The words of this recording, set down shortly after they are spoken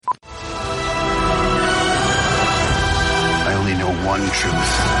and truth.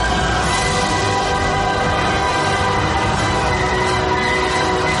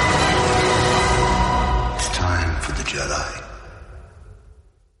 It's time for the Jedi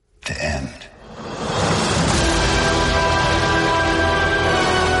to end.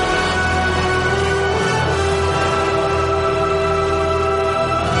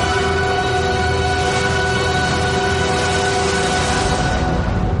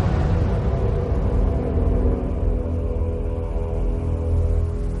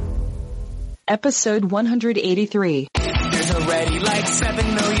 Episode 183. There's already like 7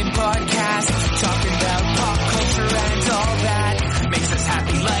 million podcasts talking about pop culture and all that. Makes us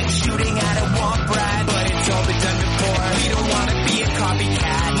happy like shooting at a womp rat. But it's all been done before. We don't want to be a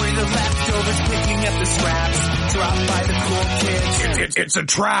copycat. We're the leftovers picking up the scraps dropped by the cool kids. It's a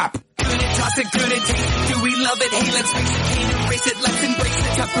trap. Good at toss it, good at taste it. Do we love it? Hey, let's face it, can't erase it. Let's embrace the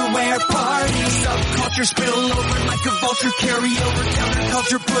Tupperware party. Subculture spill over like a vulture. Carry over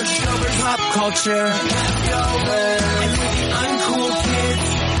counterculture, pushovers, pop culture. Leftovers. And for the uncool kids,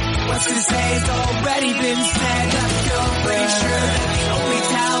 what's to say has already been said. Leftovers. Pretty sure that the only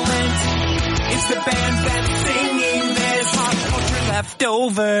talent is the band that's singing this. Pop culture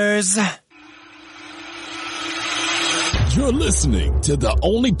leftovers. You're listening to the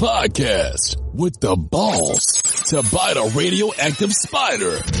only podcast with the balls to bite a radioactive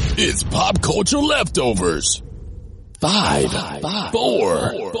spider. It's Pop Culture Leftovers. 5,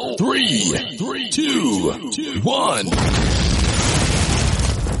 4, 3, 2, 1.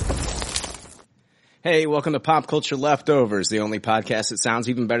 Hey, welcome to Pop Culture Leftovers, the only podcast that sounds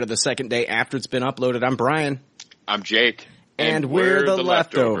even better the second day after it's been uploaded. I'm Brian. I'm Jake. And we're the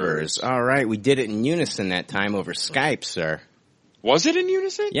leftovers. All right, we did it in unison that time over Skype, sir. Was it in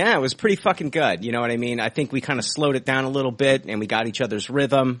unison? Yeah, it was pretty fucking good. You know what I mean? I think we kind of slowed it down a little bit, and we got each other's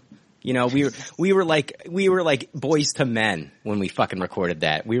rhythm. You know, we were like Boys to Men when we fucking recorded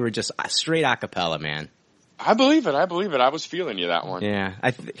that. We were just straight a cappella, man. I believe it. I was feeling you that one. Yeah.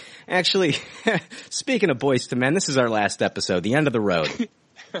 Actually, speaking of Boys to Men, this is our last episode, the end of the road.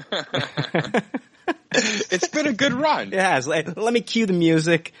 It's been a good run. Yeah, let me cue the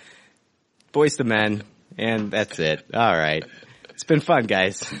music. Boys to Men, and that's it. All right. It's been fun,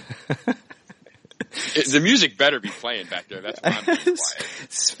 guys. The music better be playing back there. That's why I'm being quiet.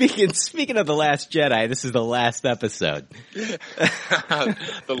 Speaking of The Last Jedi, this is the last episode.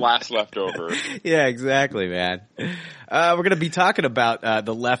 The last leftover. Yeah, exactly, man. We're going to be talking about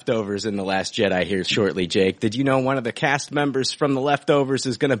the leftovers in The Last Jedi here shortly, Jake. Did you know one of the cast members from The Leftovers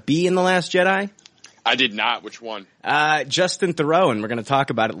is going to be in The Last Jedi? I did not. Which one? Justin Theroux, and we're going to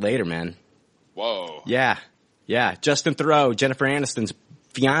talk about it later, man. Whoa. Yeah. Justin Theroux, Jennifer Aniston's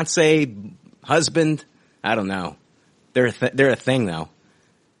fiance, husband. I don't know. They're a thing, though.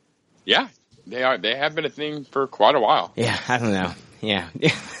 Yeah, they are. They have been a thing for quite a while. Yeah, I don't know. Yeah.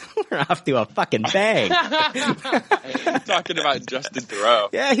 We're off to a fucking bang. Talking about Justin Theroux.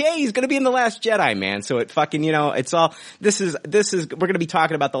 Yeah, he's going to be in The Last Jedi, man. So it fucking, it's all, this is, we're going to be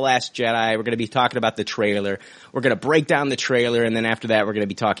talking about The Last Jedi. We're going to be talking about the trailer. We're going to break down the trailer. And then after that, we're going to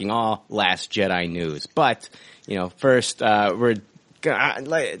be talking all Last Jedi news. But, first,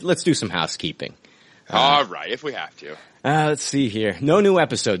 let's do some housekeeping. All right, if we have to. Let's see here. No new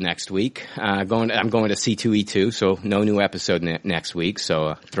episode next week. I'm going to C2E2, so no new episode next week.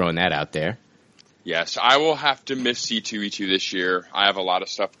 So throwing that out there. Yes, I will have to miss C2E2 this year. I have a lot of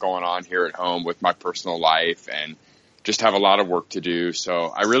stuff going on here at home with my personal life and just have a lot of work to do. So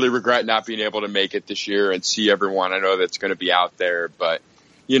I really regret not being able to make it this year and see everyone. I know that's going to be out there, but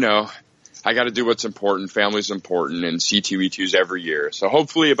I got to do what's important. Family's important, and C2E2's every year. So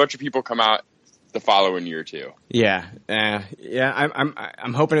hopefully a bunch of people come out the following year too. Yeah.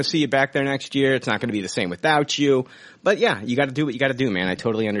 I'm hoping to see you back there next year. It's not going to be the same without you, but yeah, you got to do what you got to do, man. I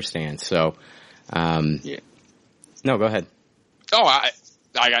totally understand. So, yeah. No, go ahead. Oh, I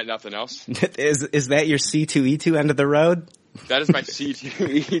got nothing else. Is that your C2E2 end of the road? That is my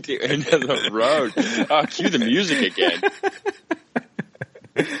C2E2 end of the road. Cue the music again.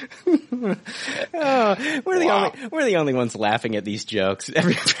 We're the only ones laughing at these jokes.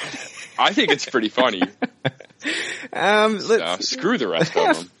 I think it's pretty funny. Screw the rest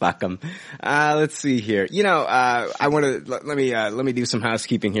of them. Fuck them. Let's see here. I want to let me do some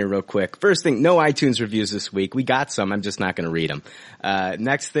housekeeping here real quick. First thing, no iTunes reviews this week. We got some. I'm just not going to read them.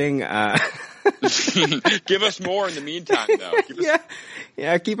 Next thing, give us more in the meantime, though.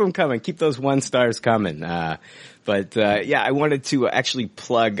 Yeah, keep them coming. Keep those 1 stars coming. I wanted to actually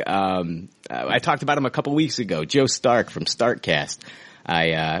plug. I talked about him a couple weeks ago. Joe Stark from Starkcast.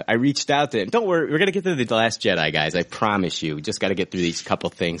 I reached out to him. Don't worry, we're gonna get to the Last Jedi, guys. I promise you. We just got to get through these couple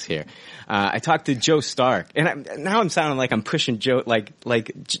things here. I talked to Joe Stark, and now I'm sounding like I'm pushing Joe, like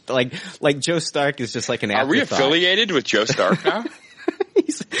Joe Stark is just like an afterthought. Are we affiliated with Joe Stark now?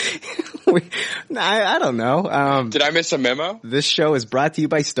 I don't know. Did I miss a memo? This show is brought to you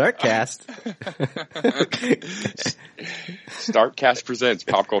by Starkcast. Starkcast presents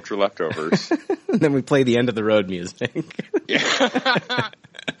Pop Culture Leftovers. And then we play the end of the road music.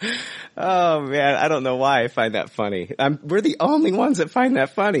 Oh man, I don't know why I find that funny. We're the only ones that find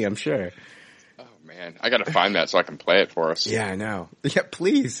that funny, I'm sure. Oh man, I gotta find that so I can play it for us. Yeah, I know. Yeah,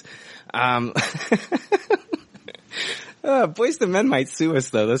 please. Boyz II Men might sue us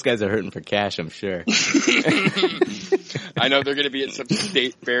though. Those guys are hurting for cash, I'm sure. I know they're gonna be at some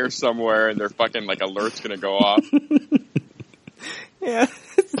state fair somewhere and their fucking like alert's gonna go off. Yeah.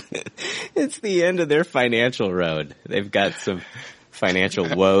 It's the end of their financial road. They've got some financial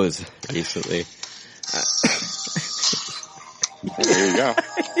woes recently. There you go.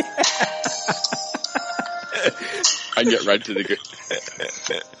 I get right to the good.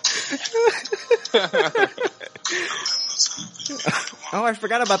 Oh, I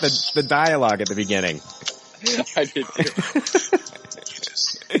forgot about the dialogue at the beginning. I did too.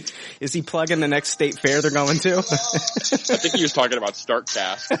 Is he plugging the next state fair they're going to? I think he was talking about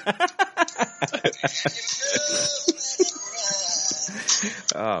Starkcast.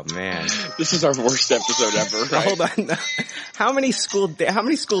 Oh man, this is our worst episode ever. Right? Hold on. How many school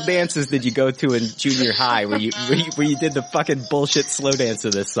dances did you go to in junior high where you did the fucking bullshit slow dance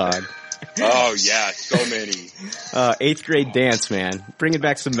of this song? Oh yeah, so many. 8th grade dance, man. Bringing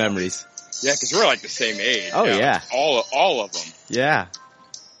back some memories. Yeah, because we're like the same age. Oh yeah. All of them. Yeah.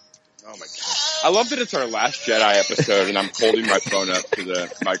 Oh my god. I love that it's our Last Jedi episode and I'm holding my phone up to the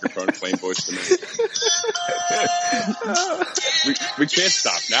microphone playing Boyz II Men. We can't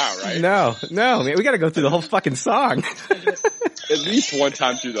stop now, right? No, man, we gotta go through the whole fucking song. At least one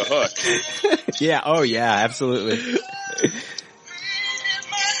time through the hook. Yeah, oh yeah, absolutely.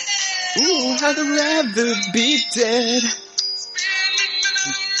 Ooh, I'd rather be dead.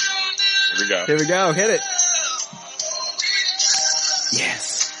 Here we go, hit it. Yes.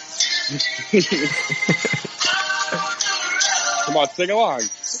 Come on, sing along.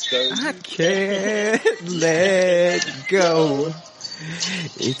 I can't let go.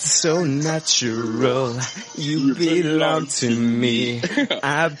 It's so natural. You belong to me.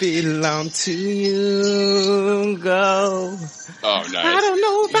 I belong to you. Go. Oh, nice. I don't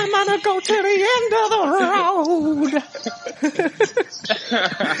know if I'm gonna go to the end of the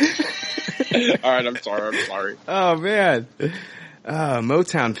road. All right, I'm sorry. Oh man.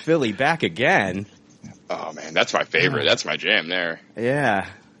 Motown Philly back again. Oh man, that's my favorite. That's my jam there. Yeah.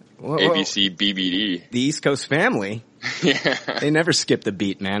 Whoa. ABC BBD. The East Coast family. Yeah. They never skipped a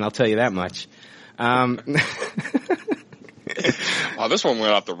beat, man. I'll tell you that much. Oh, this one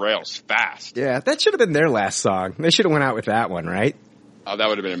went off the rails fast. Yeah, that should have been their last song. They should have went out with that one, right? Oh, that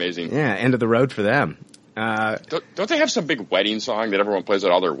would have been amazing. Yeah, end of the road for them. Don't they have some big wedding song that everyone plays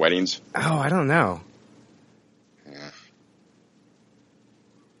at all their weddings? Oh, I don't know.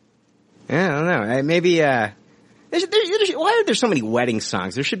 Yeah, I don't know. Maybe, why are there so many wedding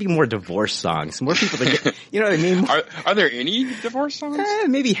songs? There should be more divorce songs. More people that get, you know what I mean? Are there any divorce songs?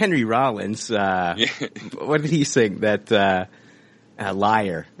 Maybe Henry Rollins. What did he sing? That,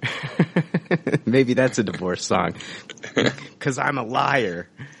 liar. Maybe that's a divorce song. 'Cause I'm a liar.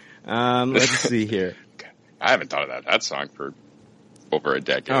 Let's see here. I haven't thought of that song for over a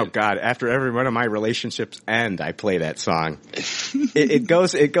decade. Oh God! After every one of my relationships end, I play that song. it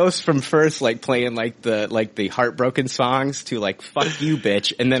goes from first like playing like the heartbroken songs to like "Fuck You,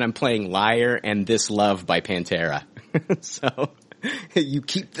 Bitch," and then I'm playing "Liar" and "This Love" by Pantera. So you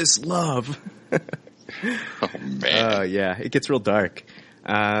keep this love. Oh man! Oh yeah, it gets real dark.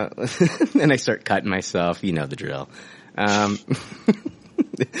 Then I start cutting myself. You know the drill. Then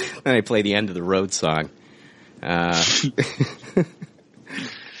I play the end of the road song.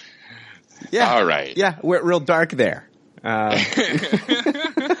 Yeah. All right. Yeah, we're real dark there. I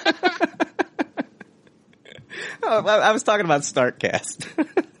was talking about Starkcast.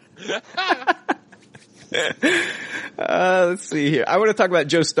 Let's see here. I want to talk about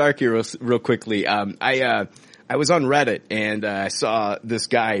Joe Stark here real quickly. I was on Reddit and I saw this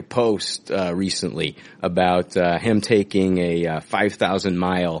guy post recently about him taking a 5,000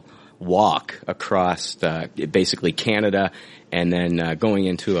 mile walk across basically Canada and then going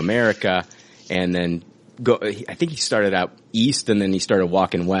into America and then I think he started out east and then he started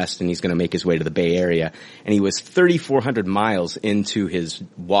walking west and he's going to make his way to the Bay Area. And he was 3,400 miles into his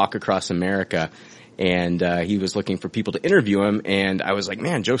walk across America And he was looking for people to interview him, and I was like,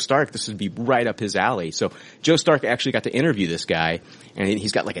 man, Joe Stark, this would be right up his alley. So Joe Stark actually got to interview this guy, and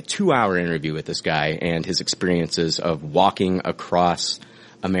he's got like a 2-hour interview with this guy and his experiences of walking across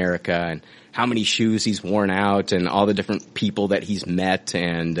America and how many shoes he's worn out and all the different people that he's met.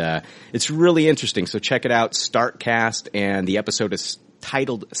 And it's really interesting. So check it out, Starkcast, and the episode is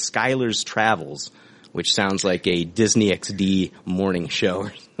titled Skylar's Travels, which sounds like a Disney XD morning show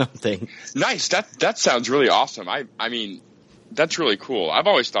or something. Nice. That sounds really awesome. I mean, that's really cool. I've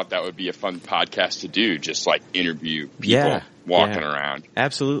always thought that would be a fun podcast to do, just like interview people walking around.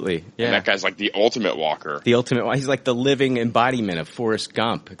 Absolutely. Yeah. And that guy's like the ultimate walker. He's like the living embodiment of Forrest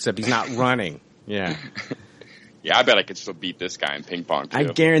Gump, except he's not running. Yeah. Yeah, I bet I could still beat this guy in ping pong too. I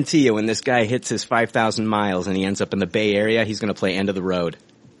guarantee you when this guy hits his 5,000 miles and he ends up in the Bay Area, he's going to play End of the Road.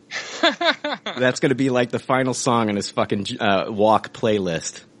 That's going to be like the final song on his fucking walk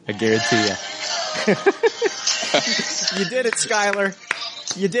playlist. I guarantee you. You did it, Skylar.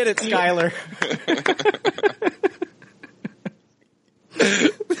 You did it, Skylar.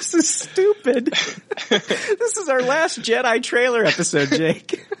 This is stupid. This is our last Jedi trailer episode,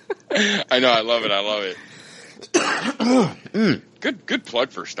 Jake. I know. I love it. Good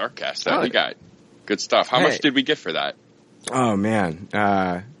plug for Starkcast. You got good stuff. How much did we get for that? Oh, man.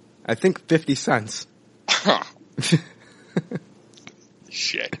 I think 50 cents.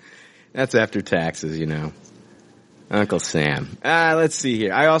 Shit. That's after taxes, you know. Uncle Sam. Let's see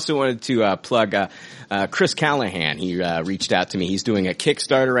here. I also wanted to plug Chris Callahan. He reached out to me. He's doing a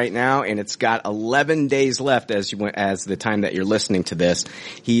Kickstarter right now, and it's got 11 days left as the time that you're listening to this.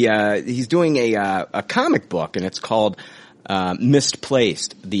 He's doing a comic book, and it's called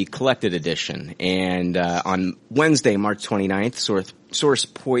Misplaced, the collected edition. And on Wednesday, March 29th, Source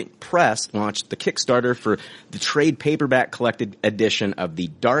Point Press launched the Kickstarter for the trade paperback collected edition of the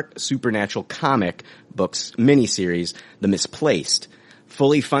Dark Supernatural comic books miniseries, The Misplaced,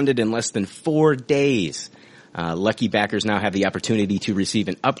 fully funded in less than 4 days. Lucky backers now have the opportunity to receive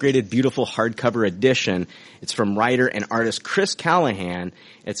an upgraded, beautiful hardcover edition. It's from writer and artist Chris Callahan.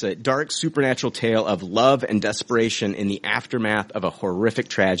 It's a dark supernatural tale of love and desperation in the aftermath of a horrific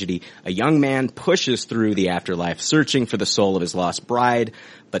tragedy. A young man pushes through the afterlife, searching for the soul of his lost bride,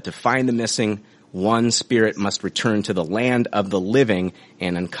 but to find the missing one spirit must return to the land of the living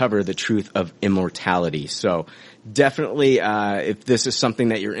and uncover the truth of immortality. So definitely, if this is something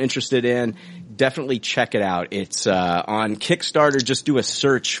that you're interested in, definitely check it out. It's on Kickstarter. Just do a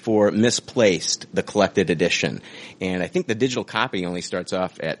search for Misplaced, the collected edition. And I think the digital copy only starts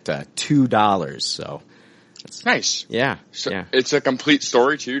off at $2. So that's nice. Yeah. So it's a complete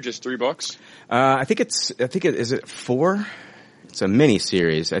story too, just 3 books? Is it 4? It's a mini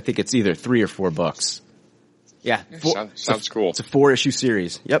series. I think it's either 3 or 4 books. Yeah. Sounds cool. It's a 4-issue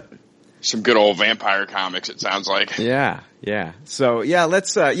series. Yep. Some good old vampire comics, it sounds like. Yeah. So yeah,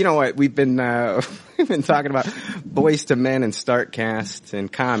 let's, you know what, we've been talking about Boys to Men and Starkcast and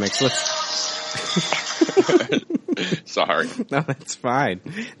comics. Sorry. No, that's fine.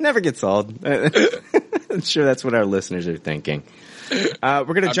 Never gets old. I'm sure that's what our listeners are thinking. We're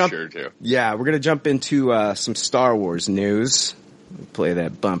gonna jump. Sure too. Yeah, we're gonna jump into some Star Wars news. Play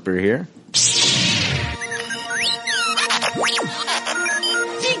that bumper here.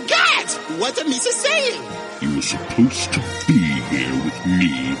 What are Misa saying? You were supposed to be here with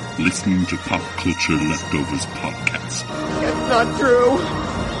me, listening to Pop Culture Leftovers podcast. It's not true.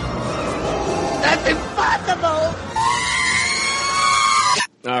 That's impossible.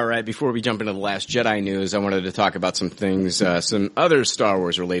 All right, before we jump into the Last Jedi news, I wanted to talk about some things, some other Star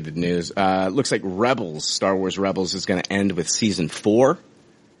Wars related news. Looks like Star Wars Rebels is going to end with season 4.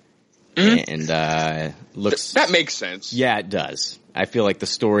 And looks that makes sense. Yeah, it does. I feel like the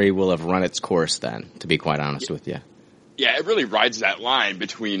story will have run its course then, to be quite honest with you. Yeah, it really rides that line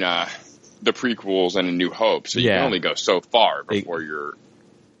between the prequels and A New Hope. So you can only go so far before you're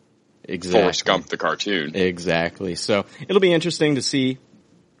Forrest Gump the cartoon. Exactly. So it'll be interesting to see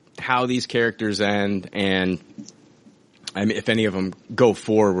how these characters end, and I mean, if any of them go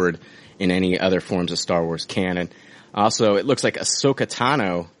forward in any other forms of Star Wars canon. Also, it looks like Ahsoka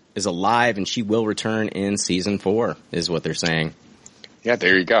Tano is alive, and she will return in season 4, is what they're saying. Yeah,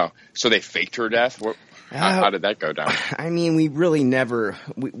 there you go. So they faked her death? How did that go down? I mean, we really never...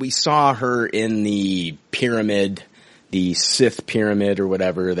 We saw her in the pyramid, the Sith pyramid or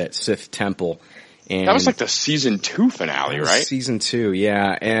whatever, that Sith temple. And that was like the season 2 finale, right? Season 2,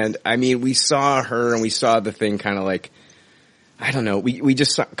 yeah. And, I mean, we saw her and we saw the thing kind of like... I don't know. We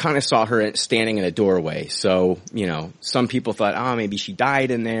just kind of saw her standing in a doorway. So, you know, some people thought, oh, maybe she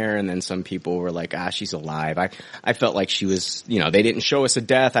died in there. And then some people were like, she's alive. I felt like she was, you know, they didn't show us a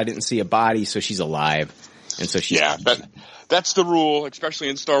death. I didn't see a body. So she's alive. And so she's. Yeah, that's the rule, especially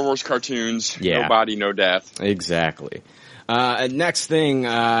in Star Wars cartoons. Yeah. No body, no death. Exactly. Next thing,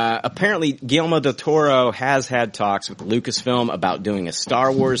 apparently Guillermo del Toro has had talks with Lucasfilm about doing a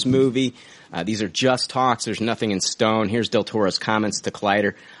Star Wars movie. These are just talks. There's nothing in stone. Here's Del Toro's comments to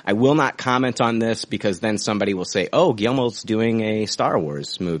Collider. I will not comment on this because then somebody will say, oh, Guillermo's doing a Star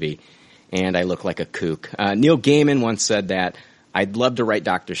Wars movie. And I look like a kook. Neil Gaiman once said that I'd love to write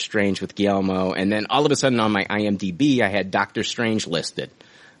Doctor Strange with Guillermo. And then all of a sudden on my IMDb, I had Doctor Strange listed.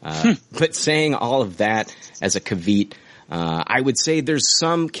 But saying all of that as a caveat, I would say there's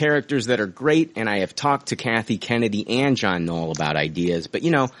some characters that are great, and I have talked to Kathy Kennedy and John Knoll about ideas, but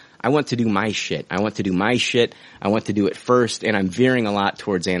you know, I want to do my shit. I want to do it first, and I'm veering a lot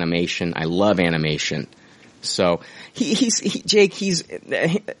towards animation. I love animation. So, Jake, he's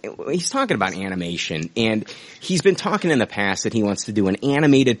talking about animation, and he's been talking in the past that he wants to do an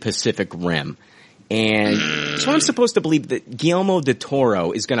animated Pacific Rim. And so I'm supposed to believe that Guillermo del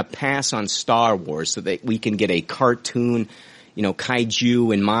Toro is going to pass on Star Wars so that we can get a cartoon, you know,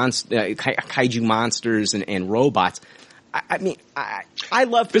 kaiju and kaiju monsters and robots. I mean, I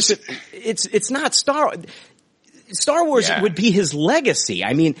love this. It's not Star Wars would be his legacy.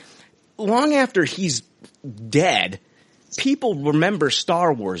 I mean, long after he's dead, people remember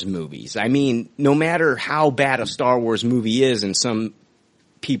Star Wars movies. I mean, no matter how bad a Star Wars movie is in some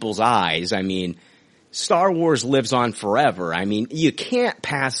people's eyes, I mean, Star Wars lives on forever. I mean, you can't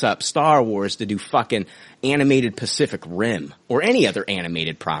pass up Star Wars to do fucking animated Pacific Rim or any other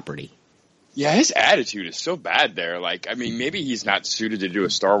animated property. Yeah, his attitude is so bad there. Like, I mean, maybe he's not suited to do a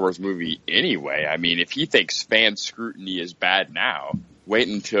Star Wars movie anyway. I mean, if he thinks fan scrutiny is bad now, wait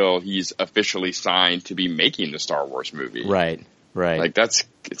until he's officially signed to be making the Star Wars movie. Right. Like, it's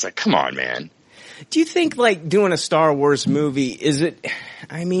like, come on, man. Do you think, like, doing a Star Wars movie,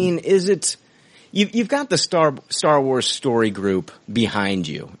 you've got the Star Wars story group behind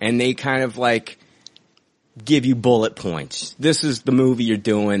you, and they kind of like give you bullet points. This is the movie you're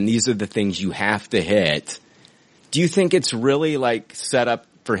doing. These are the things you have to hit. Do you think it's really like set up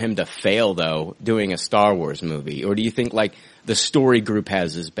for him to fail though, doing a Star Wars movie? Or do you think like the story group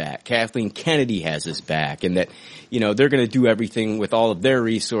has his back, Kathleen Kennedy has his back, and that, you know, they're going to do everything with all of their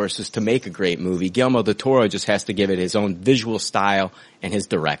resources to make a great movie? Guillermo del Toro just has to give it his own visual style and his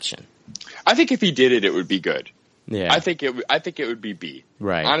direction. I think if he did it, it would be good. Yeah. I think it would be B.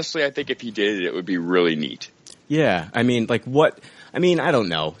 Right. Honestly, I think if he did it, it would be really neat. Yeah. I mean, like I don't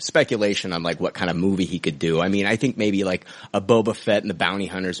know. Speculation on like what kind of movie he could do. I mean, I think maybe like a Boba Fett and the Bounty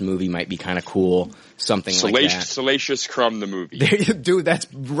Hunters movie might be kind of cool. Something like that. Salacious Crumb the movie. Dude,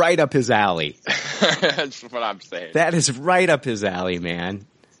 that's right up his alley. That's what I'm saying. That is right up his alley, man.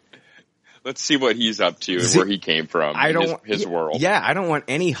 Let's see what he's up to and where he came from. His world. Yeah, I don't want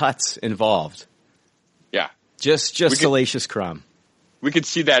any Hutts involved. Yeah. Just Salacious Crumb. We could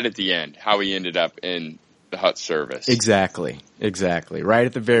see that at the end, how he ended up in the Hutt service. Exactly. Right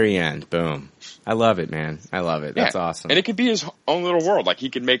at the very end. Boom. I love it, man. I love it. That's awesome. And it could be his own little world. Like, he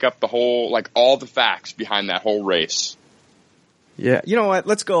could make up the whole, like, all the facts behind that whole race. Yeah. You know what?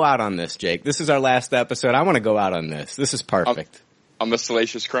 Let's go out on this, Jake. This is our last episode. I want to go out on this. This is perfect. On the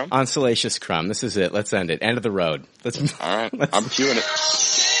Salacious Crumb? On Salacious Crumb. This is it. Let's end it. End of the road. All right. I'm cueing it.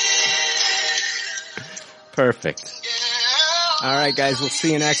 Perfect. All right, guys. We'll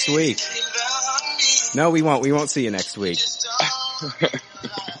see you next week. No, we won't. We won't see you next week.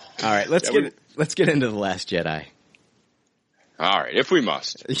 All right. Let's get into The Last Jedi. All right. If we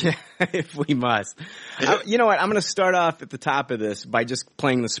must. Yeah, if we must. You know what? I'm going to start off at the top of this by just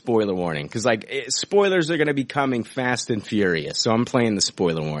playing the spoiler warning. Because, spoilers are going to be coming fast and furious. So I'm playing the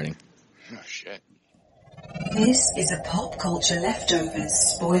spoiler warning. Oh, shit. This is a Pop Culture Leftovers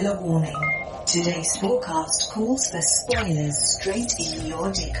spoiler warning. Today's forecast calls for spoilers straight in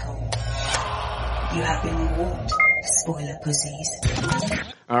your dick hole. You have been warned, spoiler pussies.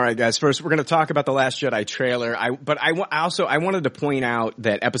 All right, guys. First, we're going to talk about The Last Jedi trailer. I wanted to point out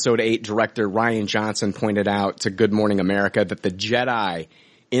that Episode 8 director Rian Johnson pointed out to Good Morning America that the Jedi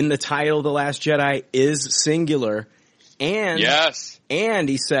in the title The Last Jedi is singular. And yes. And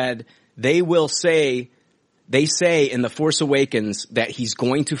he said they say in The Force Awakens that he's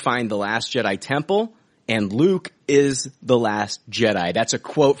going to find the Last Jedi temple and Luke is the last Jedi. That's a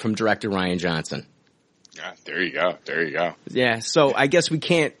quote from director Rian Johnson. Yeah, there you go. Yeah, so I guess we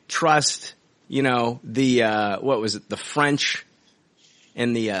can't trust, the French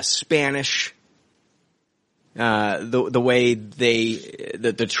and the Spanish The way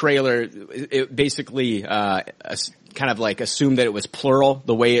the trailer, it basically, kind of like assumed that it was plural,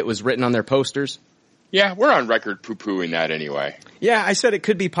 the way it was written on their posters. Yeah, we're on record poo-pooing that anyway. Yeah, I said it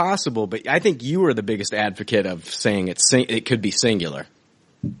could be possible, but I think you were the biggest advocate of saying it could be singular.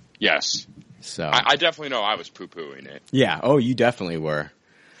 Yes. So I definitely know I was poo-pooing it. Yeah. Oh, you definitely were.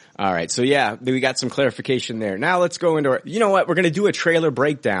 All right. So yeah, we got some clarification there. Now let's go into you know what? We're going to do a trailer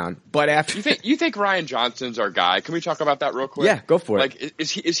breakdown, but after you think Rian Johnson's our guy? Can we talk about that real quick? Yeah, go for it. Like,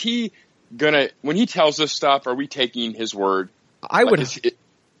 is he gonna, when he tells us stuff, are we taking his word? I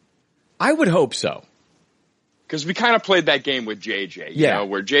would hope so. Because we kind of played that game with JJ, you know,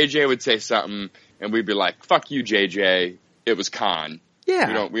 where JJ would say something and we'd be like, "Fuck you, JJ. It was Khan."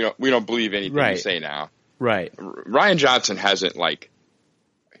 Yeah. We don't believe anything right. you say now. Right. Rian Johnson hasn't like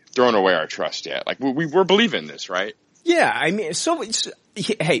thrown away our trust yet. Like we're believing this, right? Yeah. I mean,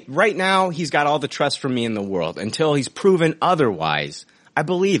 hey, right now he's got all the trust from me in the world. Until he's proven otherwise, I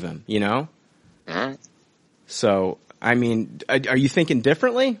believe him. You know. Mm-hmm. So, I mean, are you thinking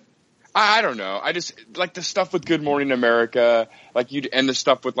differently? I don't know. I just like the stuff with Good Morning America, and the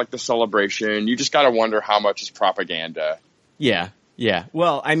stuff with like the celebration. You just got to wonder how much is propaganda. Yeah, yeah.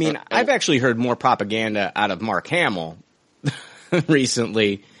 Well, I mean, I've actually heard more propaganda out of Mark Hamill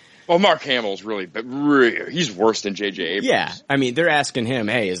recently. Well, Mark Hamill's really he's worse than J.J. Abrams. Yeah, I mean, they're asking him,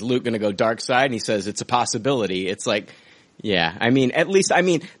 "Hey, is Luke going to go dark side?" And he says it's a possibility. It's like. Yeah, I mean, at least,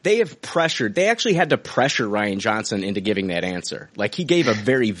 they actually had to pressure Rian Johnson into giving that answer. Like, he gave a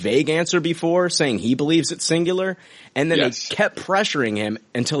very vague answer before, saying he believes it's singular, and then they kept pressuring him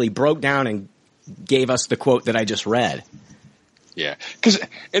until he broke down and gave us the quote that I just read. Yeah, because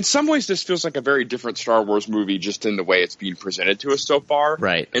in some ways this feels like a very different Star Wars movie just in the way it's being presented to us so far.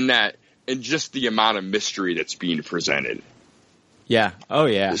 Right. And just the amount of mystery that's being presented. Yeah. Oh,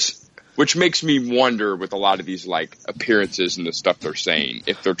 yeah. Which makes me wonder with a lot of these like appearances and the stuff they're saying,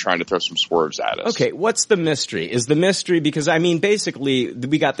 if they're trying to throw some swerves at us. Okay, what's the mystery? Is the mystery because I mean basically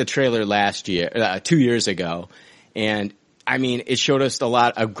we got the trailer last year, 2 years ago, and I mean it showed us a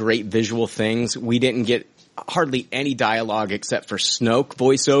lot of great visual things. We didn't get hardly any dialogue except for Snoke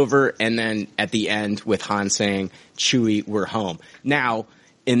voiceover, and then at the end with Han saying, "Chewie, we're home." Now.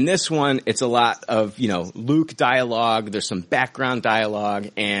 In this one, it's a lot of, Luke dialogue. There's some background dialogue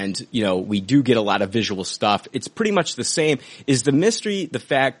and, we do get a lot of visual stuff. It's pretty much the same. Is the mystery the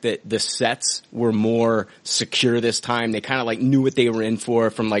fact that the sets were more secure this time? They kind of knew what they were in for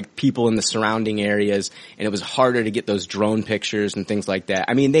from people in the surrounding areas, and it was harder to get those drone pictures and things like that.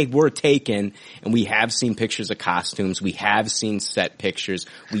 I mean, they were taken, and we have seen pictures of costumes. We have seen set pictures.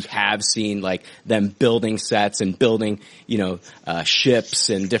 We have seen them building sets and building,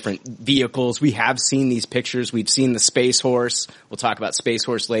 ships and different vehicles. We have seen these pictures. We've seen the Space Horse. We'll talk about Space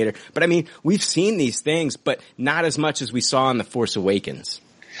Horse later. But I mean, we've seen these things, but not as much as we saw in The Force Awakens.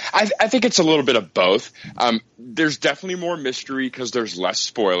 I think it's a little bit of both. There's definitely more mystery because there's less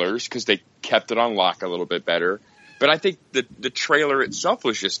spoilers because they kept it on lock a little bit better. But I think the trailer itself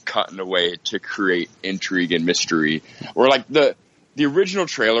was just cutting away to create intrigue and mystery. Or the original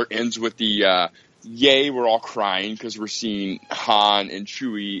trailer ends with the yay, we're all crying because we're seeing Han and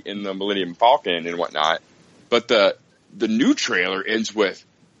Chewie in the Millennium Falcon and whatnot. But the new trailer ends with,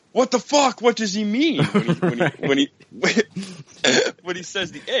 what the fuck? What does he mean when he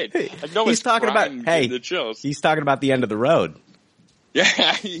says the end? He's talking about the chills. He's talking about the end of the road.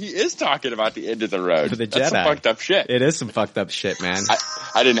 Yeah, he is talking about the end of the road. For the Jedi. That's some fucked up shit. It is some fucked up shit, man.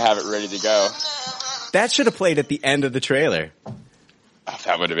 I didn't have it ready to go. That should have played at the end of the trailer. Oh,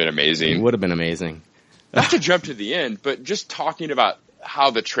 that would have been amazing. It would have been amazing. Not to jump to the end, but just talking about how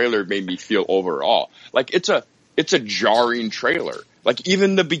the trailer made me feel overall. It's a jarring trailer.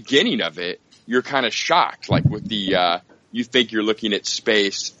 Even the beginning of it, you're kind of shocked. With the, you think you're looking at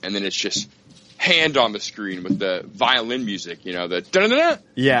space and then it's just hand on the screen with the violin music, the da-da-da-da.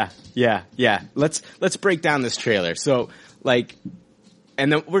 Yeah. Let's break down this trailer. So,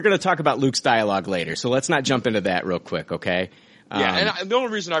 and then we're going to talk about Luke's dialogue later. So let's not jump into that real quick, okay? Yeah, and the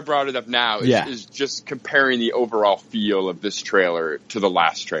only reason I brought it up now is just comparing the overall feel of this trailer to the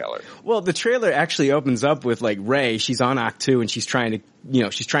last trailer. Well, the trailer actually opens up with Rey. She's on Ahch-To and she's trying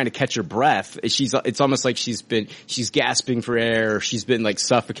to catch her breath. It's almost like she's gasping for air, or she's been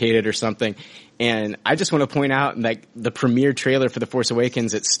suffocated or something. And I just want to point out, the premiere trailer for The Force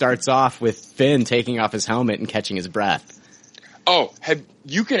Awakens, it starts off with Finn taking off his helmet and catching his breath. Oh,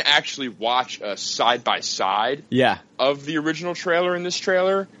 you can actually watch a side-by-side of the original trailer and this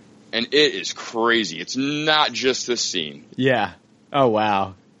trailer, and it is crazy. It's not just this scene. Yeah. Oh,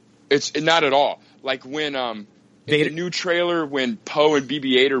 wow. It's not at all. When the new trailer when Poe and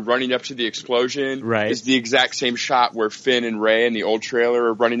BB-8 are running up to the explosion is the exact same shot where Finn and Rey in the old trailer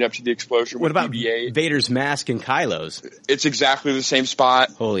are running up to the explosion with BB-8. Vader's mask and Kylo's? It's exactly the same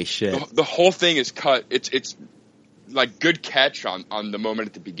spot. Holy shit. The whole thing is cut. It's like good catch on the moment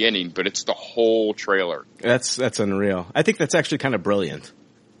at the beginning, but it's the whole trailer. That's unreal. I think that's actually kind of brilliant.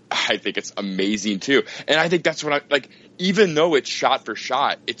 I think it's amazing too. And I think that's what I like, even though it's shot for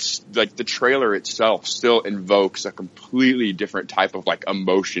shot, it's like the trailer itself still invokes a completely different type of like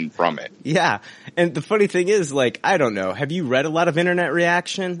emotion from it. Yeah. And the funny thing is, like, I don't know. Have you read a lot of internet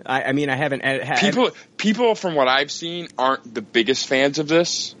reaction? I mean, I haven't had people from what I've seen aren't the biggest fans of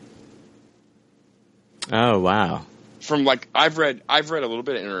this. Oh, wow. From like I've read a little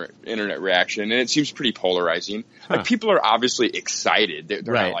bit of internet reaction, and it seems pretty polarizing. Huh. Like people are obviously excited. They're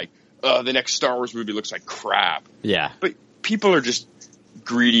not like, "Oh, the next Star Wars movie looks like crap." Yeah, but people are just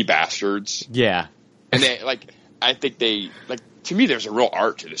greedy bastards. Yeah, and they like. I think they like. To me, there's a real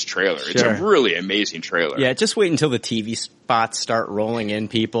art to this trailer. Sure. It's a really amazing trailer. Yeah, just wait until the TV spots start rolling in,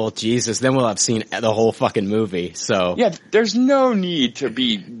 people. Jesus, then we'll have seen the whole fucking movie. So yeah, there's no need to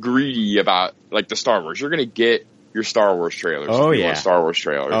be greedy about like the Star Wars. You're gonna get your Star Wars trailers. Oh yeah, Star Wars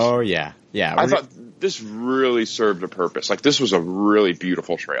trailers. Oh yeah, yeah. I thought this really served a purpose. Like this was a really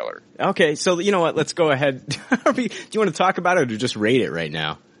beautiful trailer. Okay, so you know what? Let's go ahead. Do you want to talk about it or just rate it right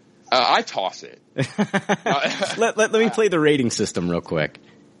now? I toss it. Let me play the rating system real quick.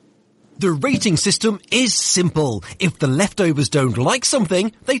 The rating system is simple. If the leftovers don't like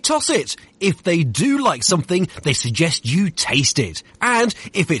something, they toss it. If they do like something, they suggest you taste it. And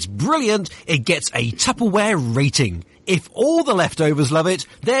if it's brilliant, it gets a Tupperware rating. If all the leftovers love it,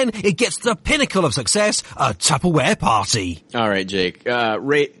 then it gets the pinnacle of success, a Tupperware party. All right, Jake.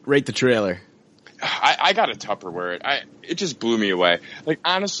 Rate the trailer. I got a Tupperware. It just blew me away. Like,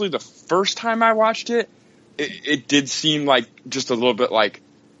 honestly, the first time I watched it, it did seem like just a little bit like,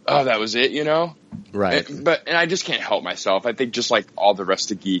 oh, that was it, you know? Right. And I just can't help myself. I think just like all the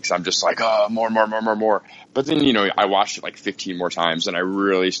rest of geeks, I'm just like, oh, more. But then, you know, I watched it like 15 more times and I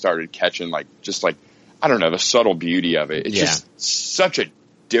really started catching like, just like, I don't know, the subtle beauty of it. It's just such a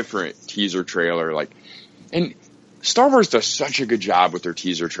different teaser trailer. Like, and Star Wars does such a good job with their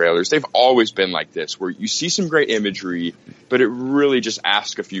teaser trailers. They've always been like this, where you see some great imagery, but it really just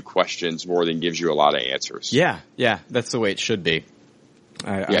asks a few questions more than gives you a lot of answers. Yeah, that's the way it should be.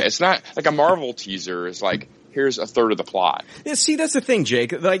 It's not like a Marvel teaser is like, here's a third of the plot. Yeah, see, that's the thing,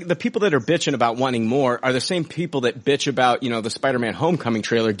 Jake. Like, the people that are bitching about wanting more are the same people that bitch about, you know, the Spider-Man Homecoming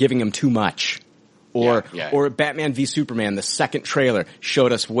trailer giving them too much. Or Batman v Superman, the second trailer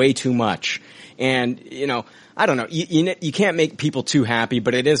showed us way too much. And, you know, I don't know. You can't make people too happy,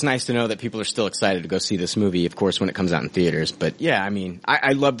 but it is nice to know that people are still excited to go see this movie, of course, when it comes out in theaters. But yeah, I mean,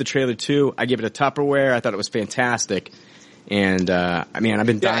 I love the trailer too. I give it a Tupperware. I thought it was fantastic. And, I mean, I've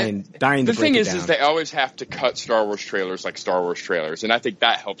been dying to break it down. The thing is they always have to cut Star Wars trailers like Star Wars trailers. And I think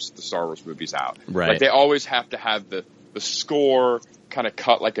that helps the Star Wars movies out. Right. Like they always have to have the score kind of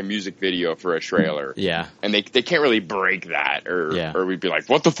cut like a music video for a trailer. Yeah. And they can't really break that or we'd be like,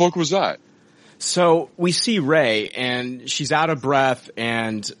 what the fuck was that? So we see Rey and she's out of breath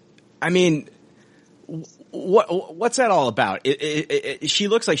and I mean, what's that all about? She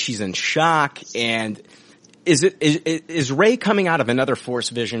looks like she's in shock and is Rey coming out of another Force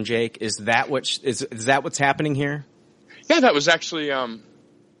vision, Jake? Is that what's happening here? Yeah, that was actually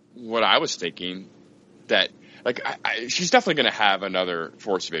what I was thinking. That like she's definitely going to have another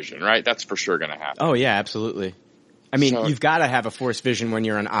Force vision, right? That's for sure going to happen. Oh yeah, absolutely. I mean, you've got to have a Force vision when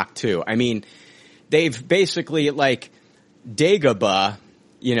you're on Ahch-To. I mean, they've basically like Dagobah,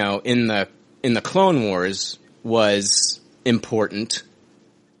 you know, in the Clone Wars was important.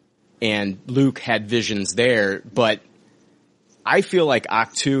 And Luke had visions there, but I feel like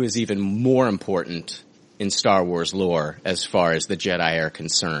Ahch-To is even more important in Star Wars lore as far as the Jedi are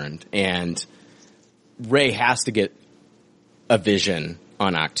concerned. And Rey has to get a vision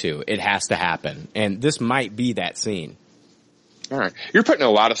on Ahch-To. It has to happen. And this might be that scene. All right. You're putting a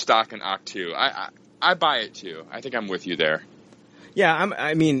lot of stock in Ahch-To. I buy it too. I think I'm with you there. Yeah,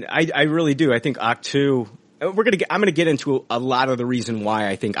 I really do. I think Ahch-To, I'm gonna get into a lot of the reason why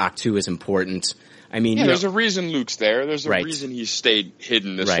I think Ahch-To is important. I mean, there's a reason Luke's there. There's a reason he's stayed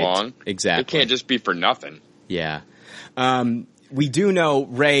hidden this long. Exactly. It can't just be for nothing. Yeah. We do know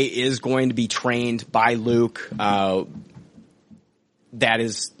Rey is going to be trained by Luke.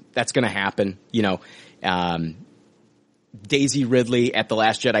 That's going to happen. You know, Daisy Ridley at the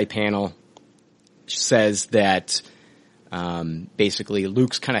Last Jedi panel says that basically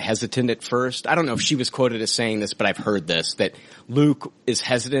Luke's kind of hesitant at first. I don't know if she was quoted as saying this, but I've heard this, that Luke is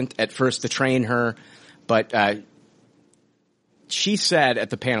hesitant at first to train her, but she said at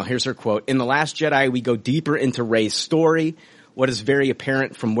the panel, here's her quote, "In The Last Jedi, we go deeper into Rey's story. What is very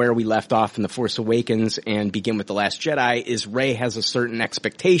apparent from where we left off in The Force Awakens and begin with The Last Jedi is Rey has a certain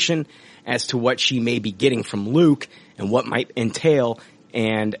expectation as to what she may be getting from Luke and what might entail.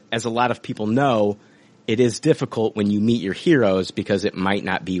 And as a lot of people know, it is difficult when you meet your heroes because it might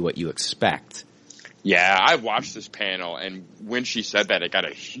not be what you expect." Yeah, I watched this panel, and when she said that, it got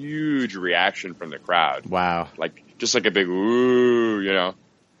a huge reaction from the crowd. Wow. Just like a big ooh, you know.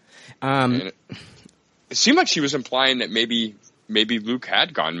 And it seemed like she was implying that maybe Luke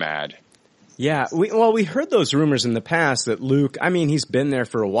had gone mad. Yeah, we heard those rumors in the past that Luke, I mean, he's been there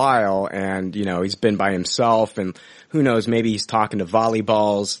for a while and, you know, he's been by himself and who knows, maybe he's talking to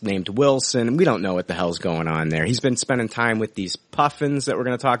volleyballs named Wilson. We don't know what the hell's going on there. He's been spending time with these puffins that we're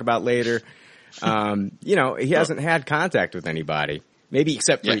going to talk about later. You know, he hasn't had contact with anybody. Maybe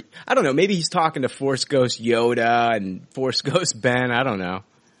except for, I don't know, maybe he's talking to Force Ghost Yoda and Force Ghost Ben. I don't know.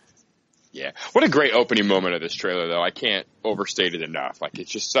 Yeah. What a great opening moment of this trailer, though. I can't overstate it enough. Like,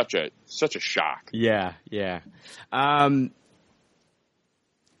 it's just such a shock. Yeah, yeah. Do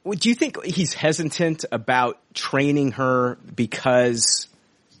you think he's hesitant about training her because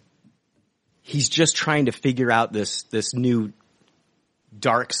he's just trying to figure out this new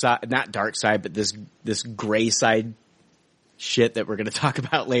dark side, not dark side, but this gray side shit that we're going to talk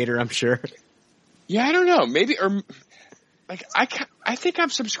about later, I'm sure? Yeah, I don't know. Maybe, or like, I think I'm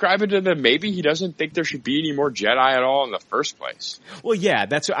subscribing to the maybe he doesn't think there should be any more Jedi at all in the first place. Well, yeah,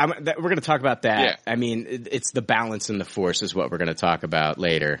 we're going to talk about that. Yeah. I mean, it's the balance in the Force is what we're going to talk about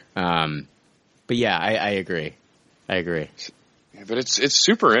later. But yeah, I agree. Yeah, but it's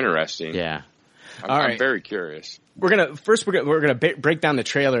super interesting. Yeah. I'm very curious. We're gonna break down the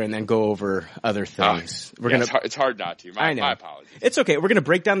trailer and then go over other things. It's hard not to. I know. My apologies. It's okay. We're gonna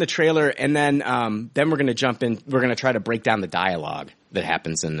break down the trailer and then we're gonna jump in. We're gonna try to break down the dialogue that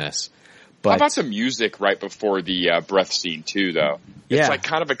happens in this. But how about the music right before the breath scene too, though? Yeah. It's like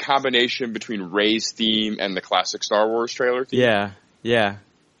kind of a combination between Rey's theme and the classic Star Wars trailer theme. Yeah.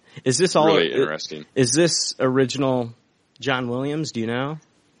 Is this all really interesting? Is this original John Williams? Do you know?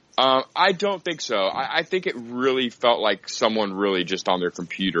 I don't think so. I think it really felt like someone really just on their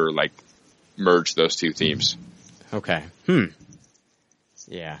computer, like, merged those two themes. Okay.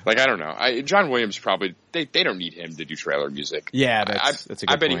 Yeah. Like, I don't know. John Williams probably, they don't need him to do trailer music. Yeah, that's a good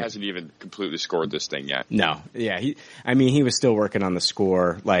point. I bet he hasn't even completely scored this thing yet. No. Yeah. He was still working on the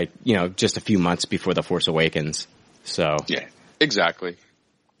score, like, you know, just a few months before The Force Awakens. So. Yeah, exactly.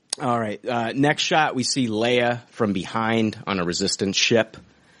 All right. Next shot, we see Leia from behind on a Resistance ship.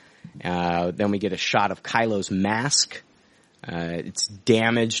 Then we get a shot of Kylo's mask. It's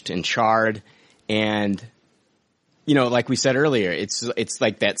damaged and charred. And, you know, like we said earlier, it's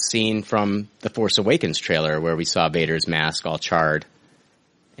like that scene from the Force Awakens trailer where we saw Vader's mask all charred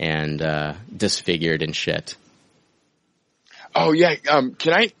and disfigured and shit. Oh, yeah.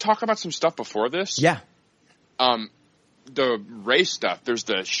 Can I talk about some stuff before this? Yeah. The Rey stuff, there's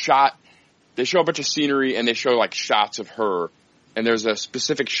the shot. They show a bunch of scenery and they show, like, shots of her. And there's a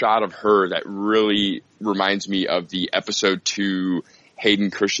specific shot of her that really reminds me of the Episode 2 Hayden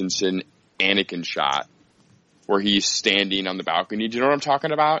Christensen Anakin shot where he's standing on the balcony. Do you know what I'm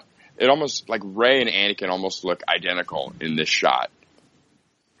talking about? It almost, like, Rey and Anakin almost look identical in this shot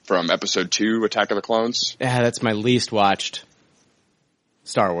from Episode 2, Attack of the Clones. Yeah, that's my least watched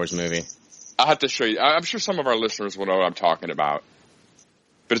Star Wars movie. I'll have to show you. I'm sure some of our listeners will know what I'm talking about.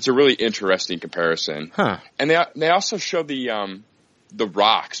 But it's a really interesting comparison. Huh. And they also show the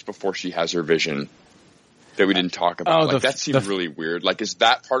rocks before she has her vision that we didn't talk about. That seems really weird. Like, is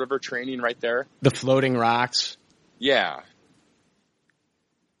that part of her training right there? The floating rocks? Yeah.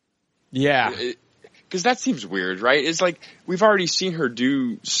 Yeah. Because that seems weird, right? It's like, we've already seen her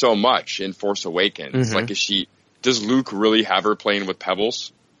do so much in Force Awakens. Mm-hmm. Like, does Luke really have her playing with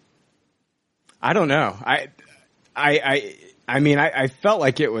pebbles? I don't know. I mean, I felt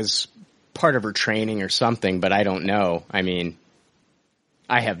like it was part of her training or something, but I don't know. I mean,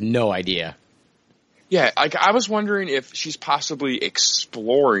 I have no idea. Yeah, like, I was wondering if she's possibly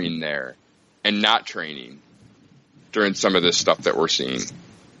exploring there and not training during some of this stuff that we're seeing.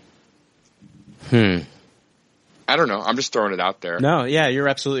 I don't know. I'm just throwing it out there. No, yeah, you're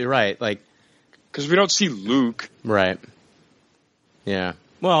absolutely right. Like, because we don't see Luke. Right. Yeah.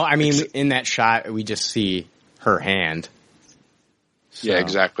 Well, I mean, in that shot, we just see her hand. So. Yeah,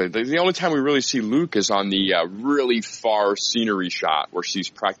 exactly. The only time we really see Luke is on the really far scenery shot where she's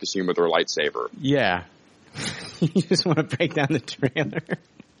practicing with her lightsaber. Yeah. You just want to break down the trailer?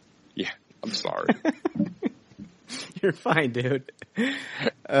 Yeah, I'm sorry. You're fine, dude.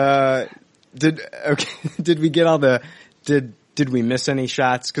 Did we get all the... Did we miss any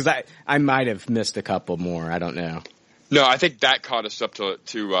shots? Because I might have missed a couple more. I don't know. No, I think that caught us up to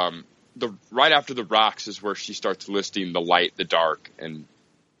the right after the rocks is where she starts listing the light, the dark, and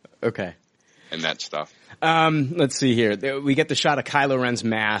okay, and that stuff. Let's see here. We get the shot of Kylo Ren's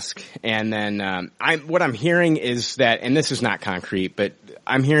mask, and then what I'm hearing is that, and this is not concrete, but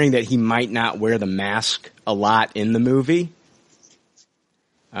I'm hearing that he might not wear the mask a lot in the movie.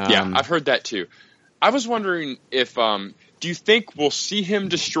 Yeah, I've heard that too. I was wondering if do you think we'll see him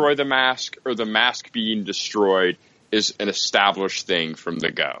destroy the mask, or the mask being destroyed is an established thing from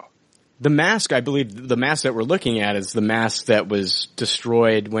the go? The mask, I believe, the mask that we're looking at is the mask that was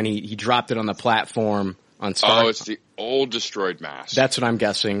destroyed when he dropped it on the platform on Star. Oh, it's the old destroyed mask. That's what I'm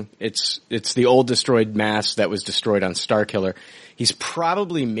guessing. It's the old destroyed mask that was destroyed on Starkiller. He's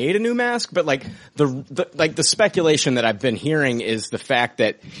probably made a new mask, but like the speculation that I've been hearing is the fact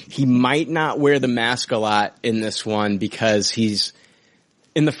that he might not wear the mask a lot in this one because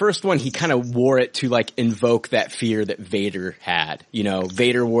in the first one, he kind of wore it to like invoke that fear that Vader had. You know,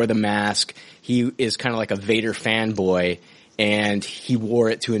 Vader wore the mask. He is kind of like a Vader fanboy, and he wore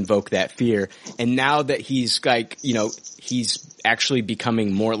it to invoke that fear. And now that he's like, you know, he's actually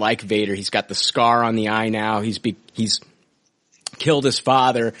becoming more like Vader. He's got the scar on the eye now. He's killed his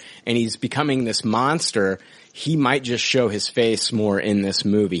father, and he's becoming this monster. He might just show his face more in this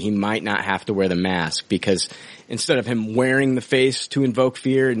movie. He might not have to wear the mask because instead of him wearing the face to invoke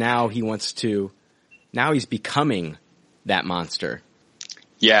fear, now he's becoming that monster.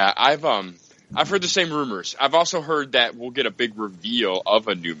 Yeah, I've heard the same rumors. I've also heard that we'll get a big reveal of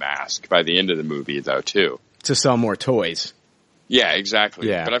a new mask by the end of the movie though too. To sell more toys. Yeah, exactly.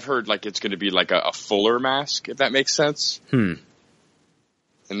 Yeah. But I've heard like it's going to be like a fuller mask, if that makes sense.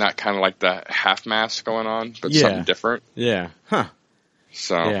 And not kind of like the half mask going on, but something different. Yeah. Huh.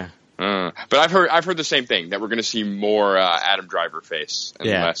 So, yeah. But I've heard the same thing, that we're going to see more Adam Driver face and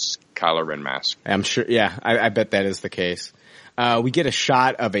less Kylo Ren mask. I'm sure. Yeah, I bet that is the case. We get a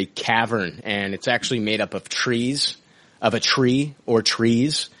shot of a cavern, and it's actually made up of trees, of a tree or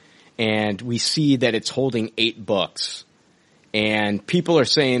trees, and we see that it's holding 8 books. And people are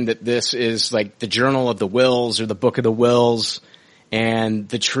saying that this is like the Journal of the Wills or the Book of the Wills. And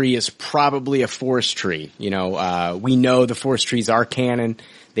the tree is probably a forest tree. You know, we know the forest trees are canon.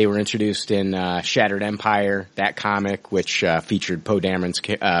 They were introduced in Shattered Empire, that comic, which featured Poe Dameron's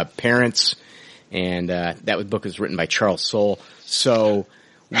parents. And that book was written by Charles Soule. So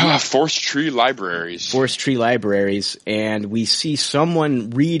Forest Tree Libraries. Forest Tree Libraries. And we see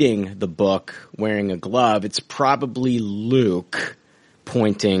someone reading the book wearing a glove. It's probably Luke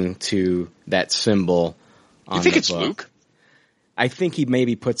pointing to that symbol on You think the it's book. Luke? I think he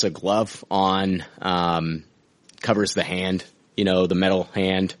maybe puts a glove on, covers the hand, you know, the metal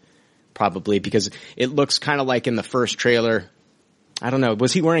hand, probably, because it looks kind of like in the first trailer. I don't know.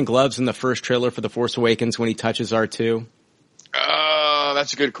 Was he wearing gloves in the first trailer for The Force Awakens when he touches R2?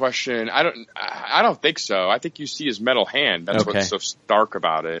 That's a good question. I don't think so. I think you see his metal hand. That's what's so stark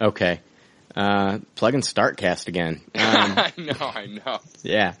about it. Okay. Plug in StartCast again. I know.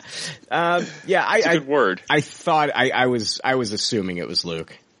 Yeah. It's a good word. I thought I was assuming it was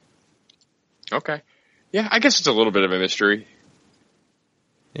Luke. Okay. Yeah, I guess it's a little bit of a mystery.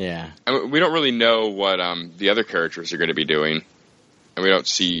 Yeah. I mean, we don't really know what the other characters are going to be doing. And we don't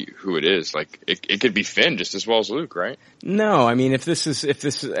see who it is. Like it could be Finn just as well as Luke, right? No, I mean if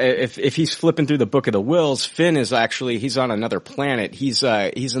he's flipping through the Book of the Wills, Finn is actually he's on another planet. He's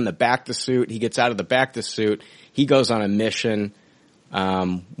in the Bacta suit. He gets out of the Bacta suit. He goes on a mission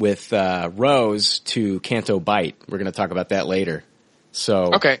with Rose to Canto Bight. We're going to talk about that later.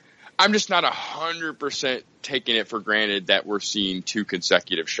 So okay, I'm just not 100% taking it for granted that we're seeing 2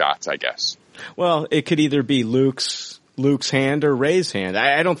 consecutive shots. I guess. Well, it could either be Luke's hand or Rey's hand.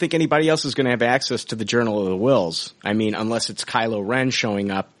 I don't think anybody else is going to have access to the Journal of the Wills. I mean, unless it's Kylo Ren showing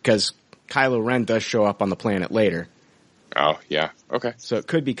up, because Kylo Ren does show up on the planet later. Oh, yeah. Okay. So it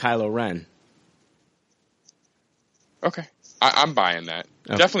could be Kylo Ren. Okay. I'm buying that.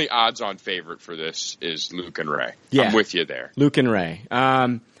 Okay. Definitely odds-on favorite for this is Luke and Rey. Yeah. I'm with you there. Luke and Rey.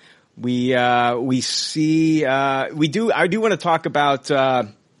 I do want to talk about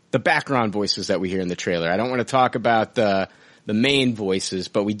the background voices that we hear in the trailer. I don't want to talk about the main voices,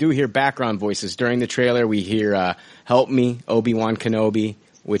 but we do hear background voices during the trailer. We hear "Help Me, Obi-Wan Kenobi,"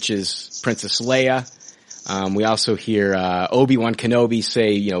 which is Princess Leia. We also hear Obi-Wan Kenobi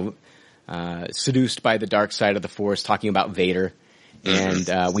say, you know, seduced by the dark side of the Force, talking about Vader.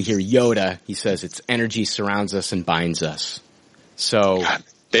 And we hear Yoda. He says, "Its energy surrounds us and binds us." So God,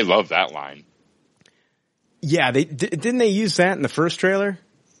 they love that line. Yeah, didn't they use that in the first trailer?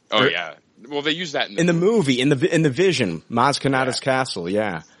 Oh, yeah. Well, they use that in the movie, in the Vision, Maz Kanata's castle.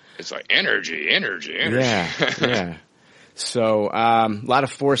 Yeah. It's like energy. Yeah. So, a lot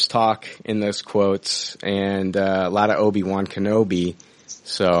of Force talk in those quotes, and a lot of Obi-Wan Kenobi.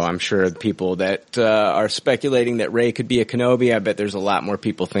 So I'm sure the people that are speculating that Rey could be a Kenobi, I bet there's a lot more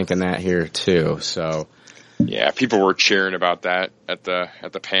people thinking that here too. So, yeah, people were cheering about that at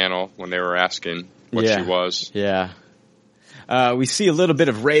the panel when they were asking what she was. Yeah. We see a little bit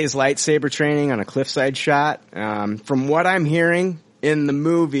of Rey's lightsaber training on a cliffside shot. From what I'm hearing in the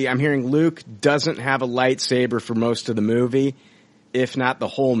movie, I'm hearing Luke doesn't have a lightsaber for most of the movie, if not the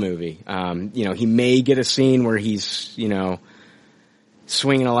whole movie. He may get a scene where he's,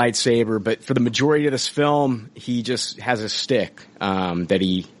 swinging a lightsaber, but for the majority of this film, he just has a stick, that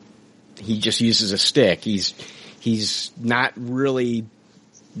he just uses a stick. He's not really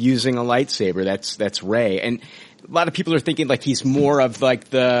using a lightsaber. That's Rey. And a lot of people are thinking like he's more of like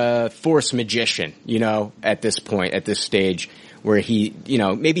the Force magician, at this point, at this stage, where he,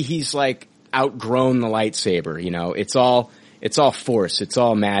 maybe he's like outgrown the lightsaber, it's all Force, it's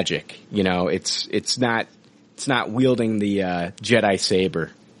all magic, it's not wielding the Jedi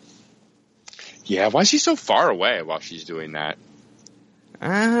saber. Yeah, why is he so far away while she's doing that?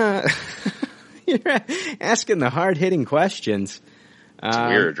 You're asking the hard-hitting questions. It's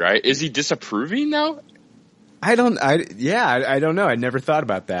weird, right? Is he disapproving now? I don't know. I never thought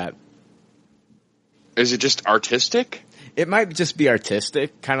about that. Is it just artistic? It might just be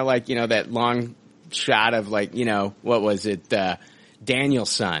artistic, kind of like, that long shot of like, what was it,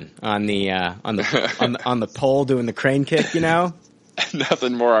 Danielson on the pole doing the crane kick,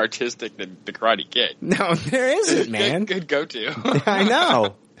 Nothing more artistic than the Karate Kid. No, there isn't, man. Good go-to. I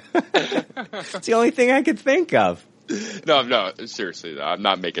know. It's the only thing I could think of. No, seriously though, I'm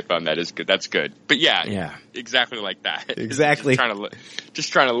not making fun. That is good. That's good. But yeah, exactly like that. Exactly.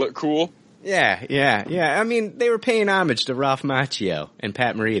 just trying to look cool. Yeah. I mean, they were paying homage to Ralph Macchio and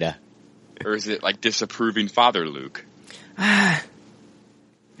Pat Morita. Or is it like disapproving Father Luke? I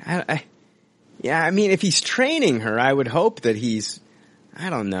mean, if he's training her, I would hope that he's, I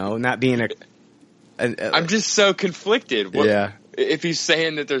don't know, not being I'm just so conflicted. Yeah. If he's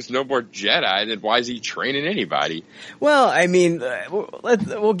saying that there's no more Jedi, then why is he training anybody? Well, I mean,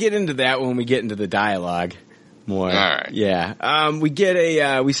 we'll get into that when we get into the dialogue more. All right. Yeah. We get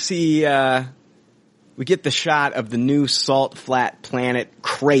the shot of the new salt flat planet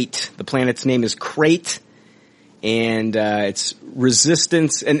Crate. The planet's name is Crate. And it's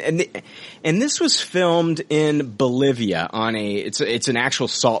Resistance, and this was filmed in Bolivia on it's an actual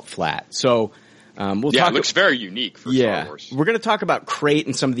salt flat. So it looks very unique for Star Wars. We're going to talk about Crate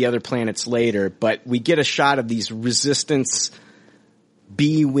and some of the other planets later, but we get a shot of these Resistance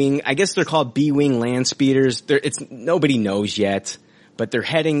B-wing. I guess they're called B-wing land speeders. Nobody knows yet, but they're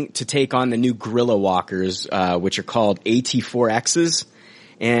heading to take on the new guerrilla walkers, which are called AT-4Xs,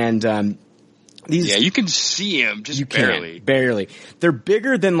 and you can see them just barely. They're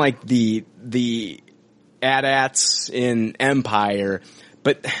bigger than like the AT-ATs in Empire,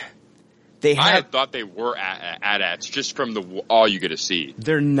 but I had thought they were AT-ATs just from all you get to see.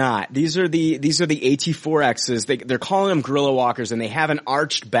 They're not. These are the AT-4Xs. They're calling them guerrilla walkers, and they have an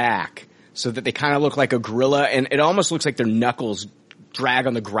arched back so that they kind of look like a gorilla, and it almost looks like their knuckles drag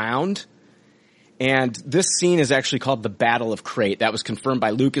on the ground. And this scene is actually called the Battle of Crate. That was confirmed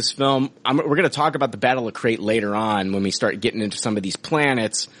by Lucasfilm. We're going to talk about the Battle of Crate later on when we start getting into some of these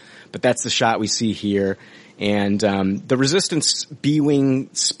planets, but that's the shot we see here. And the Resistance B-wing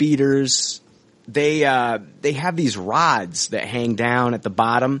speeders, they have these rods that hang down at the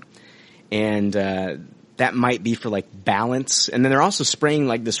bottom, and that might be for like balance. And then they're also spraying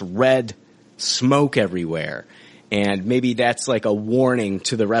like this red smoke everywhere. And maybe that's like a warning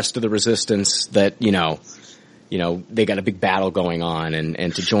to the rest of the Resistance that, they got a big battle going on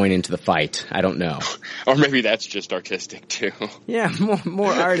and to join into the fight. I don't know. Or maybe that's just artistic too. Yeah,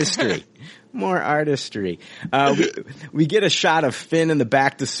 more artistry. More artistry. We get a shot of Finn in the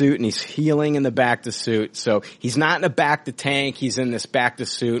bacta suit, and he's healing in the bacta suit. So he's not in a bacta tank. He's in this bacta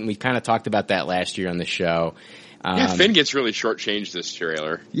suit, and we kind of talked about that last year on the show. Finn gets really shortchanged this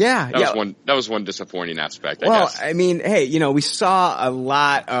trailer. Yeah, that was one disappointing aspect. I guess. I mean, hey, we saw a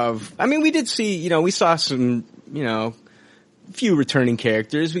lot of. I mean, we did see. We saw some. Few returning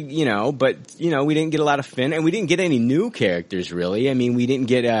characters. But we didn't get a lot of Finn, and we didn't get any new characters really. I mean, we didn't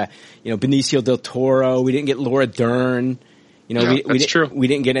get Benicio del Toro. We didn't get Laura Dern. That's true. We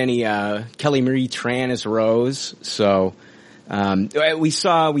didn't get any Kelly Marie Tran as Rose. So we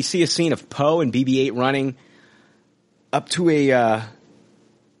see a scene of Poe and BB-8 running up to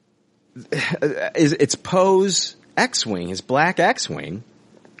it's Poe's X-wing, his black X-wing,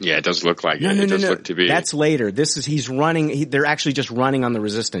 Yeah, it does look like No, it. no, It no, does no. look to be. That's later. He's running. They're actually just running on the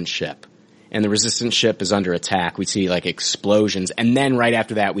Resistance ship. And the Resistance ship is under attack. We see like explosions. And then right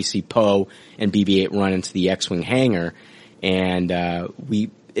after that, we see Poe and BB-8 run into the X-Wing hangar. And,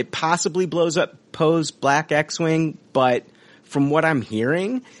 it possibly blows up Poe's black X-Wing. But from what I'm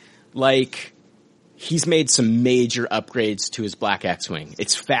hearing, like, he's made some major upgrades to his black X-Wing.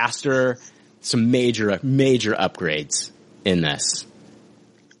 It's faster. Some major upgrades in this.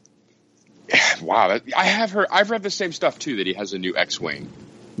 Wow. I've read the same stuff too, that he has a new X-Wing.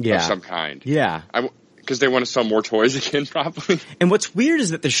 Yeah. Of some kind. Yeah. Because they want to sell more toys again, probably. And what's weird is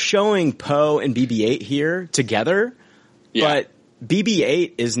that they're showing Poe and BB-8 here together, but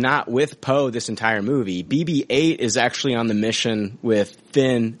BB-8 is not with Poe this entire movie. BB-8 is actually on the mission with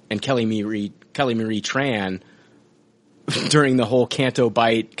Finn and Kelly Marie Tran during the whole Canto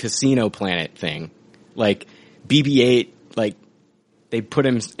Bight Casino Planet thing. Like, BB-8, like, they put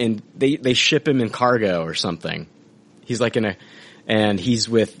him in, they ship him in cargo or something. He's like and he's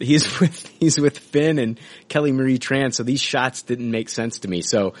with Finn and Kelly Marie Tran, so these shots didn't make sense to me.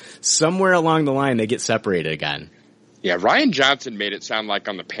 So somewhere along the line they get separated again. Yeah, Rian Johnson made it sound like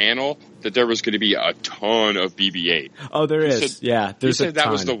on the panel that there was going to be a ton of BB-8. Oh, there is. He There's said a ton.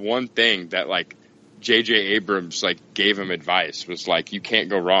 that was the one thing that, like, J.J. Abrams, like, gave him advice, was like, you can't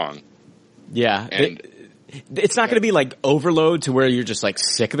go wrong. Yeah. And it's not going to be like overload to where you're just like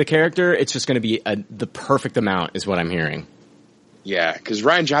sick of the character. It's just going to be the perfect amount is what I'm hearing. Yeah, because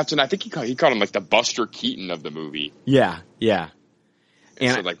Rian Johnson, I think he called him like the Buster Keaton of the movie. Yeah, yeah.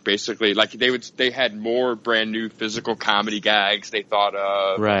 And so, like, basically, like, they had more brand new physical comedy gags they thought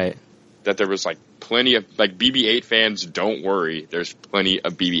of. Right. That there was, like, plenty of, like, BB-8 fans, don't worry. There's plenty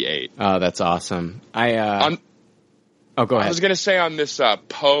of BB-8. Oh, that's awesome. go ahead. I was going to say on this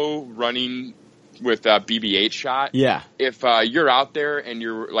Poe running with BB-8 shot. Yeah. If you're out there and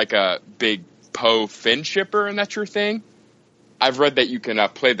you're, like, a big Poe Finn shipper and that's your thing, I've read that you can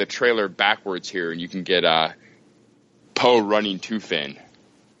play the trailer backwards here and you can get Poe running to Finn.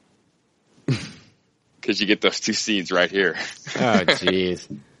 Because you get those two scenes right here. Oh, jeez.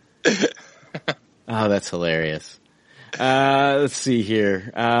 Oh, that's hilarious. Let's see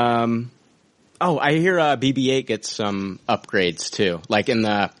here. I hear BB-8 gets some upgrades too. Like in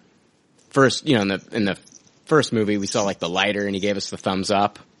the first, in the first movie, we saw like the lighter, and he gave us the thumbs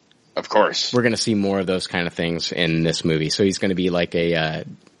up. Of course, we're going to see more of those kind of things in this movie. So he's going to be like a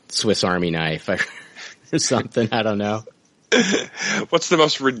Swiss Army knife or something. I don't know. What's the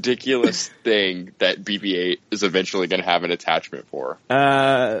most ridiculous thing that BB-8 is eventually going to have an attachment for?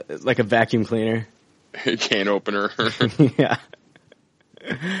 Like a vacuum cleaner. Can opener. Yeah.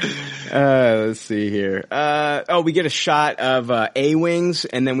 Let's see here. We get a shot of A-Wings,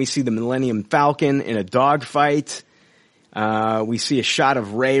 and then we see the Millennium Falcon in a dogfight. We see a shot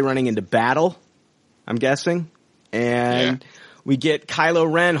of Rey running into battle, I'm guessing. And we get Kylo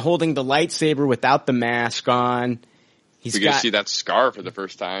Ren holding the lightsaber without the mask on. We get to see that scar for the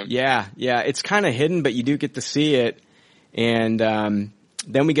first time. Yeah. It's kind of hidden, but you do get to see it. And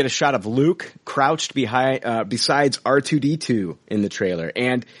then we get a shot of Luke crouched besides R2-D2 in the trailer.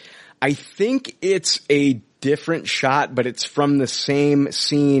 And I think it's a different shot, but it's from the same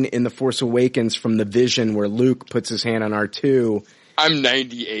scene in The Force Awakens from the vision where Luke puts his hand on R2. I'm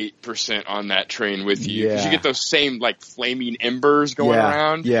 98% on that train with you. Yeah. Because you get those same, like, flaming embers going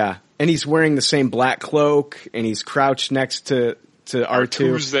around. Yeah. And he's wearing the same black cloak, and he's crouched next to R2.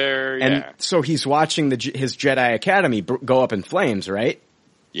 Who's there, yeah. And so he's watching his Jedi Academy go up in flames, right?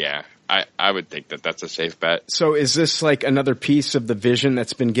 Yeah. I would think that that's a safe bet. So is this like another piece of the vision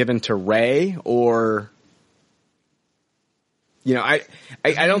that's been given to Rey, or... I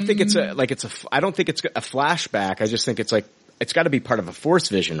don't think I don't think it's a flashback. I just think it's like, it's got to be part of a Force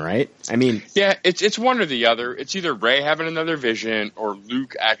vision, right? I mean, yeah, it's one or the other. It's either Rey having another vision or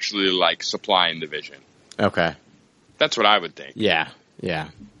Luke actually like supplying the vision. Okay. That's what I would think. Yeah.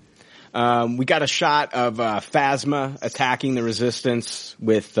 We got a shot of Phasma attacking the Resistance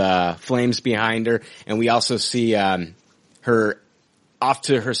with flames behind her, and we also see her off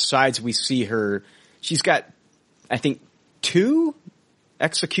to her sides. We see her. She's got, I think, 2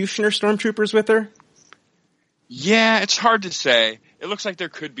 Executioner stormtroopers with her. Yeah, it's hard to say. It looks like there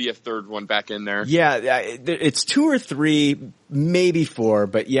could be a third one back in there. Yeah, it's 2 or 3, maybe 4,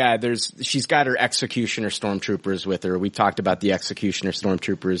 but yeah, she's got her Executioner stormtroopers with her. We talked about the Executioner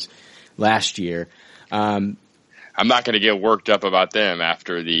stormtroopers last year. I'm not going to get worked up about them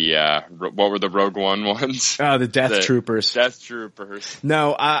after the what were the Rogue One ones? Oh, the Death Troopers. Death Troopers.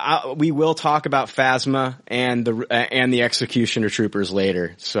 No, we will talk about Phasma and the Executioner Troopers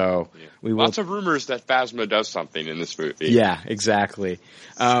later. So we will. Lots of rumors that Phasma does something in this movie. Yeah, exactly.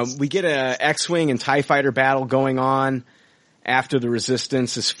 We get a X-Wing and TIE Fighter battle going on after the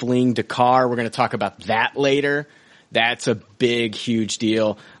Resistance is fleeing Dakar. We're going to talk about that later. That's a big, huge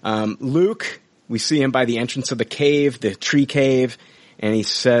deal. Luke, we see him by the entrance of the cave, the tree cave, and he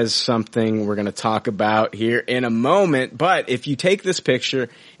says something we're going to talk about here in a moment. But if you take this picture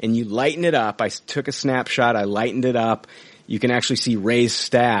and you lighten it up, I took a snapshot, I lightened it up, you can actually see Rey's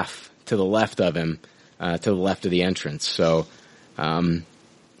staff to the left of him, to the left of the entrance. So,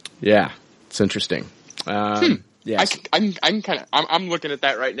 yeah, it's interesting. Yeah, I'm looking at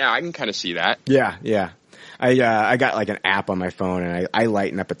that right now. I can kind of see that. Yeah. I got like an app on my phone and I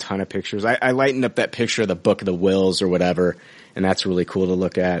lighten up a ton of pictures. I lightened up that picture of the Book of the Wills or whatever, and that's really cool to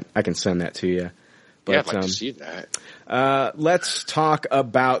look at. I can send that to you. But, yeah, I'd like to see that. Let's talk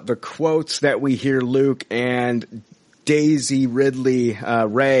about the quotes that we hear Luke and Daisy Ridley,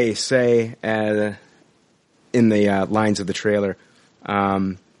 Rey say, in the lines of the trailer.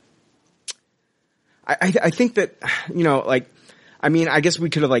 I think that, I guess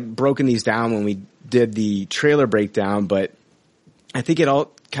we could have broken these down when we did the trailer breakdown, but I think it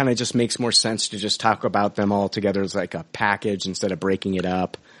all kind of just makes more sense to just talk about them all together as like a package instead of breaking it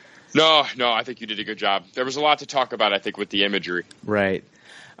up. No, I think you did a good job. There was a lot to talk about, I think, with the imagery. Right.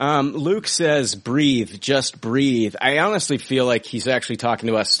 Luke says, breathe, just breathe. I honestly feel like he's actually talking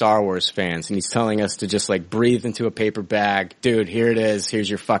to us Star Wars fans, and he's telling us to just breathe into a paper bag. Dude, here it is. Here's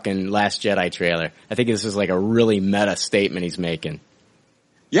your fucking Last Jedi trailer. I think this is a really meta statement he's making.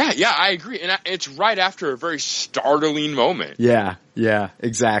 Yeah, I agree. And it's right after a very startling moment. Yeah,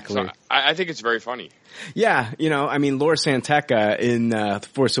 exactly. So I think it's very funny. Yeah, Lor Santeca in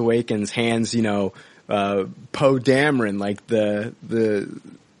Force Awakens hands, Poe Dameron,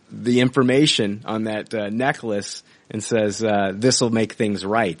 the information on that necklace and says, this'll make things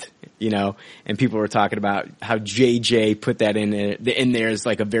right, and people were talking about how JJ put that in there as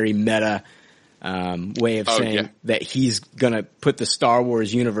a very meta way of saying that he's gonna put the Star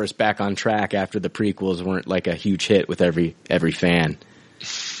Wars universe back on track after the prequels weren't a huge hit with every fan.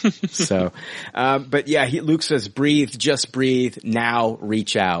 So, but yeah, Luke says, breathe, just breathe, now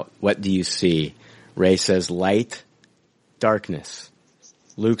reach out. What do you see? Rey says, light, darkness.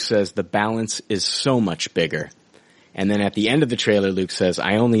 Luke says, the balance is so much bigger. And then at the end of the trailer, Luke says,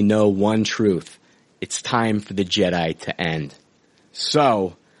 I only know one truth. It's time for the Jedi to end.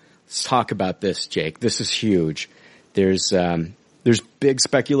 So, let's talk about this, Jake. This is huge. There's big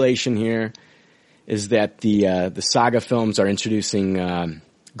speculation here, is that the saga films are introducing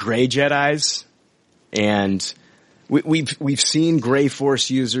gray Jedis, and we've seen gray Force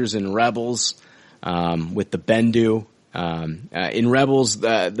users in Rebels with the Bendu. In Rebels,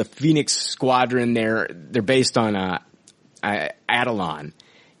 the Phoenix Squadron, they're based on Atollon,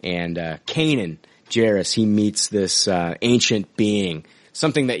 and Kanan Jarrus, he meets this ancient being,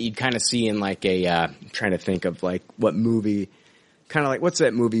 something that you'd kind of see in trying to think of what movie. Kind of what's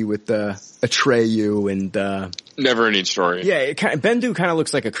that movie with Atreyu and Neverending Story? Yeah, Bendu kind of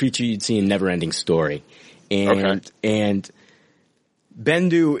looks like a creature you'd see in Neverending Story, and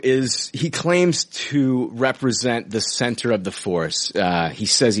Bendu he claims to represent the center of the Force. He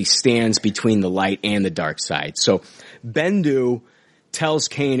says he stands between the light and the dark side. So Bendu tells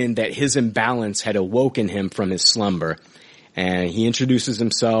Kanan that his imbalance had awoken him from his slumber, and he introduces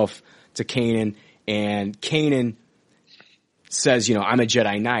himself to Kanan, and Kanan says, I'm a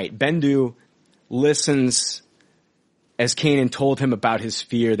Jedi Knight. Bendu listens as Kanan told him about his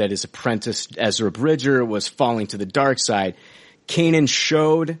fear that his apprentice Ezra Bridger was falling to the dark side. Kanan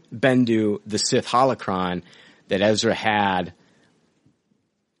showed Bendu the Sith holocron that Ezra had,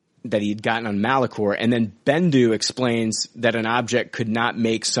 that he'd gotten on Malachor, and then Bendu explains that an object could not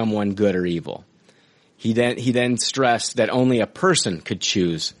make someone good or evil. He then stressed that only a person could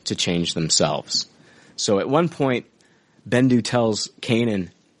choose to change themselves. So at one point, Bendu tells Kanan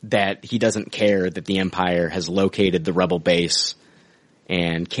that he doesn't care that the Empire has located the rebel base,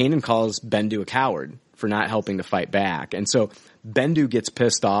 and Kanan calls Bendu a coward for not helping to fight back. And so Bendu gets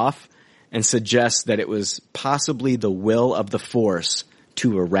pissed off and suggests that it was possibly the will of the Force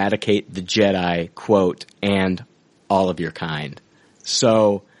to eradicate the Jedi, quote, and all of your kind.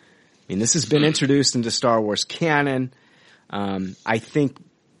 So, this has been introduced into Star Wars canon. I think,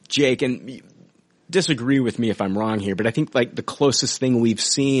 Jake, and disagree with me if I'm wrong here, but I think the closest thing we've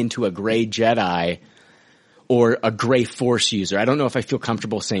seen to a gray Jedi, or a gray Force user. I don't know if I feel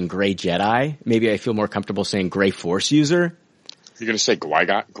comfortable saying gray Jedi. Maybe I feel more comfortable saying gray Force user. You're going to say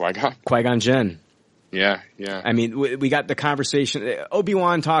Qui-Gon? Qui-Gon Jinn. Yeah. I mean, we got the conversation.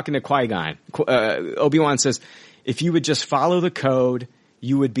 Obi-Wan talking to Qui-Gon. Obi-Wan says, if you would just follow the code,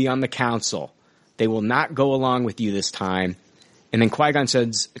 you would be on the council. They will not go along with you this time. And then Qui-Gon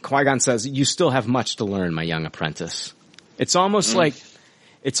says, you still have much to learn, my young apprentice. It's almost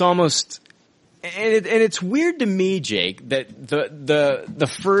and it's weird to me, Jake, that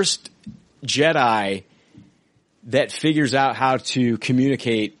the first Jedi that figures out how to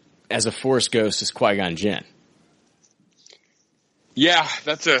communicate as a Force ghost is Qui-Gon Jinn. Yeah,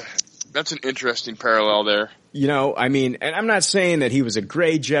 that's an interesting parallel there. You know, I mean, and I'm not saying that he was a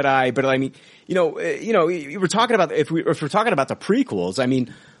gray Jedi, but I mean, we're talking about if we're talking about the prequels. I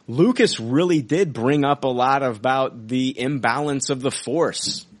mean, Lucas really did bring up a lot about the imbalance of the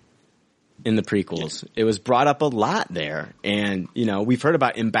Force in the prequels. It was brought up a lot there, and we've heard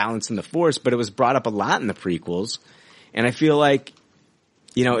about imbalance in the Force, but it was brought up a lot in the prequels. And I feel like,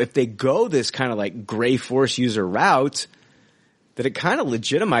 if they go this kind of like gray Force user route, that it kind of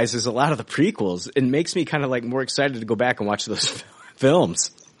legitimizes a lot of the prequels. It makes me kind of like more excited to go back and watch those films.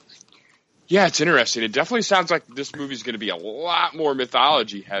 Yeah, it's interesting. It definitely sounds like this movie's going to be a lot more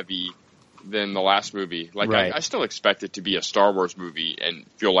mythology heavy than the last movie. Like, right. I still expect it to be a Star Wars movie and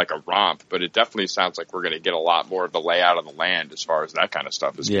feel like a romp, but it definitely sounds like we're going to get a lot more of the layout of the land as far as that kind of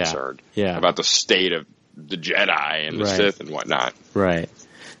stuff is concerned. Yeah. About the state of the Jedi and the Sith and whatnot. Right.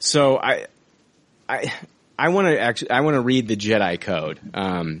 So I want to read the Jedi Code.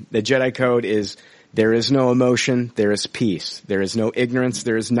 The Jedi Code is: there is no emotion, there is peace. There is no ignorance,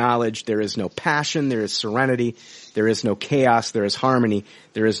 there is knowledge. There is no passion, there is serenity. There is no chaos, there is harmony.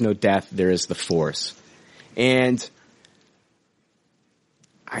 There is no death, there is the Force. And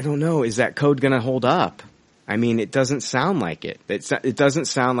I don't know, is that code going to hold up? I mean, it doesn't sound like it. It doesn't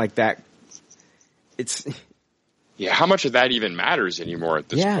sound like that. Yeah, how much of that even matters anymore at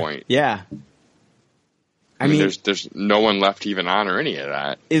this point? Yeah. I mean, there's no one left to even honor any of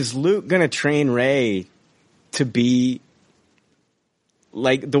that. Is Luke going to train Rey to be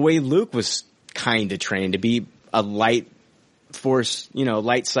like the way Luke was kind of trained to be a light Force,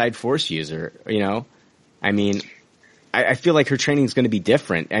 light side Force user, I mean, I feel like her training is going to be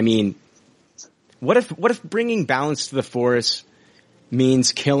different. I mean, what if bringing balance to the Force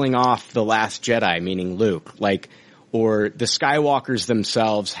means killing off the last Jedi, meaning Luke, or the Skywalkers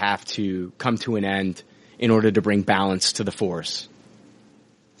themselves have to come to an end in order to bring balance to the Force?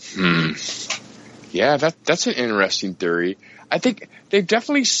 Yeah, that's an interesting theory. I think they've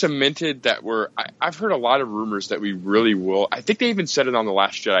definitely cemented that I've heard a lot of rumors that we really will. I think they even said it on the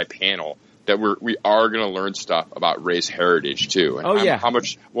Last Jedi panel that we are going to learn stuff about Rey's heritage too. And how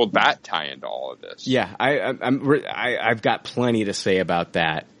much will that tie into all of this? Yeah, I've got plenty to say about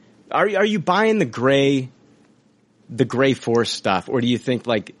that. Are you buying the gray Force stuff, or do you think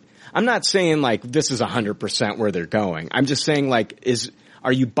I'm not saying this is 100% where they're going. I'm just saying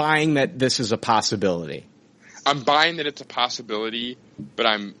are you buying that this is a possibility? I'm buying that it's a possibility, but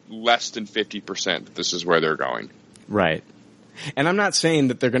I'm less than 50% that this is where they're going. Right. And I'm not saying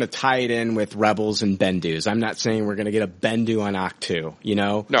that they're going to tie it in with Rebels and Bendus. I'm not saying we're going to get a Bendu on Ahch-To,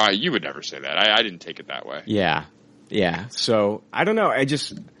 No, you would never say that. I didn't take it that way. Yeah. Yeah. So, I don't know.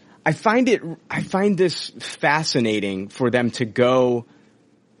 I find this fascinating for them to go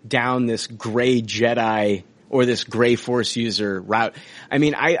down this gray Jedi or this gray Force user route. I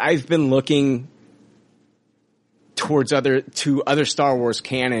mean, I've been looking towards other Star Wars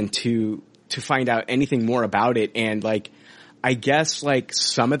canon to find out anything more about it, and I guess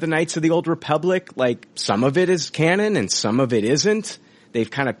some of the Knights of the Old Republic, some of it is canon and some of it isn't. They've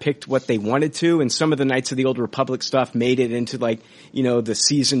kind of picked what they wanted to, and some of the Knights of the Old Republic stuff made it into the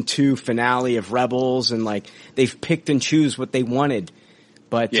season 2 finale of Rebels, and they've picked and choose what they wanted.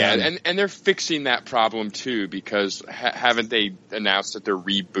 But yeah, and they're fixing that problem too, because haven't they announced that they're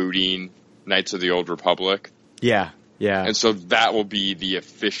rebooting Knights of the Old Republic? Yeah, yeah. And so that will be the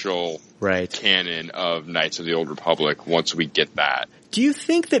official canon of Knights of the Old Republic once we get that. Do you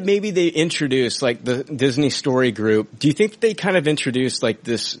think that maybe they introduced the Disney Story Group? Do you think that they kind of introduced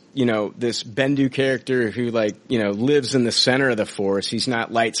this, this Bendu character who lives in the center of the Force? He's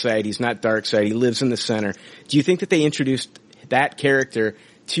not light side, he's not dark side, he lives in the center. Do you think that they introduced that character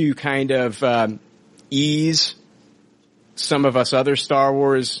to kind of ease some of us other Star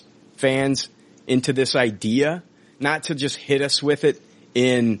Wars fans into this idea, not to just hit us with it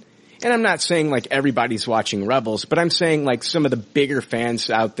and I'm not saying everybody's watching Rebels, but I'm saying some of the bigger fans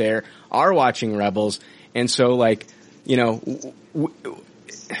out there are watching Rebels, and so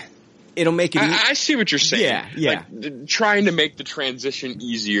it'll make it. I see what you're saying. Yeah, yeah. Like, trying to make the transition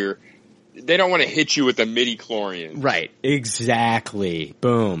easier. They don't want to hit you with a midi-chlorian. Right. Exactly.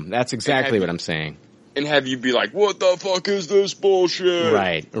 Boom. That's exactly what I'm saying. And have you be like, what the fuck is this bullshit?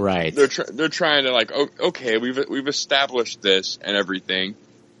 Right, right. They're trying to like, okay, we've established this and everything.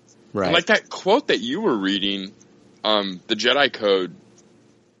 Right. And like that quote that you were reading, the Jedi Code,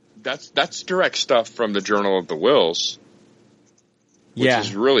 that's direct stuff from the Journal of the Whills. Which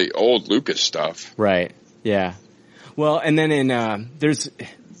is really old Lucas stuff. Right. Yeah. Well, and then in,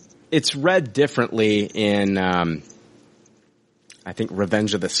 it's read differently in, I think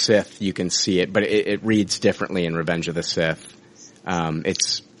Revenge of the Sith, you can see it, but it reads differently in Revenge of the Sith.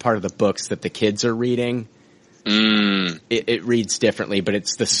 It's part of the books that the kids are reading. It reads differently, but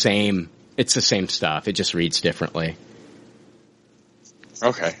it's the same stuff. It just reads differently.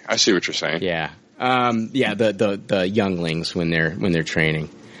 Okay. I see what you're saying. Yeah. The younglings when they're training.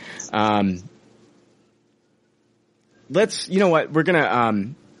 You know what? We're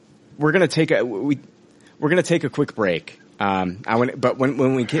gonna take a quick break. But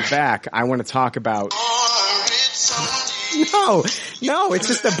when we get back, I want to talk about. No, it's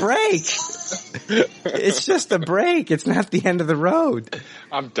just a break. It's just a break. It's not the end of the road.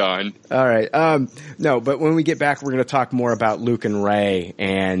 I'm done. All right. No, but when we get back, we're going to talk more about Luke and Rey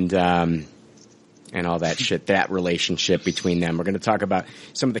and all that shit, that relationship between them. We're going to talk about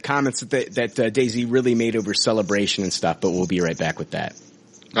some of the comments that Daisy really made over Celebration and stuff, but we'll be right back with that.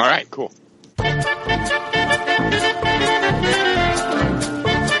 All right, cool.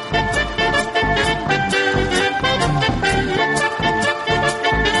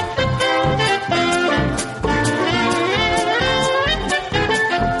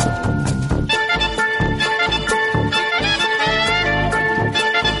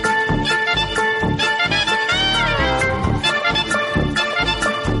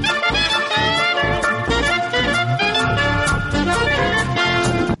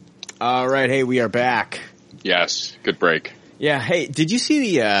 All right, hey, we are back. Yes, good break. Yeah, hey, did you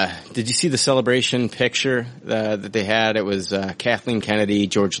see the Celebration picture that they had? It was Kathleen Kennedy,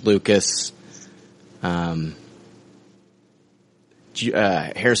 George Lucas, Harrison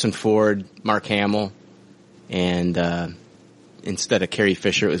Ford, Mark Hamill, and instead of Carrie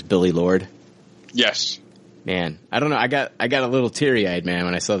Fisher, it was Billy Lord. Yes. Man, I don't know. I got a little teary-eyed, man,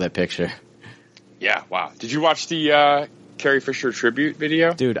 when I saw that picture. Yeah, wow. Did you watch the Carrie Fisher tribute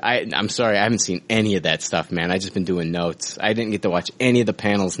video? Dude, I'm sorry, I haven't seen any of that stuff, man. I just been doing notes. I didn't get to watch any of the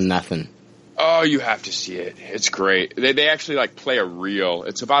panels, nothing. Oh, you have to see it. It's great. They actually like play a reel.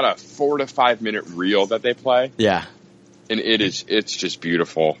 It's about a 4 to 5 minute reel that they play. Yeah. And it's just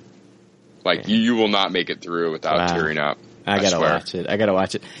beautiful. Like you will not make it through without tearing up. I gotta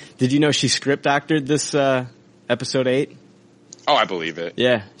watch it. Did you know she script doctored this episode 8? Oh, I believe it.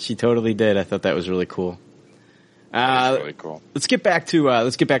 Yeah, she totally did. I thought that was really cool. That's really cool. Let's get back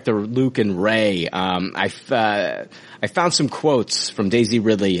to Luke and Rey. I found some quotes from Daisy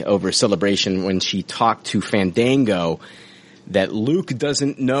Ridley over Celebration when she talked to Fandango that Luke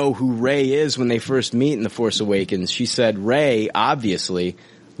doesn't know who Rey is when they first meet in The Force Awakens. She said, Rey, obviously,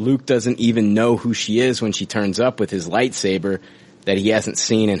 Luke doesn't even know who she is when she turns up with his lightsaber that he hasn't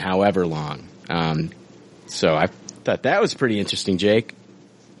seen in however long. So I thought that was pretty interesting, Jake.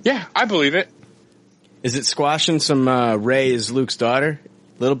 Yeah, I believe it. Is it squashing some Rey as Luke's daughter?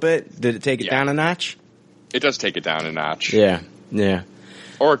 A little bit? Did it take it down a notch? It does take it down a notch. Yeah, yeah.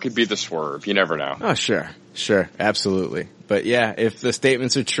 Or it could be the swerve. You never know. Oh, sure, absolutely. But yeah, if the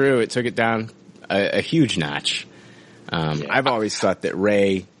statements are true, it took it down a huge notch. I've always thought that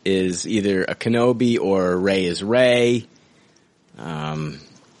Rey is either a Kenobi or Rey is Rey.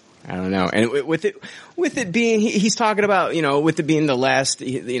 I don't know. And with it being, he's talking about, with it being the last,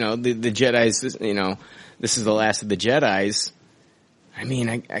 the Jedis, this is the last of the Jedis. I mean,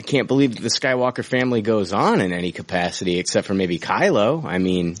 I can't believe that the Skywalker family goes on in any capacity except for maybe Kylo. I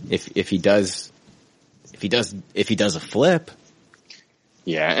mean, if he does a flip.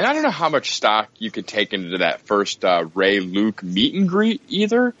 Yeah, and I don't know how much stock you could take into that first Rey-Luke meet and greet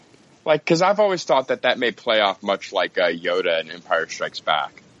either. Like, because I've always thought that may play off much like Yoda in Empire Strikes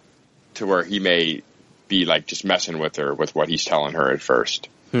Back, to where he may be like just messing with her with what he's telling her at first.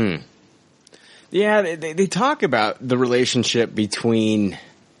 Yeah, they talk about the relationship between,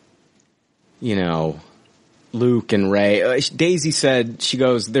 Luke and Rey. Daisy said, she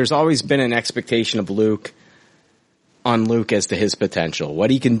goes, there's always been an expectation of Luke as to his potential, what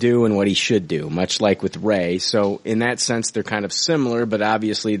he can do and what he should do, much like with Rey. So in that sense, they're kind of similar, but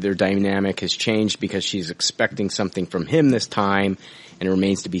obviously their dynamic has changed because she's expecting something from him this time, and it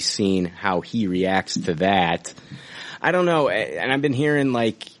remains to be seen how he reacts to that. I don't know, and I've been hearing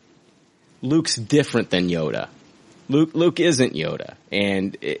Luke's different than Yoda. Luke isn't Yoda,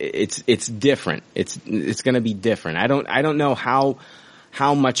 and it's different. It's going to be different. I don't know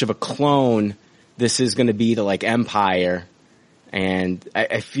how much of a clone this is going to be to like Empire. And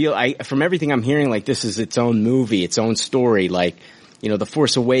I feel from everything I'm hearing, like this is its own movie, its own story. Like, you know, The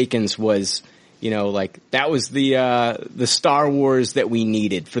Force Awakens was, you know, like that was the Star Wars that we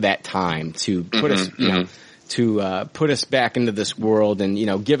needed for that time to put us, you know, to put us back into this world and, you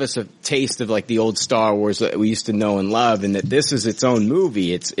know, give us a taste of like the old Star Wars that we used to know and love. And that this is its own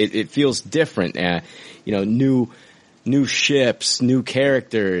movie. It feels different. You know, new ships, new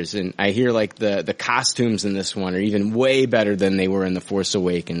characters, and I hear like the costumes in this one are even way better than they were in The Force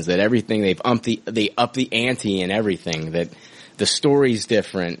Awakens. That everything they up the ante and everything. That the story's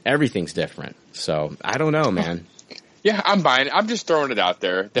different, everything's different. So I don't know, man. Yeah, I'm buying it. I'm just throwing it out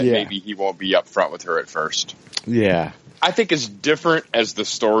there that maybe he won't be upfront with her at first. Yeah. I think as different as the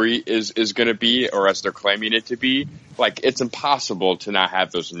story is going to be, or as they're claiming it to be, like it's impossible to not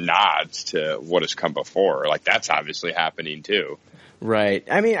have those nods to what has come before. Like that's obviously happening too. Right.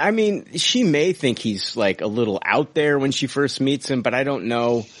 I mean, she may think he's like a little out there when she first meets him, but I don't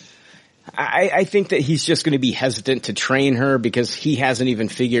know. I think that he's just going to be hesitant to train her because he hasn't even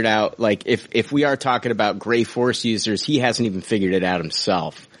figured out, like if we are talking about gray force users, he hasn't even figured it out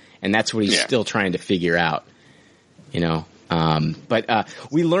himself. And that's what he's still trying to figure out. You know, but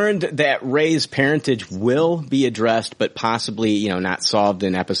we learned that Rey's parentage will be addressed, but possibly, you know, not solved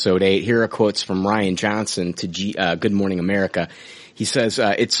in episode 8. Here are quotes from Rian Johnson to Good Morning America. He says,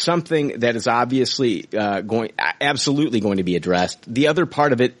 it's something that is obviously absolutely going to be addressed. The other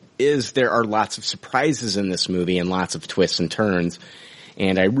part of it is there are lots of surprises in this movie and lots of twists and turns.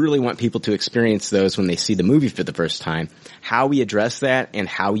 And I really want people to experience those when they see the movie for the first time. How we address that and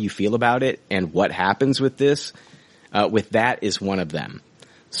how you feel about it and what happens with this. With that is one of them.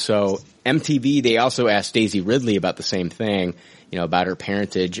 So MTV, they also asked Daisy Ridley about the same thing, you know, about her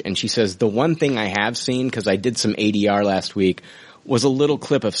parentage. And she says, the one thing I have seen, because I did some ADR last week, was a little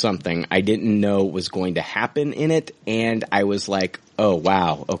clip of something I didn't know was going to happen in it. And I was like, oh,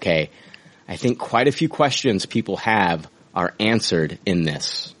 wow, okay. I think quite a few questions people have are answered in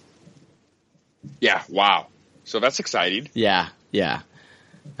this. Yeah, wow. So that's exciting. Yeah.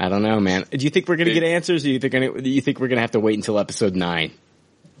 I don't know, man. Do you think we're going to get answers, or do you think we're going to have to wait until episode 9?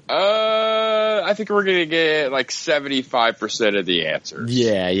 I think we're going to get like 75% of the answers.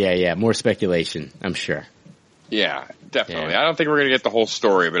 Yeah. More speculation, I'm sure. Yeah, definitely. Yeah. I don't think we're going to get the whole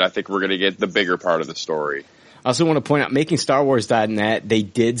story, but I think we're going to get the bigger part of the story. I also want to point out, MakingStarWars.net, they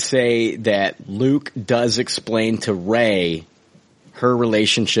did say that Luke does explain to Rey her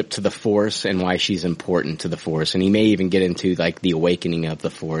relationship to the Force and why she's important to the Force. And he may even get into like the awakening of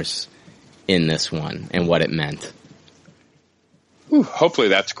the Force in this one and what it meant. Ooh, hopefully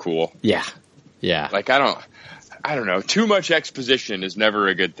that's cool. Yeah. Like I don't know. Too much exposition is never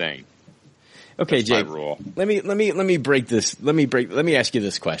a good thing. Okay, that's Jake. my rule. Let me break this. Let me ask you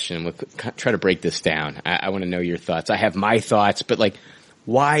this question. We'll try to break this down. I want to know your thoughts. I have my thoughts, but like,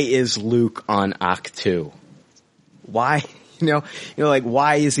 why is Luke on Ahch-To? Why? You know, like,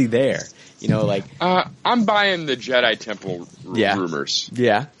 why is he there? You know, like, I'm buying the Jedi Temple rumors.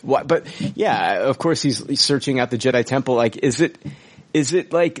 Yeah. But yeah, of course he's searching out the Jedi Temple. Like, is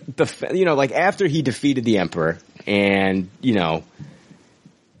it like like after he defeated the Emperor and the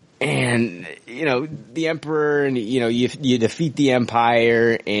Emperor and, you defeat the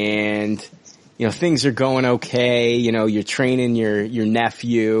Empire and, things are going okay. You're training your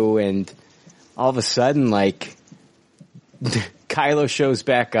nephew and all of a sudden, like, Kylo shows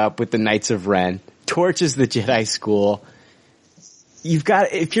back up with the Knights of Ren, torches the Jedi school.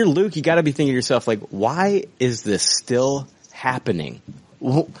 If you're Luke, you gotta be thinking to yourself, like, why is this still happening?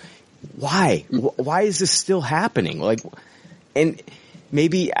 Why? Why is this still happening? Like, and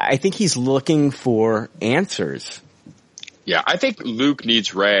maybe, I think he's looking for answers. Yeah, I think Luke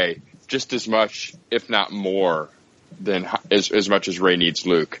needs Rey just as much, if not more, than as much as Rey needs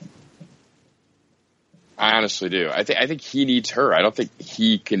Luke. I honestly do. I think he needs her. I don't think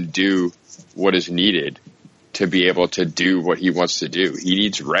he can do what is needed to be able to do what he wants to do. He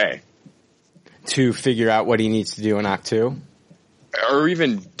needs Rey. To figure out what he needs to do in Ahch-To? Or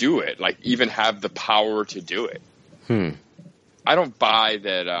even do it. Like, even have the power to do it. I don't buy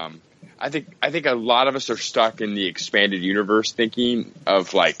that. I think a lot of us are stuck in the expanded universe thinking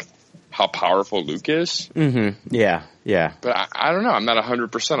of, like, how powerful Luke is. Mm-hmm. Yeah. But I don't know. I'm not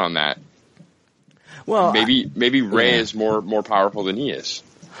 100% on that. Well, maybe Rey is more powerful than he is.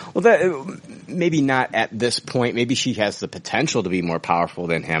 Well, that maybe not at this point. Maybe she has the potential to be more powerful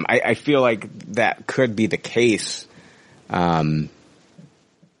than him. I feel like that could be the case.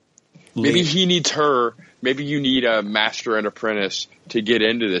 Maybe he needs her. Maybe you need a master and apprentice to get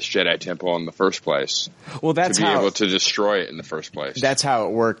into this Jedi Temple in the first place. Well, that's to be able to destroy it in the first place. That's how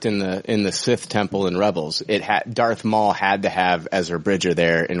it worked in the Sith Temple in Rebels. Darth Maul had to have Ezra Bridger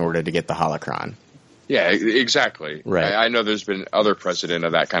there in order to get the holocron. Yeah, exactly. Right. I know there's been other precedent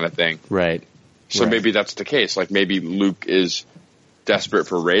of that kind of thing. Right. So maybe that's the case. Like maybe Luke is desperate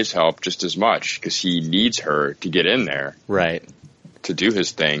for Rey's help just as much because he needs her to get in there. Right. To do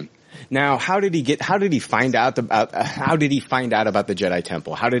his thing. Now, how did he find out about the Jedi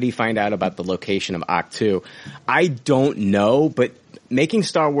Temple? How did he find out about the location of Ahch-To? I don't know, but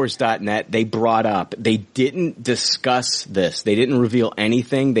MakingStarWars.net, they didn't discuss this. They didn't reveal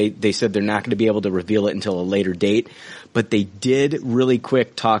anything. They said they're not going to be able to reveal it until a later date, but they did really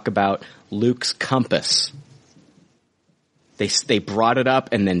quick talk about Luke's compass. They brought it up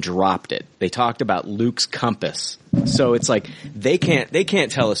and then dropped it. They talked about Luke's compass. So it's like they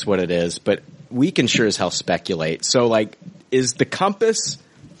can't tell us what it is, but we can sure as hell speculate. So like, is the compass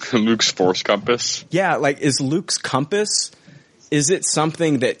Luke's force compass? Yeah, like is Luke's compass, is it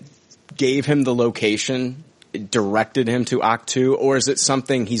something that gave him the location, directed him to Ahch-To, or is it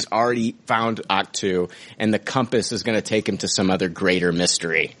something he's already found Ahch-To and the compass is going to take him to some other greater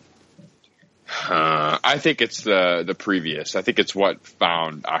mystery? I think it's the previous. I think it's what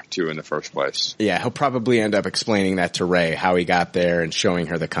found Ahch-To in the first place. Yeah, he'll probably end up explaining that to Rey, how he got there and showing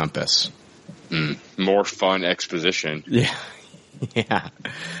her the compass. More fun exposition. Yeah. Yeah.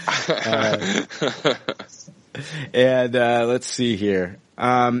 And let's see here.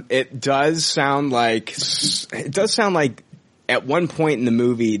 It does sound like at one point in the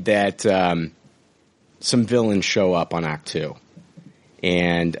movie that some villains show up on Ahch-To.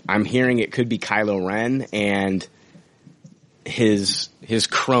 And I'm hearing it could be Kylo Ren and his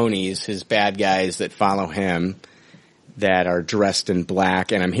cronies, his bad guys that follow him that are dressed in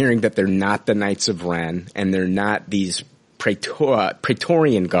black. And I'm hearing that they're not the Knights of Ren and they're not these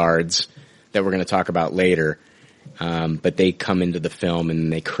Praetorian guards that we're going to talk about later. But they come into the film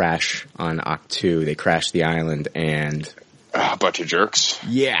and they crash on Ahch-To. They crash the island and a bunch of jerks.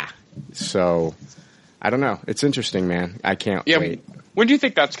 Yeah. So I don't know. It's interesting, man. I can't wait. When do you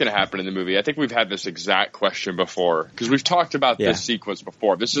think that's going to happen in the movie? I think we've had this exact question before because we've talked about this sequence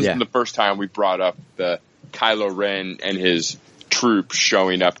before. This isn't the first time we brought up the Kylo Ren and his troop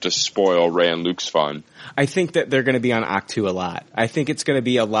showing up to spoil Rey and Luke's fun. I think that they're going to be on Ahch-To a lot. I think it's going to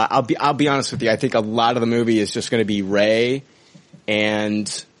be a lot. I'll be honest with you. I think a lot of the movie is just going to be Rey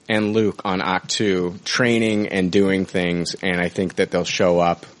and Luke on Ahch-To training and doing things, and I think that they'll show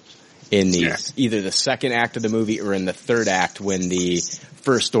up in either the second act of the movie or in the third act when the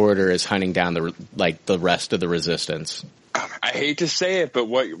First Order is hunting down the rest of the Resistance. I hate to say it, but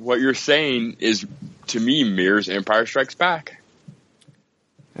what you're saying is to me mirrors Empire Strikes Back.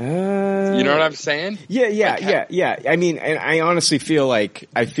 You know what I'm saying? Yeah. I mean, and I honestly feel like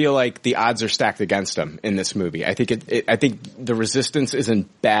the odds are stacked against them in this movie. I think I think the Resistance is in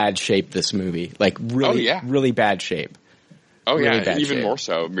bad shape this movie, like really bad shape. Oh really yeah, even shape. More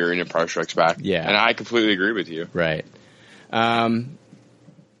so mirroring Empire Strikes Back. Yeah, and I completely agree with you. Right.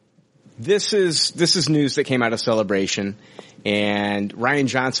 This is news that came out of Celebration, and Rian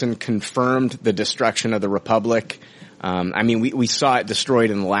Johnson confirmed the destruction of the Republic. I mean, we saw it destroyed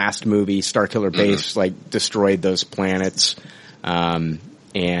in the last movie. Starkiller Base destroyed those planets. And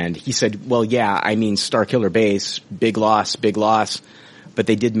he said, well, yeah, I mean, Starkiller Base, big loss, but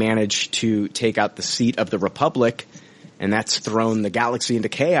they did manage to take out the seat of the Republic, and that's thrown the galaxy into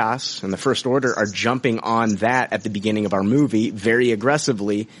chaos, and the First Order are jumping on that at the beginning of our movie very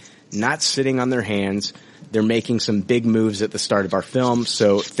aggressively, not sitting on their hands. They're making some big moves at the start of our film,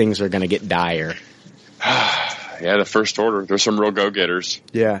 so things are going to get dire. Yeah, the First Order. There's some real go-getters.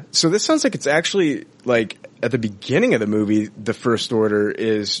 Yeah. So this sounds like it's actually, like, at the beginning of the movie, the First Order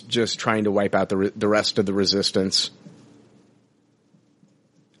is just trying to wipe out the rest of the Resistance.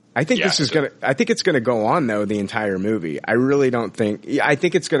 I think I think it's gonna go on though the entire movie. I really don't think, I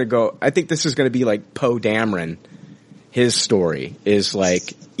think this is gonna be like Poe Dameron. His story is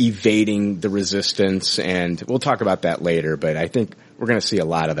like evading the Resistance, and we'll talk about that later, but I think we're gonna see a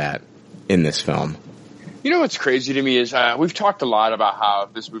lot of that in this film. You know what's crazy to me is we've talked a lot about how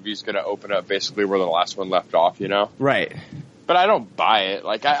this movie is going to open up basically where the last one left off, you know? Right. But I don't buy it.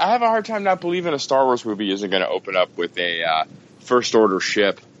 Like, I have a hard time not believing a Star Wars movie isn't going to open up with a First Order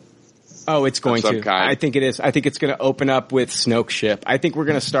ship. Oh, it's going to. I think it is. I think it's going to open up with Snoke's ship. I think we're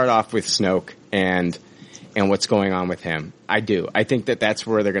going to start off with Snoke and what's going on with him. I do. I think that's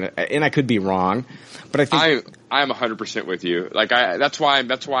where they're going to, and I could be wrong, but I think I'm 100% with you. Like that's why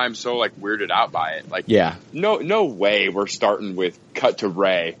I'm so like weirded out by it. Like, yeah, no way we're starting with cut to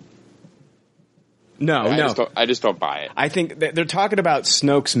Rey No. I just don't buy it. I think they're talking about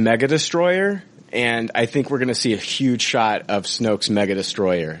Snoke's Mega Destroyer, and I think we're going to see a huge shot of Snoke's Mega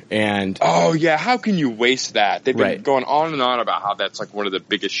Destroyer. And oh yeah, how can you waste that? They've been going on and on about how that's like one of the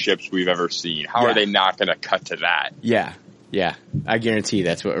biggest ships we've ever seen. How are they not going to cut to that? Yeah, I guarantee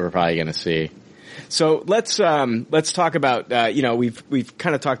that's what we're probably going to see. So let's talk about we've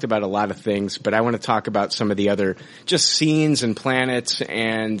kind of talked about a lot of things, but I want to talk about some of the other just scenes and planets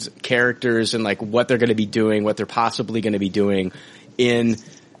and characters and like what they're going to be doing, what they're possibly going to be doing in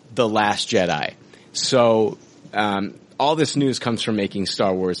The Last Jedi. So all this news comes from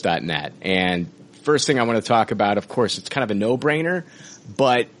MakingStarWars.net, and first thing I want to talk about, of course, it's kind of a no-brainer,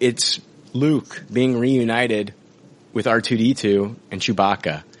 but it's Luke being reunited with R2-D2 and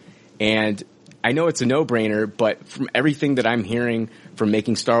Chewbacca. And I know it's a no-brainer, but from everything that I'm hearing from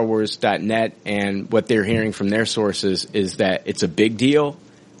MakingStarWars.net and what they're hearing from their sources is that it's a big deal,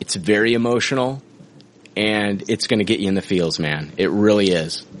 it's very emotional, and it's going to get you in the feels, man. It really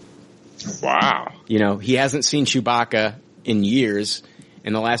is. Wow. You know, he hasn't seen Chewbacca in years,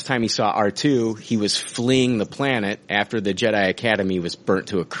 and the last time he saw R2, he was fleeing the planet after the Jedi Academy was burnt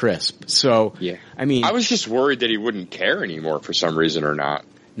to a crisp. So, yeah. I mean, I was just worried that he wouldn't care anymore for some reason or not.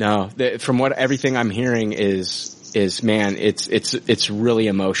 No, from what everything I'm hearing is man, it's really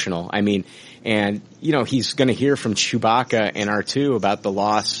emotional. I mean, and you know, he's going to hear from Chewbacca and R2 about the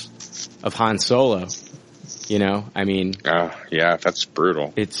loss of Han Solo. You know, I mean, yeah, that's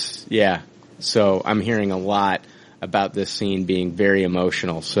brutal. So I'm hearing a lot about this scene being very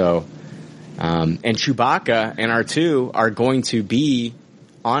emotional. So, and Chewbacca and R2 are going to be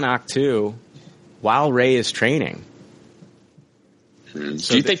on Ahch-To while Rey is training.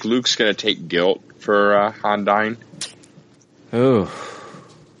 Do you think Luke's going to take guilt for Han dying? Oh.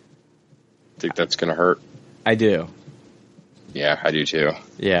 Think that's going to hurt? I do. Yeah, I do too.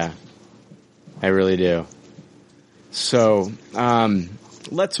 Yeah, I really do. So,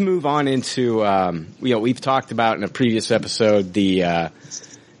 let's move on into, we've talked about in a previous episode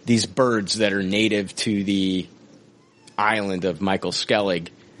these birds that are native to the island of Michael Skellig.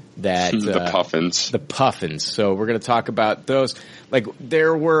 That the puffins. The puffins. So we're going to talk about those. Like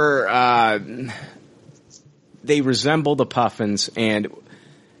there were, they resemble the puffins, and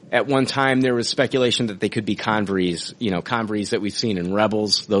at one time there was speculation that they could be converies. You know, converies that we've seen in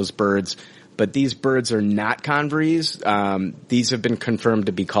Rebels. Those birds, but these birds are not converies. These have been confirmed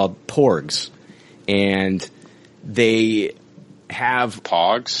to be called porgs, and they have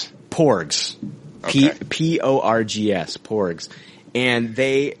porgs. Okay. P-O-R-G-S. Porgs. And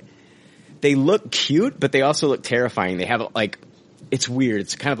they look cute, but they also look terrifying. They have like, it's weird.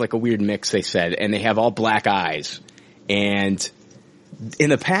 It's kind of like a weird mix, they said. And they have all black eyes. And in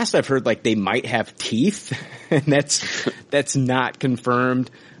the past I've heard like they might have teeth. And that's not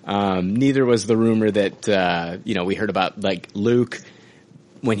confirmed. Neither was the rumor that, we heard about like Luke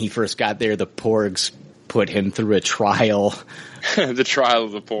when he first got there, the porgs put him through a trial. The trial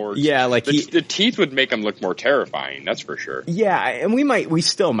of the porgs. Yeah, like the teeth would make him look more terrifying. That's for sure. Yeah, and we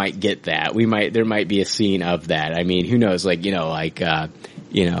still might get that. There might be a scene of that. I mean, who knows? Like,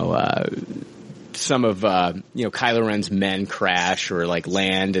 some of Kylo Ren's men crash or like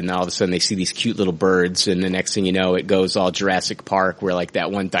land, and all of a sudden they see these cute little birds, and the next thing you know, it goes all Jurassic Park, where like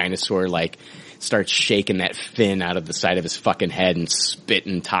that one dinosaur like starts shaking that fin out of the side of his fucking head and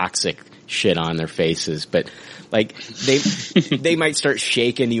spitting toxic shit on their faces. But like they might start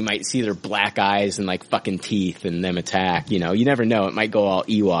shaking, you might see their black eyes and like fucking teeth and them attack, you never know. It might go all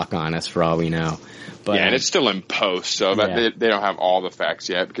Ewok on us for all we know. But yeah, and it's still in post, so they don't have all the facts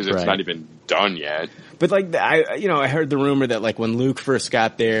yet because it's not even done yet. But like I heard the rumor that like when Luke first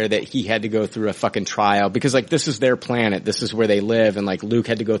got there that he had to go through a fucking trial because like this is their planet, this is where they live, and like Luke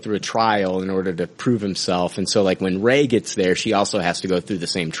had to go through a trial in order to prove himself. And so like when Rey gets there, she also has to go through the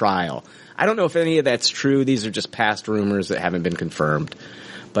same trial. I don't know if any of that's true. These are just past rumors that haven't been confirmed.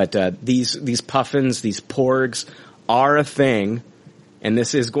 But these puffins, these porgs are a thing. And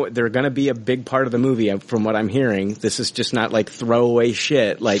this is they're going to be a big part of the movie from what I'm hearing. This is just not like throwaway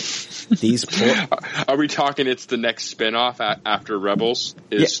shit. Like these Are we talking it's the next spin-off after Rebels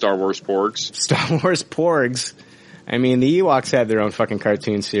is Star Wars Porgs? Star Wars Porgs. I mean, the Ewoks had their own fucking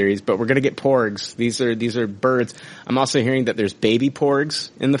cartoon series, but we're going to get porgs. These are birds. I'm also hearing that there's baby porgs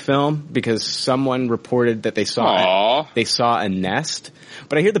in the film because someone reported that they saw a nest.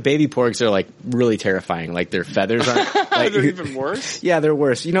 But I hear the baby porgs are like really terrifying. Like their feathers aren't like they're even worse. Yeah, they're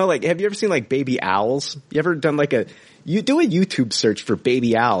worse. Like have you ever seen like baby owls? You ever done like you do a YouTube search for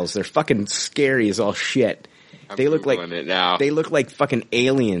baby owls? They're fucking scary as all shit. They look like it now. They look like fucking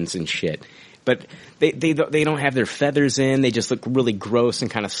aliens and shit. but they don't have their feathers in. They just look really gross and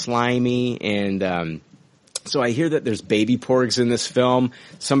kind of slimy. And so I hear that there's baby porgs in this film.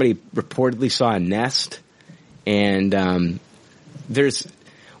 Somebody reportedly saw a nest, and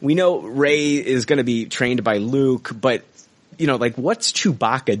we know Rey is going to be trained by Luke, but like what's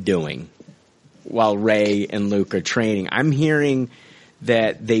Chewbacca doing while Rey and Luke are training? I'm hearing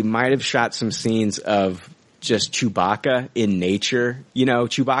that they might have shot some scenes of just Chewbacca in nature.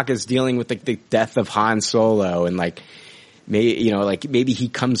 Chewbacca's dealing with like the death of Han Solo, and like maybe he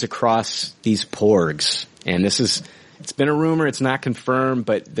comes across these porgs. And it's been a rumor, it's not confirmed,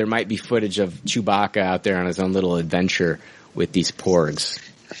 but there might be footage of Chewbacca out there on his own little adventure with these porgs.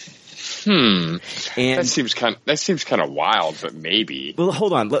 And that seems kind of wild, but maybe. Well,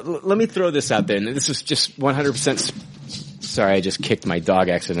 hold on. Let me throw this out there, and this is just 100%. Sorry, I just kicked my dog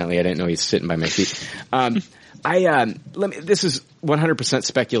accidentally. I didn't know he's sitting by my feet. This is 100%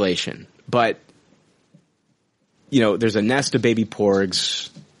 speculation, but there's a nest of baby porgs.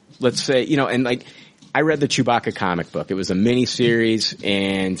 Let's say, and like I read the Chewbacca comic book. It was a mini series,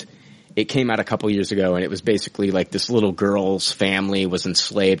 and it came out a couple years ago, and it was basically like this little girl's family was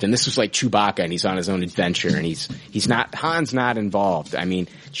enslaved, and this was like Chewbacca, and he's on his own adventure, and Han's not involved. I mean,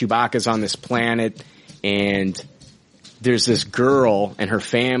 Chewbacca's on this planet, and there's this girl and her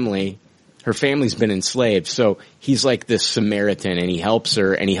family's been enslaved, so he's like this Samaritan, and he helps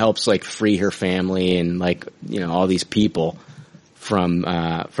her, and he helps like free her family and like, all these people from these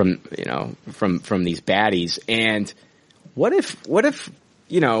baddies. And what if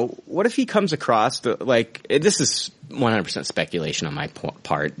he comes across this is 100% speculation on my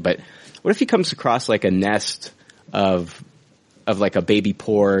part, but what if he comes across like a nest of like a baby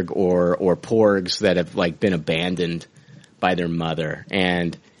porg or porgs that have like been abandoned by their mother,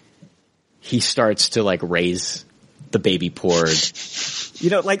 and he starts to like raise the baby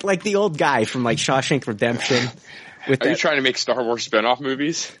porg, like the old guy from like Shawshank Redemption. Are you trying to make Star Wars spinoff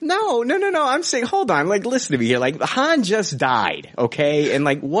movies? No. I'm saying, hold on. Like, listen to me here. Like, Han just died, okay? And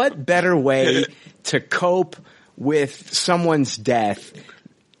like, what better way to cope with someone's death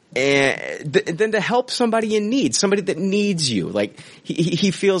than to help somebody in need, somebody that needs you? Like, he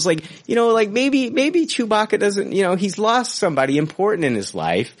feels like, like maybe Chewbacca doesn't, he's lost somebody important in his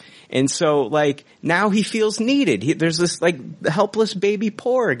life. And so, like, now he feels needed. There's this, like, helpless baby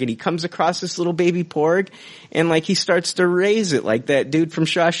porg, and he comes across this little baby porg, and, like, he starts to raise it like that dude from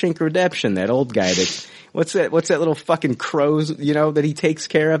Shawshank Redemption, that old guy what's that little fucking crow, that he takes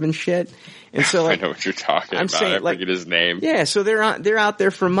care of and shit? And so, like, I know what you're talking about. I forget his name. Yeah, so they're out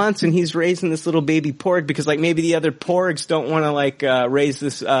there for months, and he's raising this little baby porg because, like, maybe the other porgs don't want to, like, raise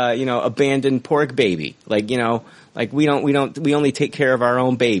this, abandoned porg baby. Like, like we only take care of our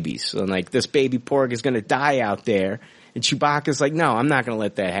own babies. And like this baby porg is going to die out there. And Chewbacca's like, no, I'm not going to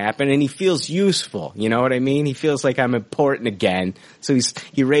let that happen. And he feels useful. You know what I mean? He feels like I'm important again. So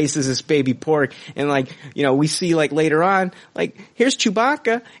he raises this baby porg. And like, we see like later on, like here's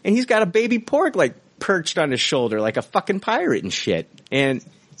Chewbacca and he's got a baby porg like perched on his shoulder like a fucking pirate and shit. And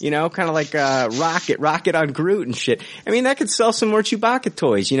kind of like Rocket on Groot and shit. I mean, that could sell some more Chewbacca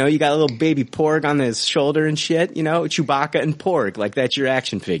toys. You got a little baby porg on his shoulder and shit. Chewbacca and porg, like that's your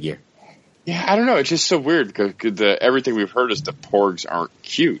action figure. Yeah, I don't know. It's just so weird because everything we've heard is the porgs aren't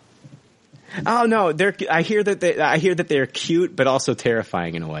cute. Oh no, I hear that they're cute, but also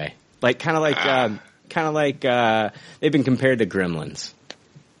terrifying in a way. Like kind of like they've been compared to gremlins.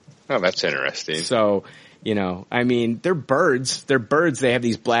 Oh, that's interesting. So. I mean, they're birds. They're birds. They have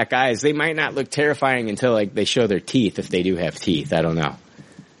these black eyes. They might not look terrifying until like they show their teeth, if they do have teeth. I don't know.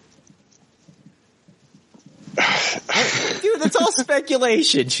 Dude, that's all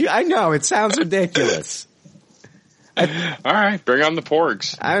speculation. I know it sounds ridiculous. All right, bring on the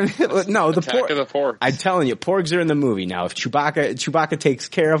porgs. The porgs. I'm telling you, porgs are in the movie now. If Chewbacca takes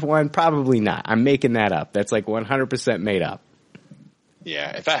care of one, probably not. I'm making that up. That's like 100% made up.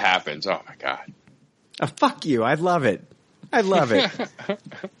 Yeah, if that happens, oh my god. Oh, fuck you. I love it.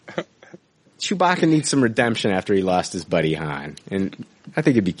 Chewbacca needs some redemption after he lost his buddy Han, and I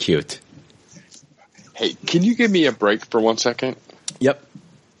think it'd be cute. Hey, can you give me a break for 1 second? Yep.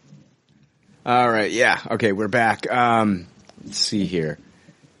 All right. Yeah. Okay. We're back. Let's see here.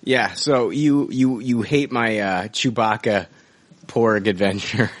 Yeah. So you hate my Chewbacca porg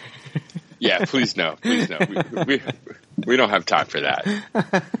adventure. Yeah. Please no. We don't have time for that.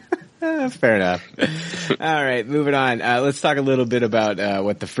 Fair enough. All right, moving on. Let's talk a little bit about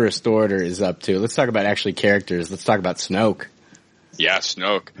what the First Order is up to. Let's talk about actually characters. Let's talk about Snoke. Yeah,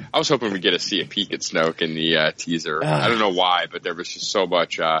 Snoke. I was hoping we'd get to see a peek at Snoke in the teaser. I don't know why, but there was just so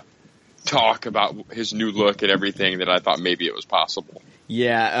much talk about his new look and everything that I thought maybe it was possible.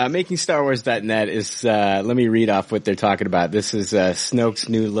 Yeah, MakingStarWars.net is, let me read off what they're talking about. This is Snoke's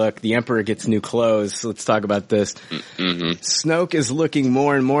new look. The Emperor gets new clothes. Let's talk about this. Mm-hmm. Snoke is looking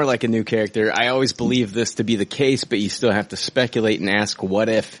more and more like a new character. I always believe this to be the case, but you still have to speculate and ask, what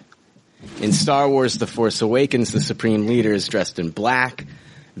if? In Star Wars The Force Awakens, the Supreme Leader is dressed in black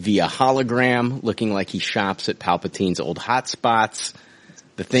via hologram, looking like he shops at Palpatine's old hotspots.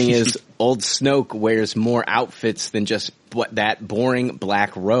 The thing is, old Snoke wears more outfits than just that boring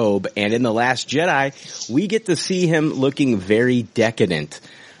black robe, and in The Last Jedi, we get to see him looking very decadent.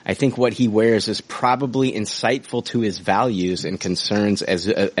 I think what he wears is probably insightful to his values and concerns as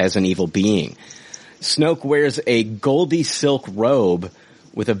an evil being. Snoke wears a goldy silk robe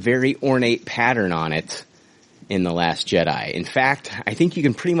with a very ornate pattern on it in The Last Jedi. In fact, I think you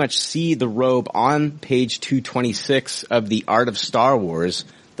can pretty much see the robe on page 226 of The Art of Star Wars,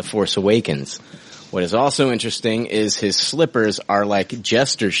 The Force Awakens. What is also interesting is his slippers are like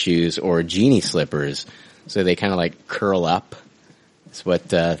jester shoes or genie slippers, so they kind of like curl up. That's what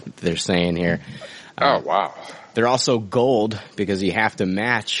they're saying here. Oh, wow. They're also gold because you have to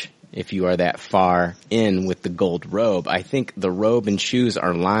match if you are that far in with the gold robe. I think the robe and shoes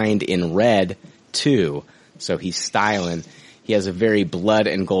are lined in red too, so he's styling. He has a very blood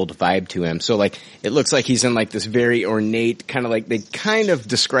and gold vibe to him. So like, it looks like he's in like this very ornate kind of like, they kind of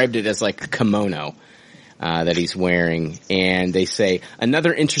described it as like a kimono, that he's wearing. And they say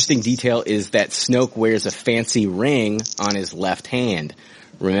another interesting detail is that Snoke wears a fancy ring on his left hand.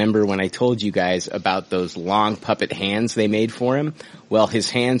 Remember when I told you guys about those long puppet hands they made for him? Well, his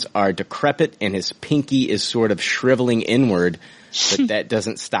hands are decrepit and his pinky is sort of shriveling inward, but that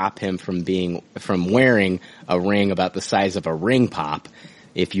doesn't stop him from wearing a ring about the size of a ring pop,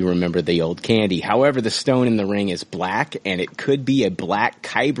 if you remember the old candy. However, the stone in the ring is black, and it could be a black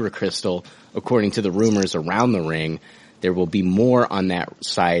kyber crystal, according to the rumors around the ring. There will be more on that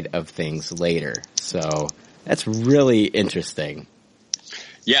side of things later. So that's really interesting.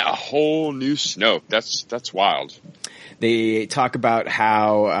 Yeah, a whole new Snoke. That's wild. They talk about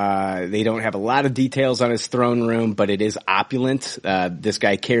how they don't have a lot of details on his throne room, but it is opulent. This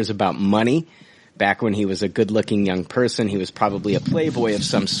guy cares about money. Back when he was a good-looking young person, he was probably a playboy of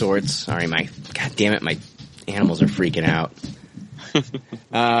some sort. Sorry, God damn it, my animals are freaking out.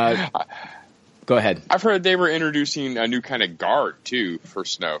 Go ahead. I've heard they were introducing a new kind of guard, too, for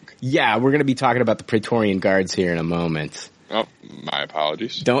Snoke. Yeah, we're going to be talking about the Praetorian Guards here in a moment. Oh, my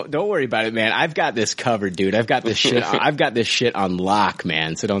apologies. Don't worry about it, man. I've got this covered, dude. I've got this shit on lock,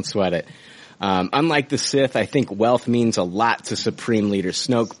 man. So don't sweat it. Unlike the Sith, I think wealth means a lot to Supreme Leader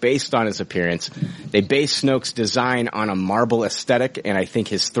Snoke based on his appearance. They base Snoke's design on a marble aesthetic, and I think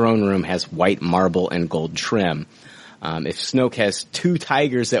his throne room has white marble and gold trim. If Snoke has two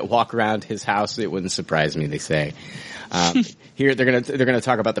tigers that walk around his house, it wouldn't surprise me, they say. Here they're gonna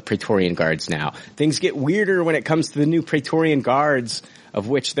talk about the Praetorian Guards now. Things get weirder when it comes to the new Praetorian Guards, of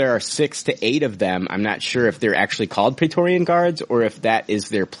which there are 6 to 8 of them. I'm not sure if they're actually called Praetorian Guards or if that is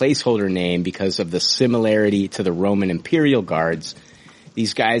their placeholder name because of the similarity to the Roman Imperial Guards.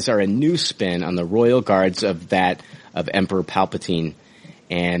 These guys are a new spin on the Royal Guards of Emperor Palpatine.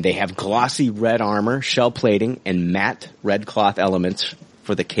 And they have glossy red armor, shell plating, and matte red cloth elements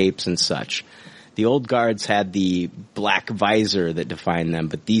for the capes and such. The old guards had the black visor that defined them,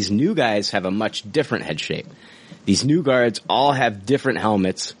 but these new guys have a much different head shape. These new guards all have different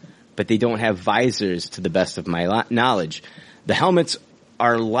helmets, but they don't have visors to the best of my knowledge. The helmets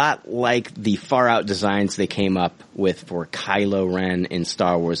are a lot like the far-out designs they came up with for Kylo Ren in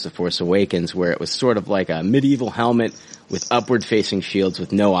Star Wars The Force Awakens, where it was sort of like a medieval helmet with upward-facing shields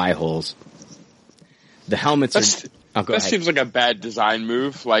with no eye holes. The helmets are... Oh, go that ahead. Seems like a bad design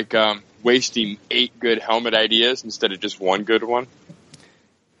move, like wasting 8 good helmet ideas instead of just one good one.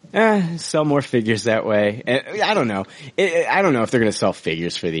 Sell more figures that way. I don't know. I don't know if they're going to sell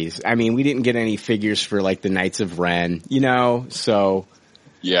figures for these. I mean, we didn't get any figures for like the Knights of Ren, so...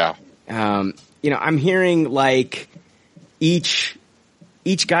 Yeah. I'm hearing like each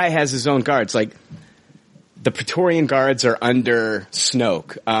guy has his own guards. Like the Praetorian Guards are under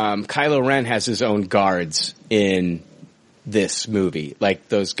Snoke. Kylo Ren has his own guards in this movie. Like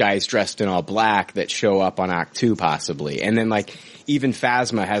those guys dressed in all black that show up on Act 2 possibly. And then like even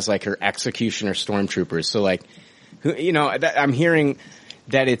Phasma has like her executioner stormtroopers. So like, I'm hearing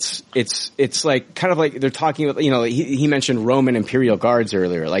that it's like kind of like they're talking about, he mentioned Roman Imperial Guards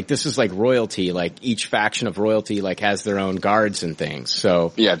earlier. Like this is like royalty, like each faction of royalty like has their own guards and things.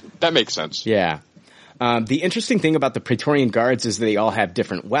 So yeah, that makes sense. Yeah. The interesting thing about the Praetorian Guards is they all have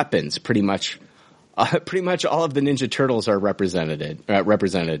different weapons. Pretty much all of the Ninja Turtles are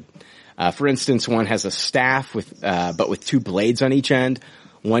represented. For instance, one has a staff but with 2 blades on each end.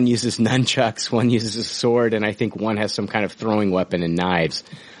 One uses nunchucks, one uses a sword, and I think one has some kind of throwing weapon and knives.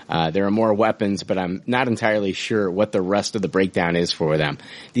 There are more weapons, but I'm not entirely sure what the rest of the breakdown is for them.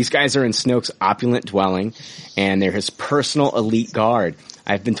 These guys are in Snoke's opulent dwelling, and they're his personal elite guard.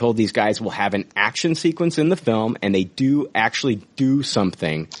 I've been told these guys will have an action sequence in the film, and they do actually do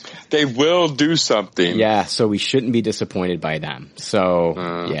something. They will do something. Yeah, so we shouldn't be disappointed by them. So,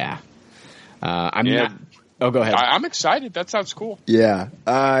 yeah. I'm not... Oh, go ahead. I'm excited. That sounds cool. Yeah.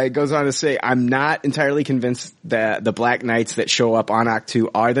 It goes on to say, I'm not entirely convinced that the Black Knights that show up on Act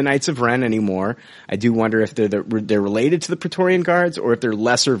 2 are the Knights of Ren anymore. I do wonder if they're related to the Praetorian Guards or if they're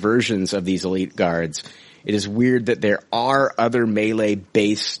lesser versions of these elite guards. It is weird that there are other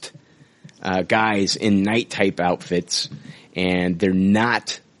melee-based guys in knight-type outfits, and they're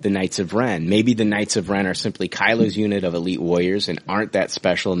not the Knights of Ren. Maybe the Knights of Ren are simply Kylo's unit of elite warriors and aren't that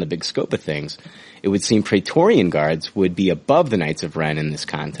special in the big scope of things. It would seem Praetorian Guards would be above the Knights of Ren in this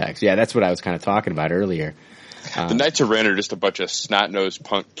context. Yeah, that's what I was kind of talking about earlier. The Knights of Ren are just a bunch of snot-nosed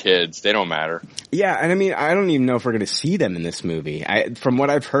punk kids. They don't matter. Yeah, and I mean, I don't even know if we're going to see them in this movie. From what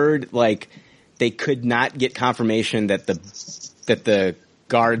I've heard, like, they could not get confirmation that the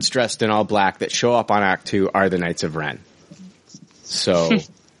guards dressed in all black that show up on Act 2 are the Knights of Ren. So...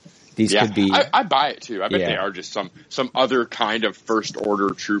 These could be. I buy it too. I bet they are just some other kind of first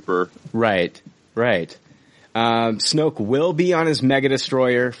order trooper. Right. Snoke will be on his Mega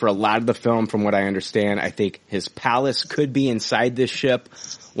Destroyer for a lot of the film, from what I understand. I think his palace could be inside this ship,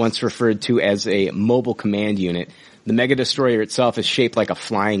 once referred to as a mobile command unit. The Mega Destroyer itself is shaped like a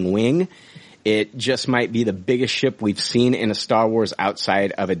flying wing. It just might be the biggest ship we've seen in a Star Wars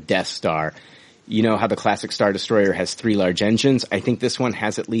outside of a Death Star. You know how the classic Star Destroyer has 3 large engines? I think this one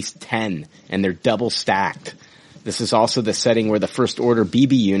has at least 10, and they're double stacked. This is also the setting where the First Order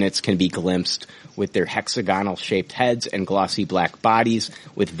BB units can be glimpsed with their hexagonal shaped heads and glossy black bodies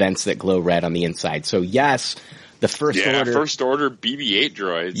with vents that glow red on the inside. So yes, the First Order. First Order BB-8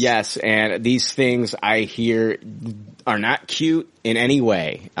 droids. Yes, and these things I hear are not cute in any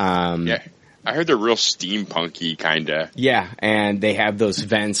way. Yeah. I heard they're real steampunky, kinda. Yeah, and they have those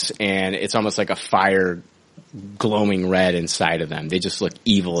vents, and it's almost like a fire glowing red inside of them. They just look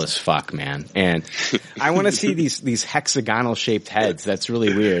evil as fuck, man. And I want to see these hexagonal shaped heads. That's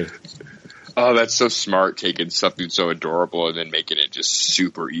really weird. Oh, that's so smart, taking something so adorable and then making it just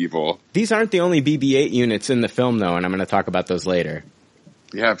super evil. These aren't the only BB-8 units in the film, though, and I'm going to talk about those later.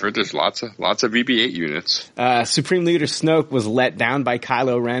 Yeah, I've heard there's lots of BB-8 units. Supreme Leader Snoke was let down by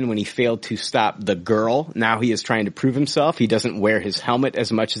Kylo Ren when he failed to stop the girl. Now he is trying to prove himself. He doesn't wear his helmet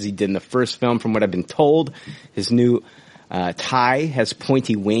as much as he did in the first film, from what I've been told. His new TIE has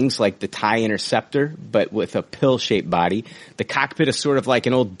pointy wings like the TIE Interceptor, but with a pill-shaped body. The cockpit is sort of like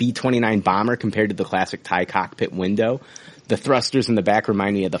an old B-29 bomber compared to the classic TIE cockpit window. The thrusters in the back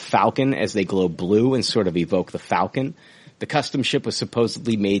remind me of the Falcon as they glow blue and sort of evoke the Falcon. The custom ship was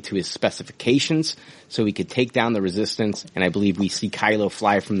supposedly made to his specifications so he could take down the Resistance, and I believe we see Kylo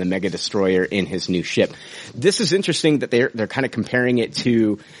fly from the Mega Destroyer in his new ship. This is interesting that they're kind of comparing it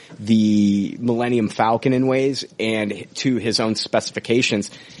to the Millennium Falcon in ways and to his own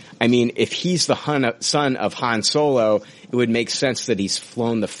specifications. I mean, if he's the son of Han Solo, it would make sense that he's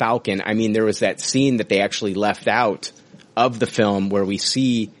flown the Falcon. I mean, there was that scene that they actually left out of the film where we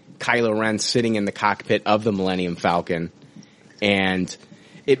see Kylo Ren sitting in the cockpit of the Millennium Falcon. And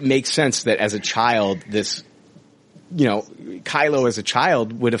it makes sense that as a child, Kylo as a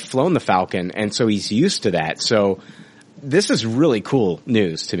child would have flown the Falcon, and so he's used to that. So this is really cool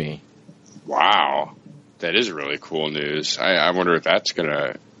news to me. Wow. That is really cool news. I wonder if that's going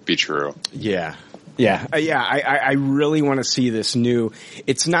to be true. Yeah. I really want to see this new.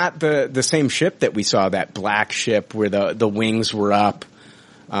 It's not the same ship that we saw, that black ship where the wings were up.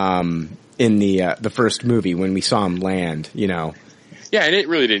 In the first movie when we saw him land, Yeah, and it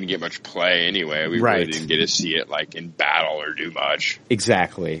really didn't get much play anyway. We really didn't get to see it like in battle or do much.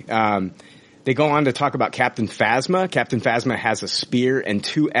 Exactly. They go on to talk about Captain Phasma. Captain Phasma has a spear and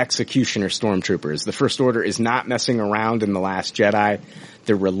 2 executioner stormtroopers. The First Order is not messing around in The Last Jedi.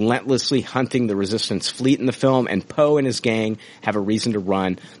 They're relentlessly hunting the Resistance fleet in the film, and Poe and his gang have a reason to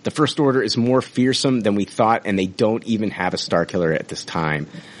run. The First Order is more fearsome than we thought, and they don't even have a Starkiller at this time.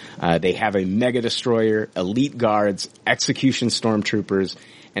 They have a Mega Destroyer, elite guards, execution stormtroopers,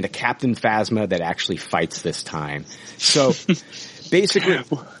 and a Captain Phasma that actually fights this time. So, basically,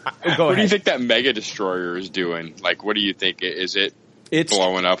 go ahead. What do you think that Mega Destroyer is doing? Like, what do you think? Is it It's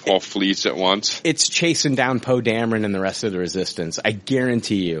blowing up whole fleets at once. It's chasing down Poe Dameron and the rest of the Resistance. I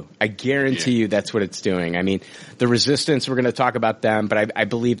guarantee you that's what it's doing. I mean, the Resistance, we're going to talk about them, but I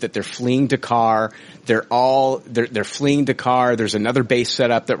believe that they're fleeing Dakar. They're fleeing Dakar. There's another base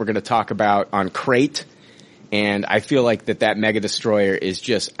setup that we're going to talk about on Crate. And I feel like that Mega Destroyer is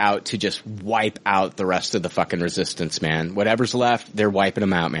just out to just wipe out the rest of the fucking Resistance, man. Whatever's left, they're wiping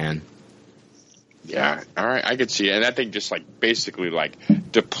them out, man. Yeah, all right, I could see it. And that thing just basically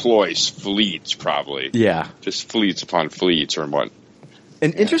deploys fleets probably. Yeah. Just fleets upon fleets or what.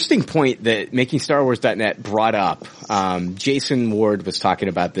 An interesting point that MakingStarWars.net brought up, Jason Ward was talking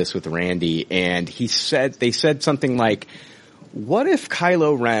about this with Randy, and they said something like, what if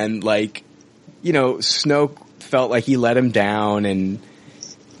Kylo Ren, Snoke felt like he let him down, and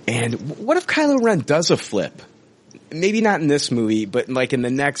what if Kylo Ren does a flip? Maybe not in this movie, but in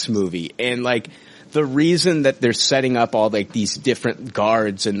the next movie, and the reason that they're setting up all these different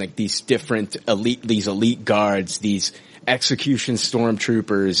guards and these different elite guards, these execution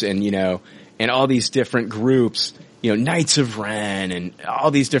stormtroopers and all these different groups, Knights of Ren and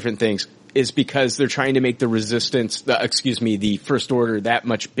all these different things is because they're trying to make the Resistance, the First Order that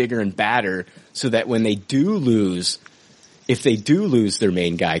much bigger and badder so that when they do lose, if they do lose their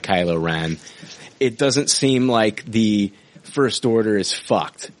main guy, Kylo Ren, it doesn't seem like the First Order is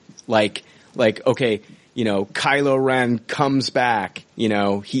fucked. Okay, Kylo Ren comes back,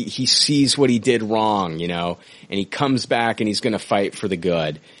 he sees what he did wrong, and he comes back and he's gonna fight for the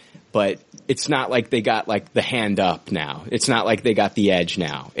good. But it's not like they got the hand up now. It's not like they got the edge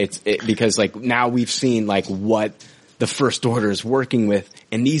now. Because now we've seen what the First Order is working with,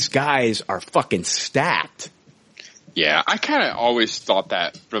 and these guys are fucking stacked. Yeah, I kind of always thought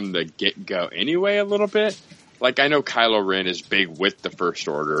that from the get-go anyway a little bit. I know Kylo Ren is big with the First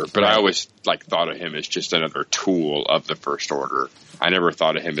Order, but I always thought of him as just another tool of the First Order. I never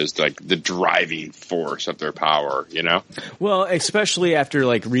thought of him as the driving force of their power, Well, especially after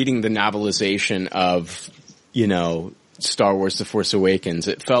reading the novelization of, Star Wars The Force Awakens,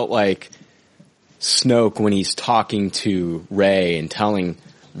 it felt like Snoke, when he's talking to Rey and telling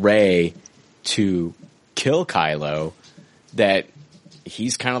Rey to kill Kylo, that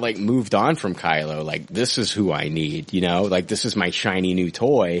he's kind of moved on from Kylo. This is who I need, this is my shiny new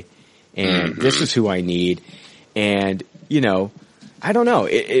toy, and this is who I need. And, I don't know.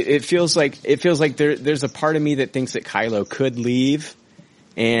 It feels like there's a part of me that thinks that Kylo could leave,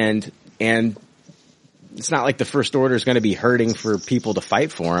 and it's not like the First Order is going to be hurting for people to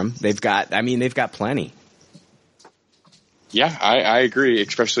fight for him. They've got plenty. Yeah, I agree,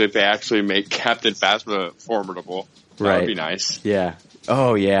 especially if they actually make Captain Phasma formidable. That would be nice. Yeah.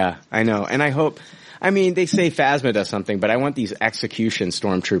 Oh, yeah. I know. And I hope, they say Phasma does something, but I want these execution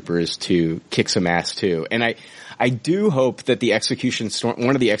stormtroopers to kick some ass too. And I do hope that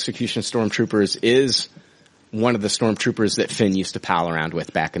one of the execution stormtroopers is one of the stormtroopers that Finn used to pal around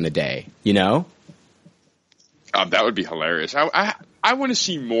with back in the day, That would be hilarious. I want to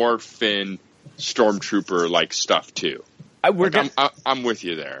see more Finn stormtrooper stuff too. I'm with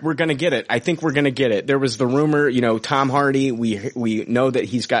you there. We're gonna get it. I think we're gonna get it. There was the rumor, Tom Hardy. We know that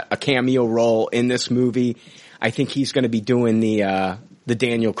he's got a cameo role in this movie. I think he's gonna be doing the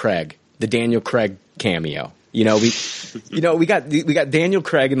Daniel Craig cameo. We got Daniel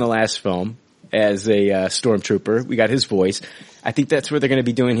Craig in the last film as a stormtrooper. We got his voice. I think that's what they're gonna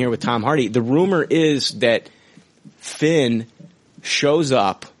be doing here with Tom Hardy. The rumor is that Finn shows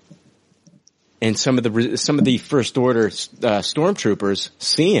up, and some of the First Order stormtroopers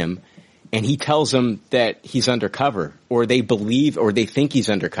see him, and he tells them that he's undercover, or they believe, or they think he's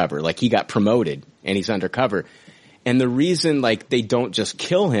undercover, he got promoted and he's undercover. And the reason they don't just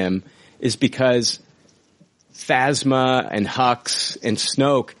kill him is because Phasma and Hux and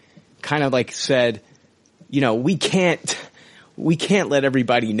Snoke kind of said, we can't let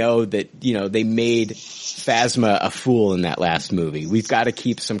everybody know that, they made Phasma a fool in that last movie. We've got to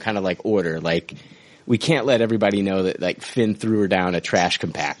keep some kind of order. We can't let everybody know that Finn threw her down a trash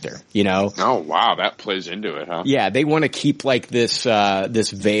compactor, Oh, wow. That plays into it, huh? Yeah. They want to keep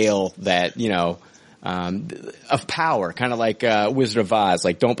this veil that, of power, kind of like Wizard of Oz.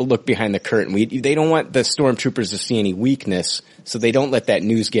 Don't look behind the curtain. They don't want the stormtroopers to see any weakness, so they don't let that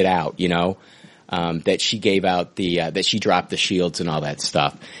news get out, that she gave out that she dropped the shields and all that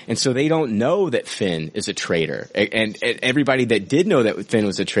stuff. And so they don't know that Finn is a traitor. And everybody that did know that Finn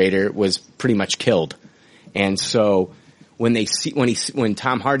was a traitor was pretty much killed. And so when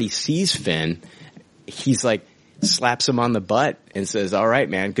Tom Hardy sees Finn, he's slaps him on the butt and says, all right,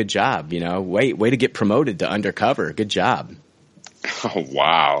 man, good job. Way to get promoted to undercover. Good job. Oh,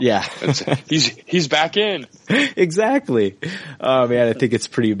 wow. Yeah. He's back in. Exactly. Oh man, I think it's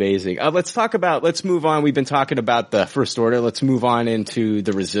pretty amazing. Let's move on. We've been talking about the First Order. Let's move on into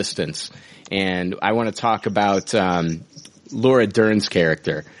the Resistance. And I want to talk about, Laura Dern's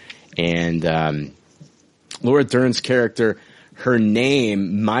character. And, Laura Dern's character, her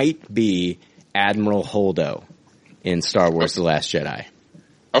name might be Admiral Holdo in Star Wars The Last Jedi.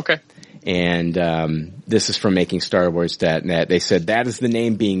 Okay. And this is from MakingStarWars.net. They said that is the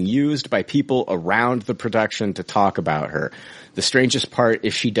name being used by people around the production to talk about her. The strangest part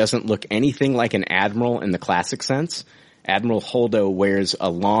is she doesn't look anything like an admiral in the classic sense. Admiral Holdo wears a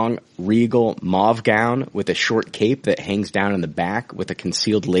long, regal mauve gown with a short cape that hangs down in the back with a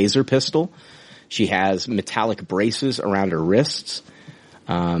concealed laser pistol. She has metallic braces around her wrists.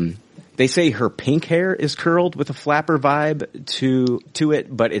 They say her pink hair is curled with a flapper vibe to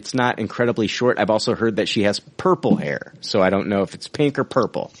it, but it's not incredibly short. I've also heard that she has purple hair, so I don't know if it's pink or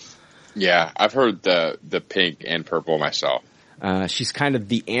purple. Yeah, I've heard the pink and purple myself. She's kind of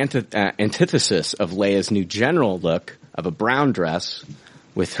the antithesis of Leia's new general look of a brown dress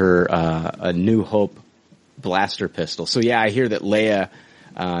with her a New Hope blaster pistol. So yeah, I hear that Leia,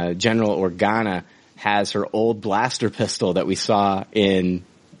 General Organa, has her old blaster pistol that we saw in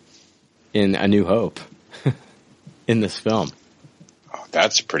A New Hope in this film. Oh,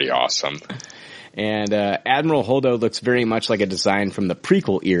 that's pretty awesome. And Admiral Holdo looks very much like a design from the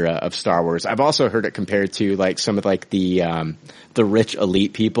prequel era of Star Wars. I've also heard it compared to like some of like the rich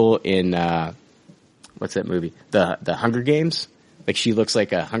elite people in what's that movie? The Hunger Games. Like she looks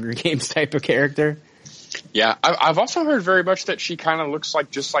like a Hunger Games type of character. Yeah, I've also heard very much that she kind of looks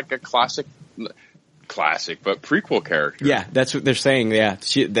like just like a classic but prequel character. Yeah, that's what they're saying. Yeah,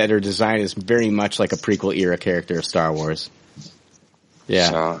 that her design is very much like a prequel era character of Star Wars. Yeah.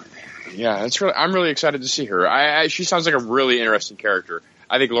 So, yeah, I'm really excited to see her. She sounds like a really interesting character.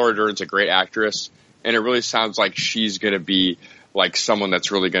 I think Laura Dern's a great actress, and it really sounds like she's going to be like someone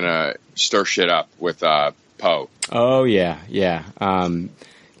that's really going to stir shit up with Poe. Oh yeah.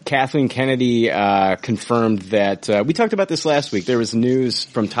 Kathleen Kennedy confirmed that we talked about this last week. There was news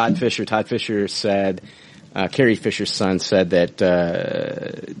from Todd Fisher. Todd Fisher said, Carrie Fisher's son said that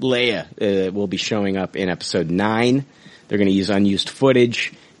Leia will be showing up in Episode 9. They're going to use unused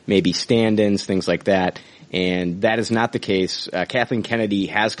footage, maybe stand-ins, things like that. And that is not the case. Kathleen Kennedy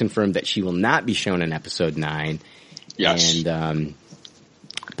has confirmed that she will not be shown in Episode 9. Yes. And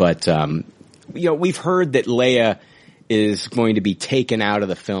we've heard that Leia is going to be taken out of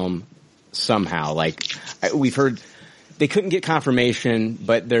the film somehow. Like we've heard they couldn't get confirmation,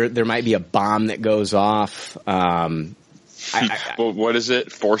 but there might be a bomb that goes off. Well, what is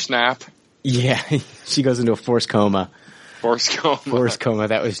it? Force nap? Yeah, she goes into a force coma. Force coma.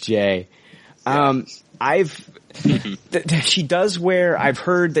 That was Jay. She does wear. I've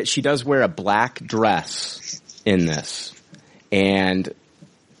heard that she does wear a black dress in this, and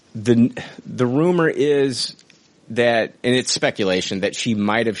the rumor is that, and it's speculation, that she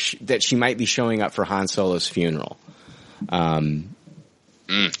might be showing up for Han Solo's funeral. You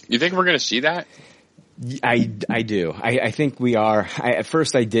think we're going to see that? I do. I think we are. At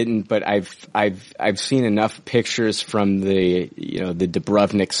first I didn't, but I've seen enough pictures from the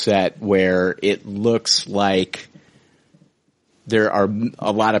Dubrovnik set where it looks like there are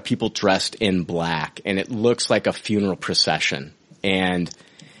a lot of people dressed in black, and it looks like a funeral procession. And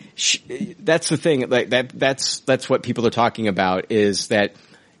that's the thing. Like that's what people are talking about, is that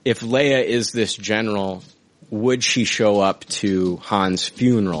if Leia is this general, would she show up to Han's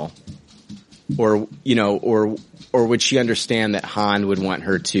funeral? Or would she understand that Han would want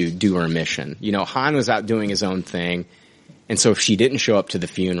her to do her mission? Han was out doing his own thing. And so if she didn't show up to the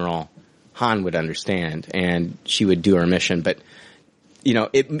funeral, Han would understand and she would do her mission. But,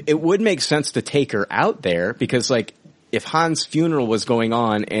 it would make sense to take her out there, because like if Han's funeral was going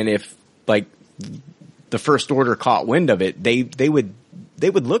on and if like the First Order caught wind of it, they would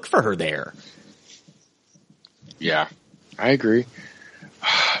look for her there. Yeah, I agree.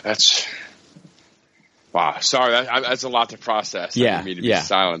 Wow, sorry, that's a lot to process. Yeah, I didn't mean to be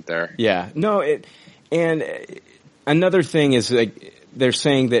silent there. Yeah, no, and another thing is like they're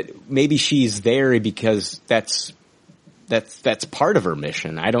saying that maybe she's there because that's part of her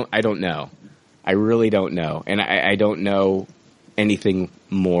mission. I don't know. I really don't know, and I don't know anything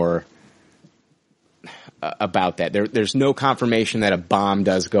more about that. There's no confirmation that a bomb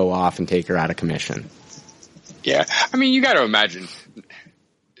does go off and take her out of commission. Yeah, I mean, you got to imagine,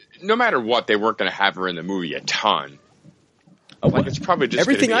 no matter what, they weren't going to have her in the movie a ton. Like it's probably just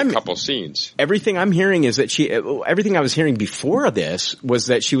going to be a couple scenes. Everything I'm hearing is that everything I was hearing before this was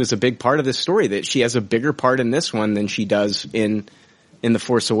that she was a big part of this story, that she has a bigger part in this one than she does in The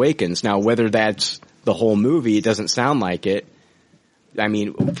Force Awakens. Now, whether that's the whole movie, it doesn't sound like it. I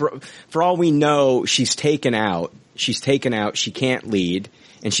mean, for all we know, she's taken out, she can't lead,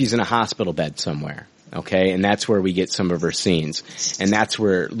 and she's in a hospital bed somewhere. Okay, and that's where we get some of her scenes. And that's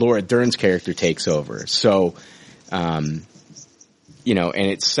where Laura Dern's character takes over. So, you know, and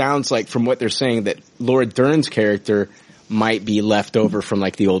it sounds like from what they're saying that Laura Dern's character might be left over from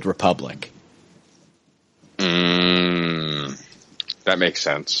like the Old Republic. That makes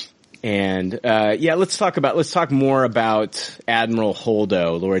sense. And yeah, let's talk more about Admiral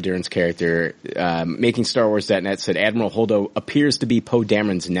Holdo, Laura Dern's character. MakingStarWars.net said Admiral Holdo appears to be Poe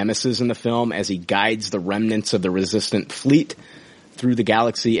Dameron's nemesis in the film as he guides the remnants of the Resistant fleet through the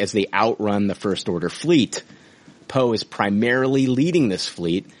galaxy as they outrun the First Order fleet. Poe is primarily leading this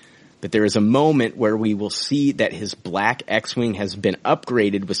fleet, but there is a moment where we will see that his black X-Wing has been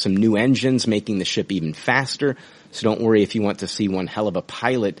upgraded with some new engines, making the ship even faster. So don't worry if you want to see one hell of a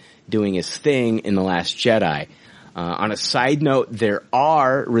pilot doing his thing in The Last Jedi. On a side note, there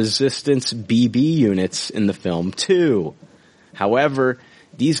are Resistance BB units in the film too. However,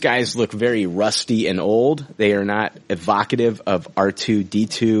 these guys look very rusty and old. They are not evocative of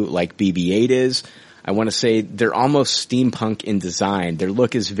R2-D2 like BB-8 is. I want to say they're almost steampunk in design. Their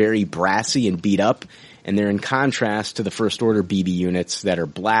look is very brassy and beat up, and they're in contrast to the First Order BB units that are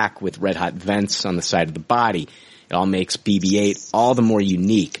black with red-hot vents on the side of the body. It all makes BB-8 all the more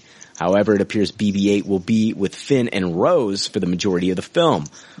unique. However, it appears BB-8 will be with Finn and Rose for the majority of the film.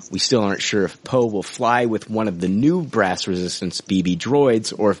 We still aren't sure if Poe will fly with one of the new Brass Resistance BB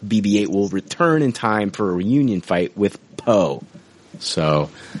droids or if BB-8 will return in time for a reunion fight with Poe. So,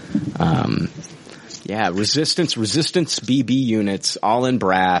 yeah, Resistance BB units, all in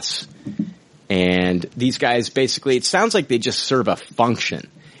brass. And these guys basically, it sounds like they just serve a function.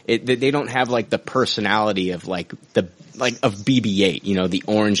 They don't have like the personality of like of BB-8, you know, the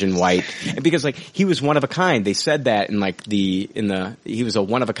orange and white. And because like he was one of a kind. They said that in like he was a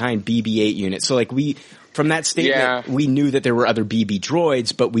one of a kind BB-8 unit. So like from that statement, we knew that there were other BB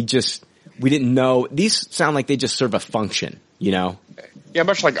droids, but we didn't know. These sound like they just serve a function, you know? Yeah,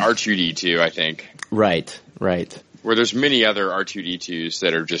 much like R2-D2, I think. Right. Where there's many other R2-D2s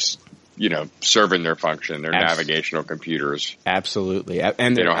that are just, you know, serving their function. They're navigational computers. Absolutely.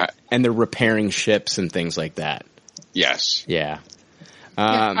 And they're repairing ships and things like that. Yes. Yeah.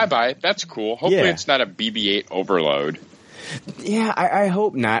 I buy it. That's cool. Hopefully it's not a BB-8 overload. Yeah, I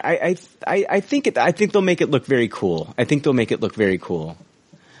hope not. I think they'll make it look very cool. I think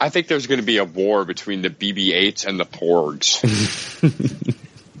there's going to be a war between the BB-8s and the Porgs.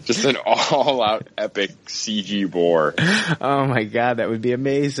 Just an all-out epic CG war. Oh my god, that would be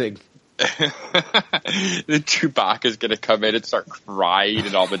amazing. The Chewbacca's going to come in and start crying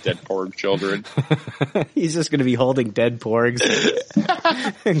and all the dead Porg children. He's just going to be holding dead Porgs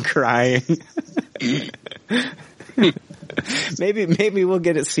and crying. Maybe we'll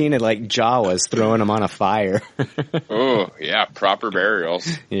get it seen at like Jawas throwing them on a fire. Oh, yeah, proper burials.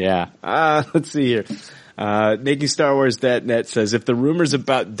 Yeah. Let's see here. MakingStarWars.net says, if the rumors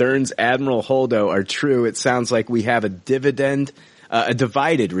about Dern's Admiral Holdo are true, it sounds like we have a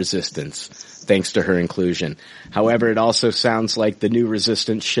divided Resistance, thanks to her inclusion. However, it also sounds like the new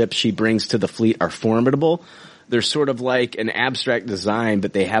Resistance ships she brings to the fleet are formidable. They're sort of like an abstract design,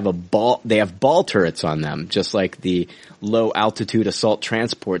 but they have ball turrets on them, just like the low altitude assault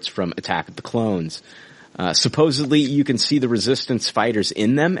transports from Attack of the Clones. Supposedly you can see the Resistance fighters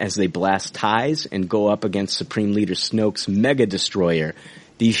in them as they blast ties and go up against Supreme Leader Snoke's Mega Destroyer.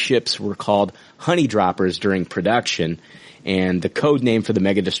 These ships were called Honey Droppers during production, and the code name for the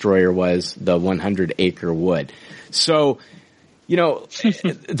Mega Destroyer was the 100 Acre Wood. So, you know,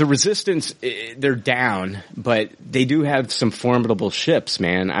 the Resistance, they're down, but they do have some formidable ships,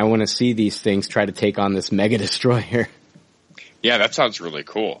 man. I want to see these things try to take on this Mega Destroyer. Yeah, that sounds really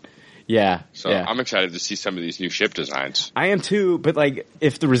cool. Yeah. So I'm excited to see some of these new ship designs. I am too, but like,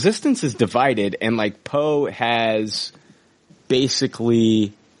 if the Resistance is divided and like Poe has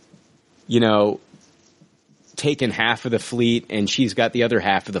basically, you know, taken half of the fleet and she's got the other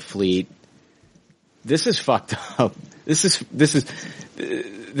half of the fleet, this is fucked up. This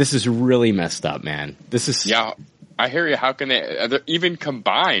is really messed up, man. Yeah, I hear you. How can they, even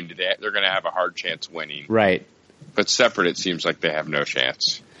combined, they're going to have a hard chance winning. Right. But separate, it seems like they have no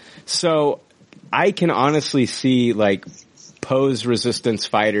chance. So I can honestly see like Poe's Resistance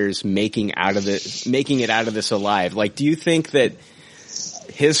fighters making it out of this alive. Like, do you think that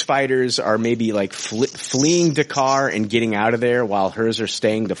his fighters are maybe like fleeing Dakar and getting out of there while hers are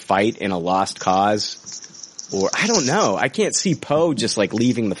staying to fight in a lost cause. Or I don't know. I can't see Poe just like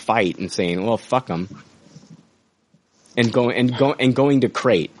leaving the fight and saying, well, fuck them. And going to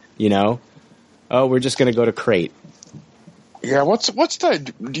Crate, you know? Oh, we're just going to go to Crate. Yeah,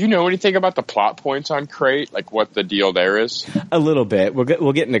 do you know anything about the plot points on Crate? Like what the deal there is? A little bit. We'll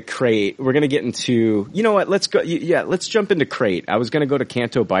get into Crate. We're going to get into, you know what, let's go, yeah, let's jump into Crate. I was going to go to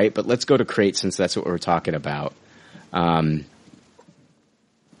Canto Bight, but let's go to Crate since that's what we're talking about.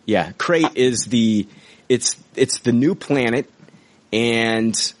 Yeah, Crate is it's the new planet,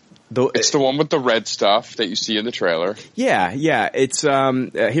 and it's the one with the red stuff that you see in the trailer. Yeah. It's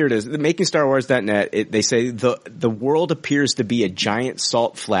here it is. MakingStarWars.net. They say the world appears to be a giant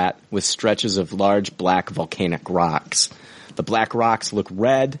salt flat with stretches of large black volcanic rocks. The black rocks look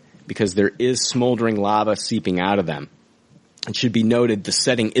red because there is smoldering lava seeping out of them. It should be noted the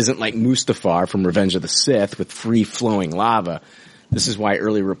setting isn't like Mustafar from Revenge of the Sith with free flowing lava. This is why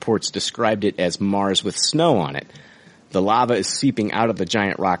early reports described it as Mars with snow on it. The lava is seeping out of the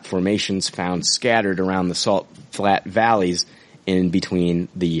giant rock formations found scattered around the salt flat valleys in between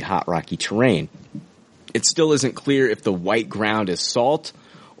the hot rocky terrain. It still isn't clear if the white ground is salt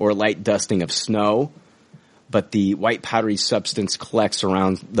or light dusting of snow, but the white powdery substance collects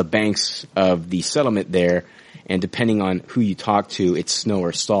around the banks of the settlement there, and depending on who you talk to, it's snow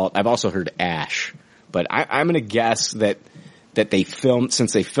or salt. I've also heard ash, but I'm going to guess that they filmed,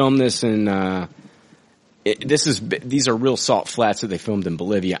 since they filmed this in these are real salt flats that they filmed in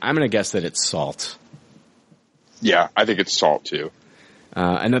Bolivia. I'm going to guess that it's salt. Yeah, I think it's salt too.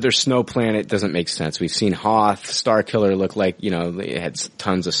 Another snow planet doesn't make sense. We've seen Hoth, Starkiller look like, it had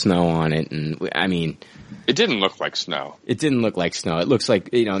tons of snow on it. And I mean, it didn't look like snow. It didn't look like snow. It looks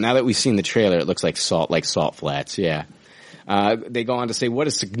like, now that we've seen the trailer, it looks like salt flats. Yeah. They go on to say what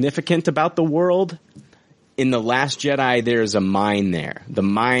is significant about the world. In The Last Jedi, there's a mine there. The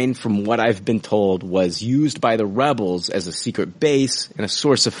mine, from what I've been told, was used by the rebels as a secret base and a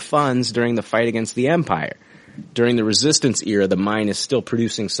source of funds during the fight against the Empire. During the Resistance era, the mine is still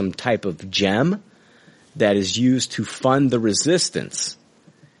producing some type of gem that is used to fund the Resistance.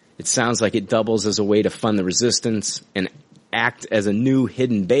 It sounds like it doubles as a way to fund the Resistance and act as a new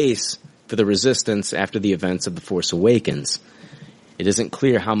hidden base for the Resistance after the events of The Force Awakens. It isn't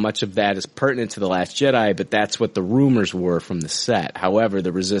clear how much of that is pertinent to The Last Jedi, but that's what the rumors were from the set. However,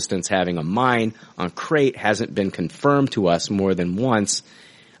 the Resistance having a mine on Crate hasn't been confirmed to us more than once,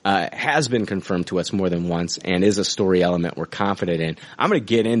 and is a story element we're confident in. I'm going to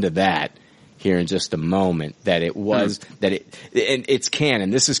get into that here in just a moment, that it was, and it's canon.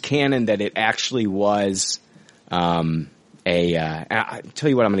 This is canon that it actually was, I'll tell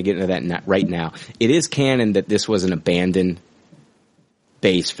you what, I'm going to get into that right now. It is canon that this was an abandoned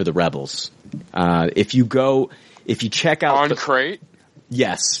base for the rebels. If you check out on Crate,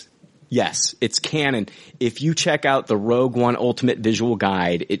 yes, it's canon. If you check out the Rogue One Ultimate Visual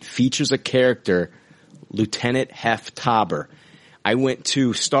Guide, it features a character, Lieutenant Hef Tauber. I went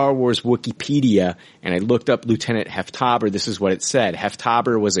to Star Wars Wikipedia and I looked up Lieutenant Hef Tauber. This is what it said. Hef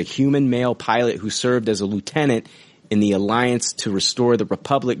Tauber was a human male pilot who served as a lieutenant in the Alliance to restore the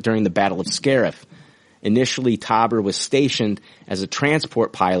Republic during the Battle of Scarif. Initially, Tauber was stationed as a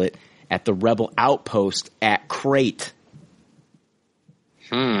transport pilot at the rebel outpost at Crate.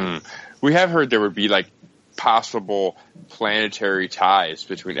 We have heard there would be like possible planetary ties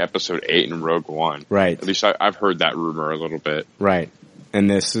between Episode 8 and Rogue One. Right. At least I've heard that rumor a little bit. Right. And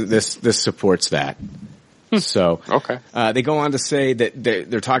this supports that. So, okay. They go on to say that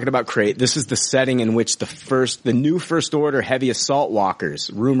they're talking about Crate. This is the setting in which the new First Order heavy assault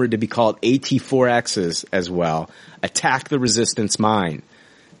walkers, rumored to be called AT-4Xs as well, attack the Resistance mine.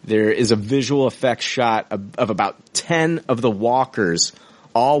 There is a visual effects shot of about 10 of the walkers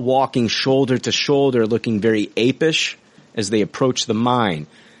all walking shoulder to shoulder, looking very apish as they approach the mine.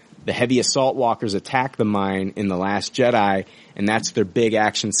 The heavy assault walkers attack the mine in The Last Jedi, and that's their big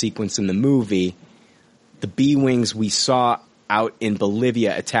action sequence in the movie. The B-Wings we saw out in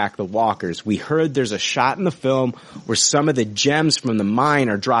Bolivia attack the walkers. We heard there's a shot in the film where some of the gems from the mine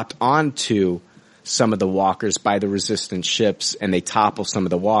are dropped onto some of the walkers by the Resistance ships, and they topple some of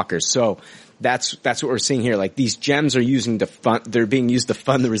the walkers. So that's what we're seeing here. Like, these gems are they're being used to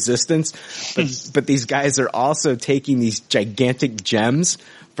fund the Resistance, but these guys are also taking these gigantic gems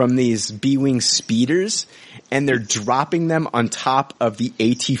from these B-Wing speeders, and they're dropping them on top of the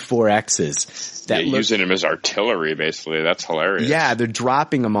AT-4Xs. Using them as artillery, basically. That's hilarious. Yeah, they're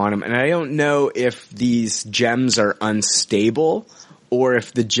dropping them on them, and I don't know if these gems are unstable or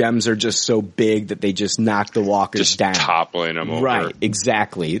if the gems are just so big that they just knock the walkers down. Toppling them over. Right,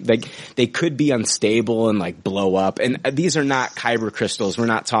 exactly. Like, they could be unstable and like blow up. And these are not kyber crystals. We're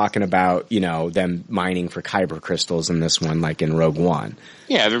not talking about, them mining for kyber crystals in this one, like in Rogue One.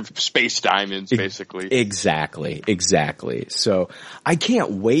 Yeah, they're space diamonds, basically. Exactly. So I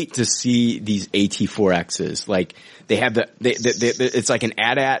can't wait to see these AT-4Xs. Like, they have it's like an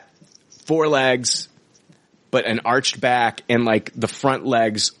AT-AT, 4 legs, but an arched back, and like the front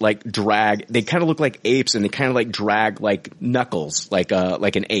legs like drag. They kind of look like apes, and they kind of like drag like knuckles, like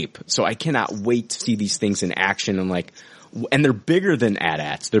an ape. So I cannot wait to see these things in action, and they're bigger than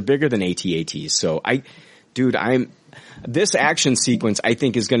AT-ATs. They're bigger than AT-ATs. So this action sequence I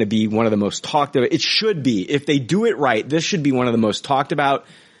think is going to be one of the most talked about. It should be. If they do it right, this should be one of the most talked about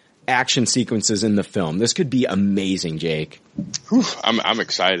action sequences in the film. This could be amazing, Jake. I'm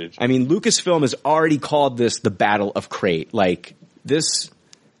excited. I mean, Lucasfilm has already called this the Battle of Crate. Like, this,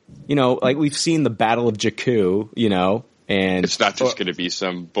 like we've seen the Battle of Jakku, and it's not just going to be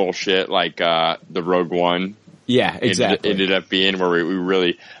some bullshit like the Rogue One. Yeah, exactly. Ended up being where we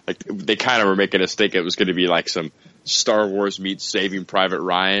really, like, they kind of were making us think it was going to be like some Star Wars meets Saving Private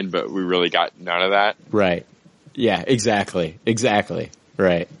Ryan, but we really got none of that. Right. Yeah, exactly.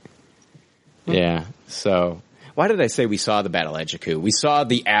 Right. Yeah. So, why did I say we saw the Battle of Jakku? We saw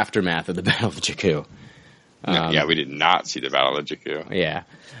the aftermath of the Battle of Jakku. Yeah, we did not see the Battle of Jakku. Yeah.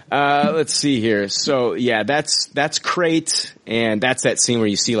 Let's see here. So, yeah, that's Crate, and that's that scene where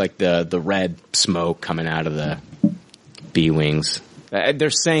you see like the red smoke coming out of the B-Wings. They're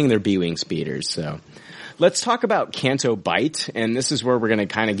saying they're B-Wing speeders, so. Let's talk about Canto Bight, and this is where we're going to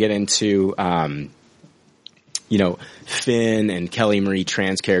kind of get into, Finn and Kelly Marie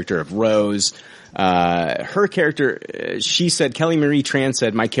Tran's character of Rose. Her character, she said, Kelly Marie Tran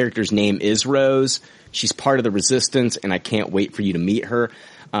said, my character's name is Rose. She's part of the Resistance, and I can't wait for you to meet her.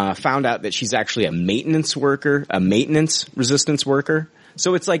 Found out that she's actually a maintenance Resistance worker.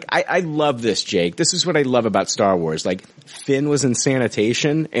 So it's like, I love this, Jake. This is what I love about Star Wars. Like, Finn was in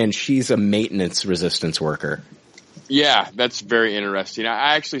sanitation, and she's a maintenance Resistance worker. Yeah, that's very interesting.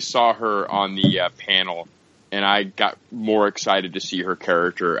 I actually saw her on the panel, and I got more excited to see her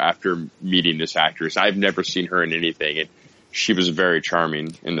character after meeting this actress. I've never seen her in anything, and she was very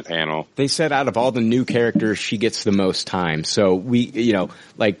charming in the panel. They said out of all the new characters, she gets the most time. So we're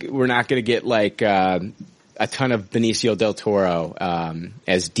not going to get like a ton of Benicio del Toro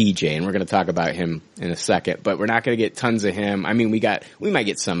as DJ, and we're going to talk about him in a second. But we're not going to get tons of him. I mean, we might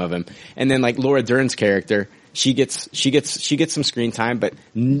get some of him, and then like Laura Dern's character, she gets some screen time. But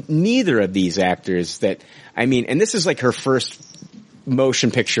neither of these actors and this is like her first motion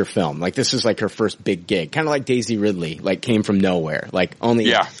picture film. Like, this is like her first big gig, kind of like Daisy Ridley, like came from nowhere, like only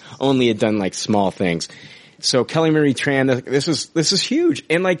had done like small things. So Kelly Marie Tran, this is huge,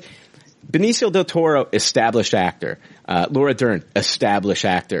 and like. Benicio del Toro, established actor. Laura Dern, established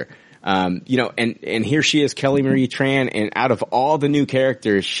actor. And here she is, Kelly Marie Tran, and out of all the new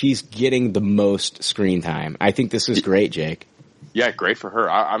characters, she's getting the most screen time. I think this is great, Jake. Yeah, great for her.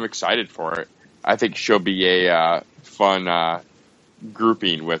 I'm excited for it. I think she'll be a fun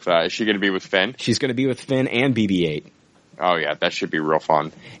grouping with. Is she going to be with Finn? She's going to be with Finn and BB-8. Oh, yeah, that should be real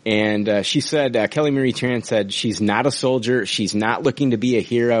fun. And she said, Kelly Marie Tran said she's not a soldier, she's not looking to be a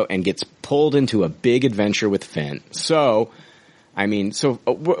hero, and gets pulled into a big adventure with Finn. So,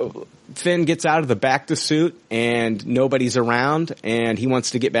 Finn gets out of the back-to suit, and nobody's around, and he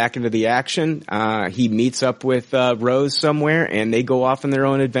wants to get back into the action. He meets up with Rose somewhere, and they go off on their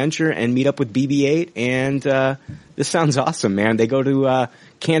own adventure and meet up with BB-8, and this sounds awesome, man. They go to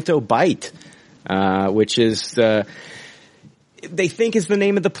Canto Bight, which is... they think is the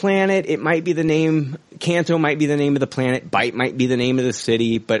name of the planet. It might be the name. Canto might be the name of the planet. Bight might be the name of the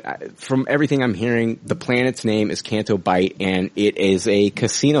city. But from everything I'm hearing, the planet's name is Canto Bight, and it is a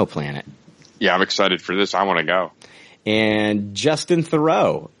casino planet. Yeah, I'm excited for this. I want to go. And Justin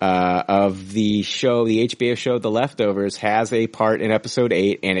Theroux of the show, the HBO show The Leftovers, has a part in episode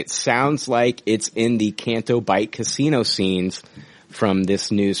 8, and it sounds like it's in the Canto Bight casino scenes from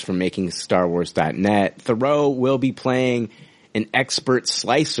this news from MakingStarWars.net. Theroux will be playing an expert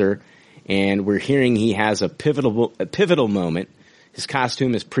slicer, and we're hearing he has a pivotal moment. His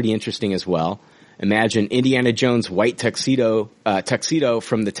costume is pretty interesting as well. Imagine Indiana Jones' white tuxedo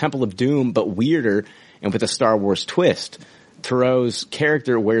from the Temple of Doom, but weirder and with a Star Wars twist. Theroux's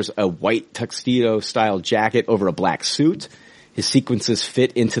character wears a white tuxedo-style jacket over a black suit. His sequences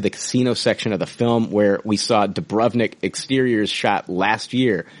fit into the casino section of the film where we saw Dubrovnik exteriors shot last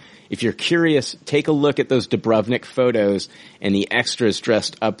year. If you're curious, take a look at those Dubrovnik photos and the extras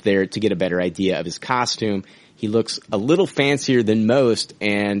dressed up there to get a better idea of his costume. He looks a little fancier than most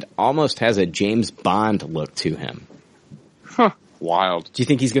and almost has a James Bond look to him. Huh. Wild. Do you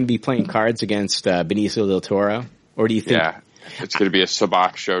think he's going to be playing cards against Benicio del Toro? Or do you think... Yeah, it's going to be a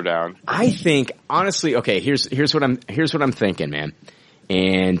sabacc showdown. I think, honestly, okay, here's what I'm thinking, man.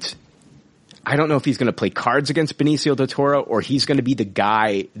 And I don't know if he's going to play cards against Benicio del Toro or he's going to be the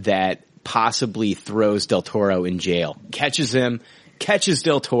guy that possibly throws del Toro in jail. Catches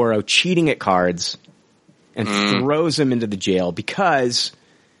del Toro cheating at cards and throws him into the jail because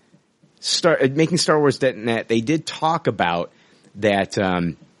making Star Wars.net, they did talk about that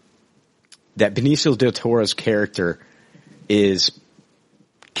that Benicio del Toro's character is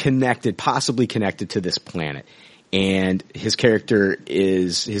possibly connected to this planet. And his character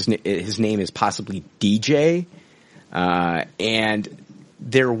his name is possibly DJ. And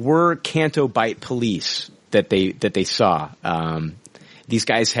there were Canto Bight police that they saw. These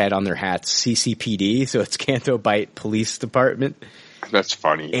guys had on their hats CCPD, so it's Canto Bight Police Department. That's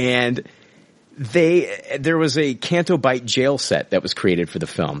funny. And there was a Canto Bight jail set that was created for the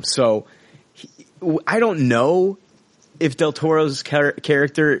film. So I don't know if Del Toro's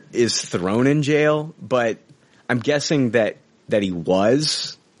character is thrown in jail, but I'm guessing that he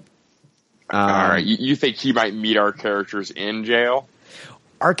was. All right. You think he might meet our characters in jail?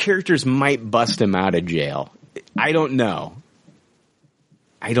 Our characters might bust him out of jail. I don't know.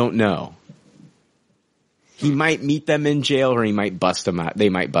 He might meet them in jail or he might bust them out. They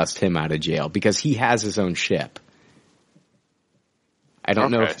might bust him out of jail because he has his own ship. I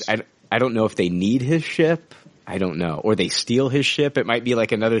don't know I don't know if they need his ship. I don't know. Or they steal his ship. It might be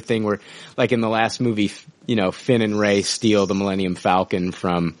like another thing where, like in the last movie, Finn and Rey steal the Millennium Falcon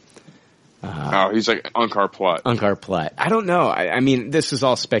from... he's like Unkar Plutt. Unkar Plutt. I don't know. I mean, this is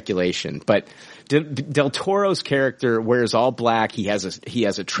all speculation, but Del Toro's character wears all black. He has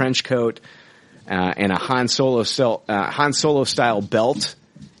a trench coat, and a Han Solo style belt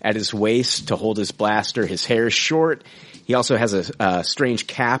at his waist to hold his blaster. His hair is short. He also has a strange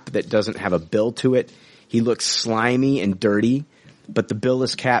cap that doesn't have a bill to it. He looks slimy and dirty, but the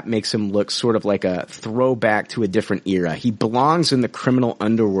billless cap makes him look sort of like a throwback to a different era. He belongs in the criminal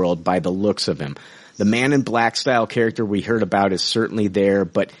underworld by the looks of him. The Man in Black style character we heard about is certainly there,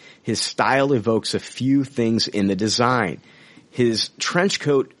 but his style evokes a few things in the design. His trench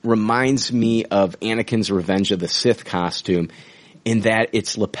coat reminds me of Anakin's Revenge of the Sith costume in that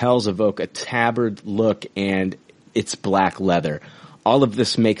its lapels evoke a tabard look and it's black leather. All of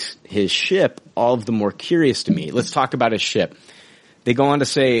this makes his ship all of the more curious to me. Let's talk about his ship. They go on to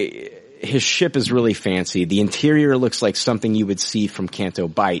say his ship is really fancy. The interior looks like something you would see from Canto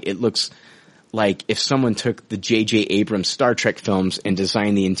Bight. It looks like if someone took the J.J. Abrams Star Trek films and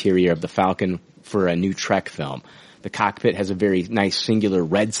designed the interior of the Falcon for a new Trek film. The cockpit has a very nice singular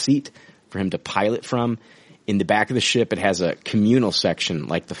red seat for him to pilot from. In the back of the ship, it has a communal section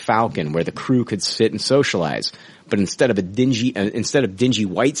like the Falcon where the crew could sit and socialize. But instead of dingy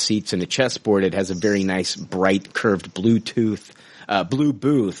white seats and a chessboard, it has a very nice, bright, curved blue booth.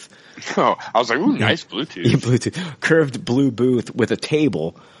 Oh, I was like, ooh, nice Bluetooth. Yeah, Bluetooth. Curved blue booth with a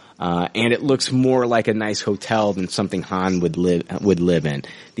table. And it looks more like a nice hotel than something Han would live in.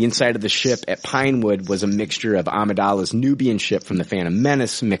 The inside of the ship at Pinewood was a mixture of Amidala's Nubian ship from the Phantom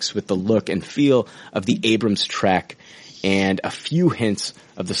Menace mixed with the look and feel of the Abrams Trek and a few hints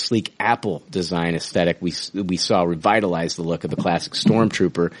of the sleek Apple design aesthetic we saw revitalize the look of the classic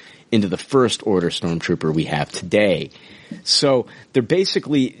Stormtrooper into the First Order Stormtrooper we have today. So they're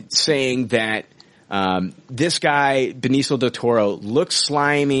basically saying that this guy, Benicio del Toro, looks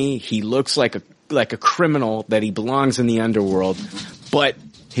slimy. He looks like a criminal, that he belongs in the underworld, but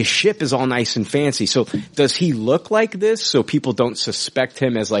his ship is all nice and fancy. So does he look like this so people don't suspect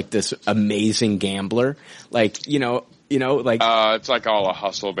him as like this amazing gambler? Like, it's like all a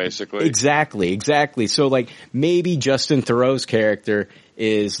hustle basically. Exactly. So like maybe Justin Theroux's character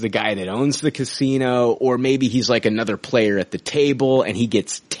is the guy that owns the casino, or maybe he's like another player at the table and he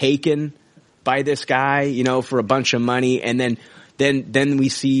gets taken by this guy, for a bunch of money, and then we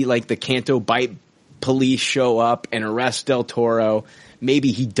see like the Canto Bight police show up and arrest Del Toro.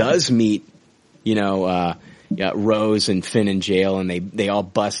 Maybe he does meet, Rose and Finn in jail, and they all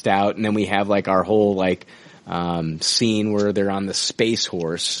bust out, and then we have like our whole scene where they're on the Space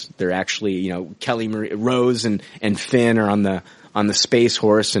Horse. They're actually, Rose and Finn are on the Space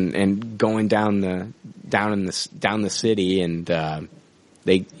Horse and going down the city, and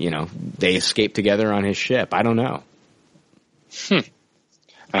they escape together on his ship. I don't know.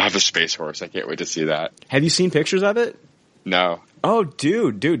 I have a Space Horse. I can't wait to see that. Have you seen pictures of it? No. Oh,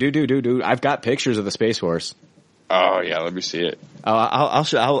 dude. I've got pictures of the Space Horse. Oh yeah, let me see it. I'll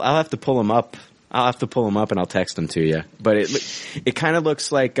have to pull them up I'll have to pull them up and I'll text them to you. But it kind of looks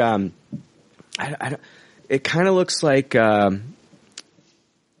like it kind of looks like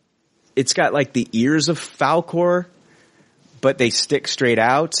it's got like the ears of Falkor, but they stick straight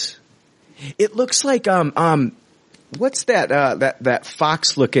out. It looks like what's that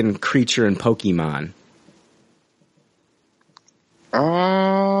fox looking creature in Pokemon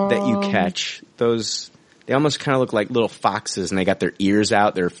that you catch? Those, they almost kind of look like little foxes, and they got their ears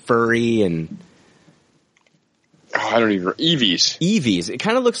out. They're furry and. I don't even. Eevees. It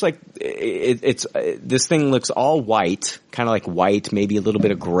kind of looks like it's this thing looks all white, kind of like white, maybe a little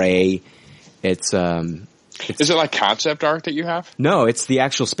bit of gray. Is it like concept art that you have? No, it's the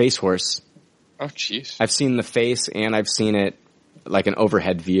actual Space Horse. Oh, jeez. I've seen the face, and I've seen it like an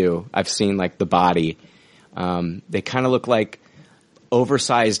overhead view. I've seen like the body. They kind of look like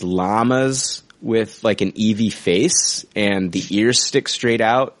oversized llamas with like an Eevee face, and the ears stick straight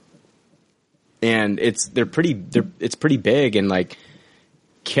out. And it's pretty big, and like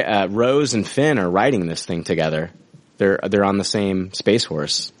Rose and Finn are riding this thing together. They're on the same Space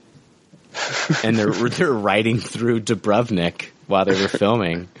Horse, and they're riding through Dubrovnik while they were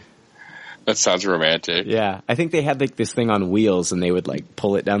filming. That sounds romantic. Yeah, I think they had like this thing on wheels, and they would like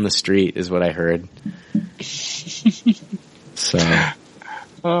pull it down the street, is what I heard. So,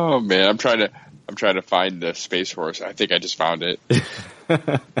 oh man, I'm trying to find the Space Horse. I think I just found it.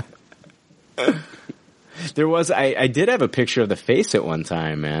 There was I did have a picture of the face at one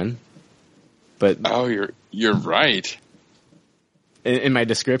time, man. But you're right. In my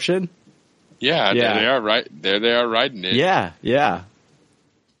description? Yeah, there they are, right? There they are riding it. Yeah.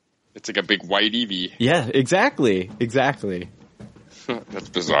 It's like a big white Eevee. Yeah, exactly. That's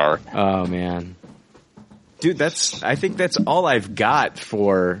bizarre. Oh man. Dude, I think that's all I've got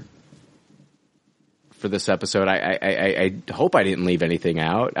for this episode. I hope I didn't leave anything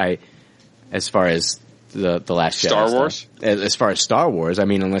out. As far as the last Star Jedi Wars? stuff. As far as Star Wars, I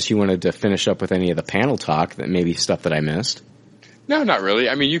mean, unless you wanted to finish up with any of the panel talk, that maybe stuff that I missed. No, not really.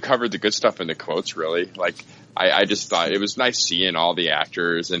 I mean, you covered the good stuff in the quotes, really. Like, I just thought it was nice seeing all the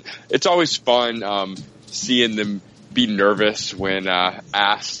actors, and it's always fun seeing them be nervous when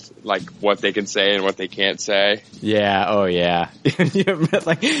asked like what they can say and what they can't say. Yeah. Oh, yeah. Do you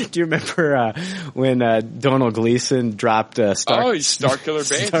remember when Donald Gleason dropped Star Killer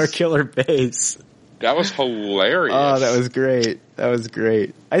Base? Star Killer Base. That was hilarious. Oh, that was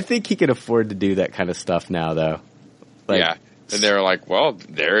great. I think he can afford to do that kind of stuff now, though. Yeah. And they were like, well,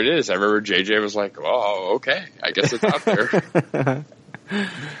 there it is. I remember JJ was like, oh, okay. I guess it's out there.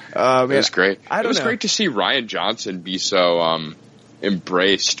 It was great. It was great to see Rian Johnson be so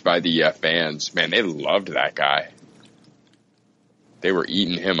embraced by the fans. Man, they loved that guy. They were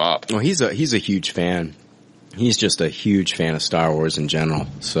eating him up. Well, he's a huge fan. He's just a huge fan of Star Wars in general.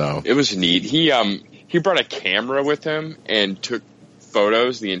 So it was neat. He brought a camera with him and took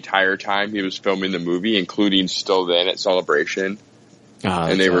photos the entire time he was filming the movie, including still then at Celebration.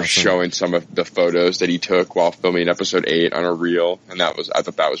 And they were showing some of the photos that he took while filming Episode 8 on a reel, and I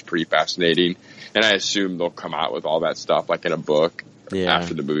thought that was pretty fascinating. And I assume they'll come out with all that stuff like in a book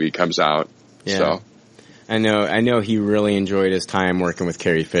after the movie comes out. Yeah. So I know he really enjoyed his time working with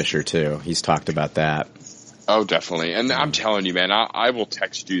Carrie Fisher too. He's talked about that. Oh, definitely. And I'm telling you, man, I will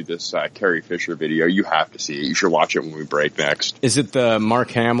text you this Carrie Fisher video. You have to see it. You should watch it when we break next. Is it the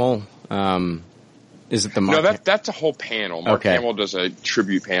Mark Hamill? Is it the Mark? No, that's a whole panel. Mark Hamill does a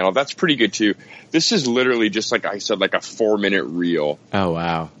tribute panel. That's pretty good too. This is literally just like I said, like a 4-minute reel. Oh,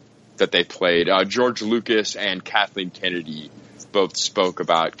 wow. That they played. George Lucas and Kathleen Kennedy both spoke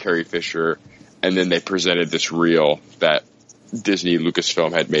about Carrie Fisher, and then they presented this reel that Disney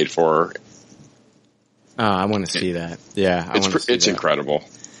Lucasfilm had made for her. Oh, I want to see that. Yeah, it's incredible.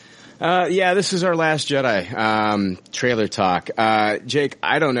 Yeah, this is our Last Jedi trailer talk. Jake,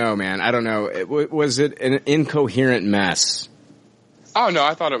 I don't know, man. I don't know. Was it an incoherent mess? Oh, no,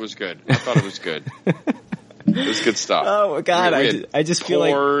 I thought it was good. It was good stuff. Oh, God, I just feel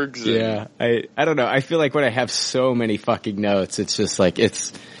like... Yeah, I don't know. I feel like when I have so many fucking notes, it's just like,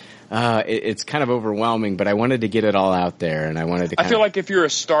 it's kind of overwhelming, but I wanted to get it all out there, and I wanted to I feel like if you're a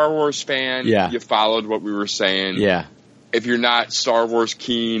Star Wars fan, you followed what we were saying. Yeah. If you're not Star Wars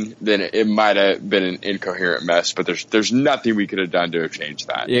keen, then it might have been an incoherent mess, but there's nothing we could have done to have changed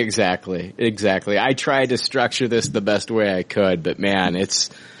that. Exactly. I tried to structure this the best way I could, but man,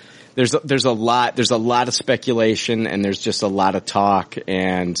 there's a lot of speculation, and there's just a lot of talk,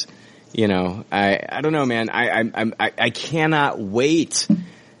 and you know, I don't know, man. I cannot wait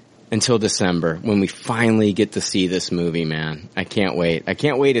until December when we finally get to see this movie, man. I can't wait.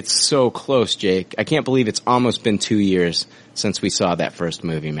 It's so close, Jake. I can't believe it's almost been 2 years since we saw that first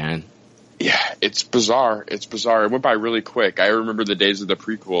movie, man. Yeah, it's bizarre. It's bizarre. It went by really quick. I remember the days of the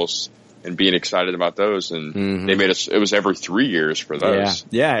prequels and being excited about those, and they made us. It was every 3 years for those.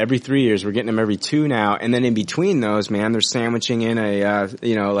 Yeah, every 3 years. We're getting them every 2 now, and then in between those, man, they're sandwiching in a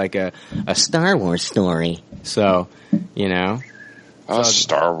like a Star Wars story. So, a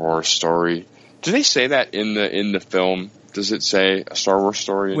Star Wars story. Do they say that in the film? Does it say a Star Wars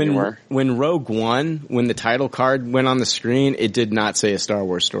story anywhere? When Rogue One, when the title card went on the screen, it did not say a Star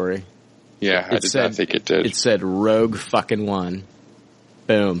Wars story. Yeah, I did not think it did. It said Rogue fucking One.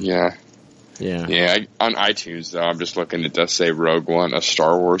 Boom. Yeah. On iTunes, though, I'm just looking. It does say Rogue One, a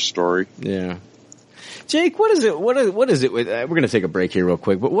Star Wars story. Yeah. Jake, what is it? What is it with? We're going to take a break here real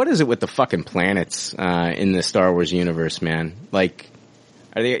quick, but what is it with the fucking planets in the Star Wars universe, man? Like,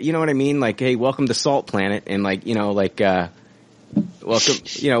 are they? You know what I mean? Like, hey, welcome to Salt Planet, and welcome to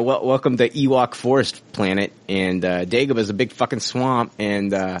Ewok Forest Planet, and Dagobah's a big fucking swamp,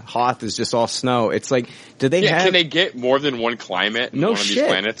 and Hoth is just all snow. It's like, do they have? Can they get more than one climate? No one shit. Of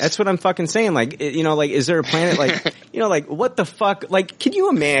these planets? That's what I'm fucking saying. Like, is there a planet like, like what the fuck? Like, can you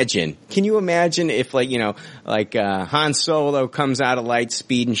imagine? If Han Solo comes out of light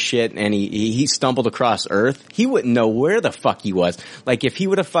speed and shit, and he stumbled across Earth? He wouldn't know where the fuck he was. Like, if he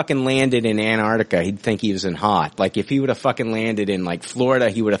would have fucking landed in Antarctica, he'd think he was in Hoth. Like, if he would have fucking landed in like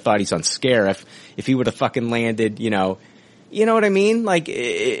Florida, he would have thought he's on Scarif. If he would have fucking landed, you know what I mean? Like,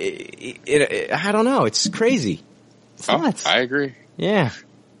 I don't know. It's crazy. It's nuts. I agree. Yeah.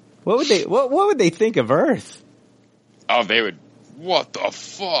 What would they think of Earth? Oh, they would. What the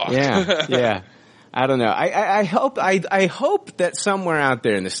fuck? Yeah. I don't know. I hope that somewhere out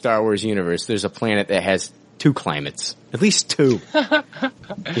there in the Star Wars universe, there's a planet that has 2 climates. At least 2.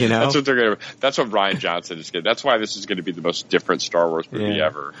 That's what that's what Rian Johnson is getting. That's why this is going to be the most different Star Wars movie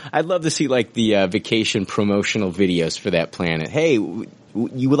ever. I'd love to see like the vacation promotional videos for that planet. Hey, you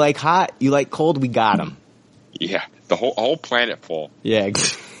like hot? You like cold? We got them. Yeah, the whole planet full. Yeah.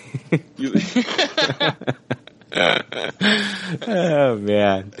 Oh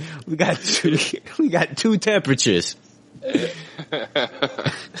man, we got 2 temperatures. It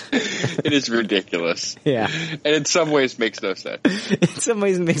is ridiculous. Yeah. And in some ways makes no sense.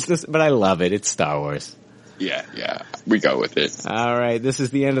 But I love it. It's Star Wars. Yeah. We go with it. All right. This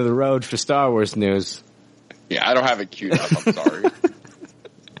is the end of the road for Star Wars news. Yeah, I don't have it queued up. I'm sorry.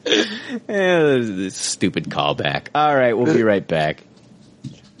 This stupid callback. All right. We'll be right back.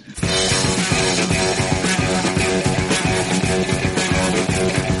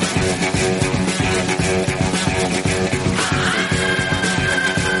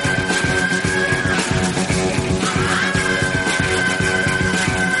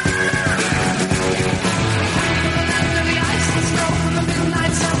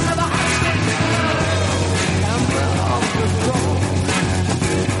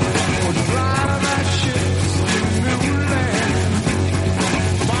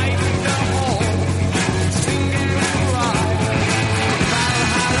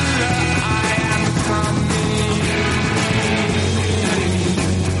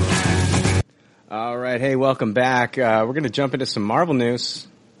 Hey, welcome back. We're going to jump into some Marvel news.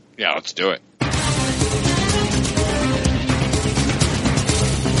 Yeah, let's do it.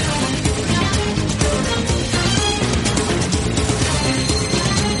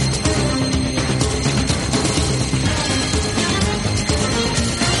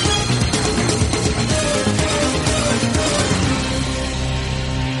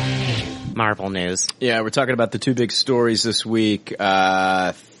 Marvel news. Yeah, we're talking about the 2 big stories this week.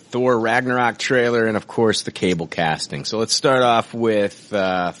 Thor Ragnarok trailer, and of course the cable casting. So let's start off with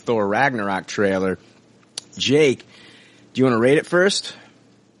Thor Ragnarok trailer. Jake, do you want to rate it first?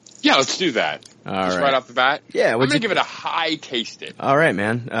 Yeah, let's do that. Right off the bat. Yeah, I'm going to give it a high taste it. All right,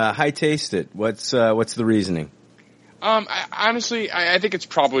 man. High taste it. What's the reasoning? Honestly, I think it's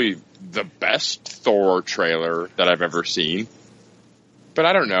probably the best Thor trailer that I've ever seen. But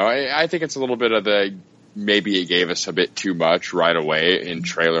I don't know. I think it's a little bit of maybe it gave us a bit too much right away in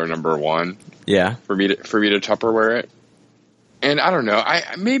trailer number 1. Yeah. For me to Tupperware it. And I don't know.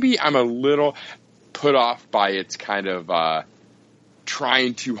 Maybe I'm a little put off by its kind of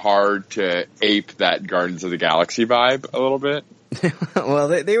trying too hard to ape that Guardians of the Galaxy vibe a little bit. Well,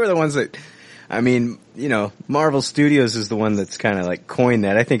 they were the ones that, Marvel Studios is the one that's kind of like coined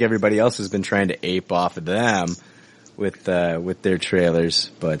that. I think everybody else has been trying to ape off of them with their trailers,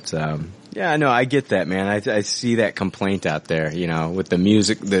 but yeah, no, I get that, man. I see that complaint out there, with the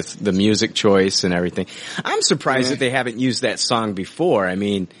music, the music choice and everything. I'm surprised that they haven't used that song before. I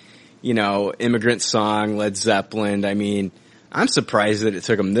mean, Immigrant Song, Led Zeppelin. I mean, I'm surprised that it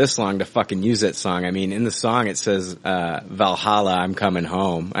took them this long to fucking use that song. I mean, in the song it says Valhalla, I'm coming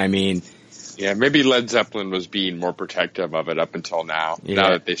home. I mean, Yeah, maybe Led Zeppelin was being more protective of it up until now. Yeah. Now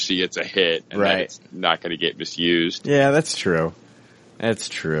that they see it's a hit and that it's not going to get misused. Yeah, that's true. That's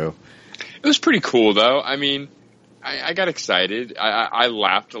true. It was pretty cool, though. I mean, I got excited. I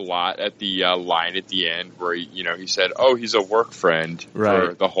laughed a lot at the line at the end where, he said, oh, he's a work friend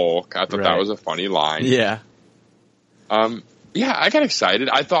for the Hulk. I thought that was a funny line. Yeah. Yeah, I got excited.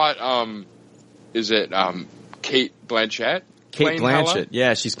 I thought, is it Cate Blanchett? Cate Blanchett. Hela?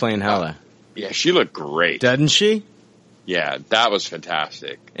 Yeah, she's playing Hela. Yeah, she looked great. Doesn't she? Yeah, that was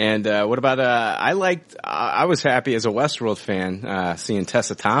fantastic. And what about, I was happy as a Westworld fan seeing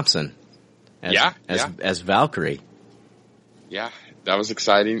Tessa Thompson as Valkyrie. Yeah, that was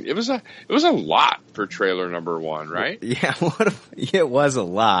exciting. It was a lot for trailer number 1, right? Yeah, it was a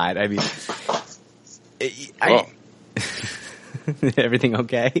lot. I mean, everything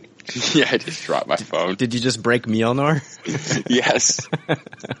okay? Yeah, I just dropped my phone. Did you just break Mjolnir? Yes.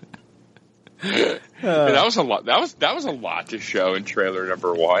 That was a lot. That was a lot to show in trailer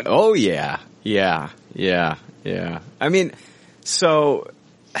number 1. Oh yeah. I mean, so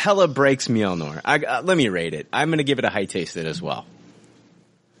Hela breaks Mjolnir. Let me rate it. I'm going to give it a high tasted as well.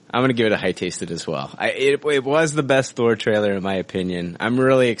 It was the best Thor trailer in my opinion. I'm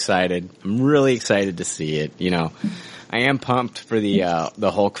really excited. To see it. I am pumped for the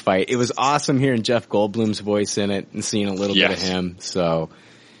Hulk fight. It was awesome hearing Jeff Goldblum's voice in it and seeing a little bit of him. So,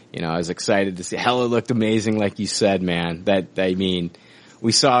 I was excited to see. Hela looked amazing, like you said, man.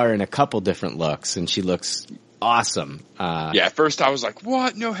 We saw her in a couple different looks, and she looks awesome. At first I was like,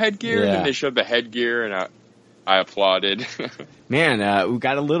 what? No headgear? Yeah. And then they showed the headgear, and I applauded. Man, we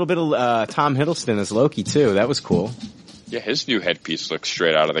got a little bit of Tom Hiddleston as Loki, too. That was cool. Yeah, his new headpiece looks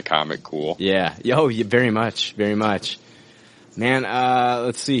straight out of the comic cool. Yeah. Oh, yeah, very much. Very much. Man,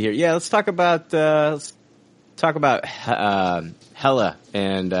 let's see here. Yeah, let's talk about Hela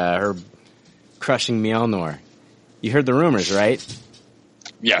and her crushing Mjolnir. You heard the rumors, right?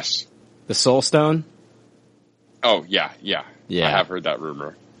 Yes. The Soul Stone? Oh, yeah. I have heard that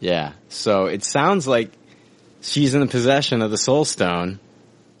rumor. Yeah. So it sounds like she's in the possession of the Soul Stone,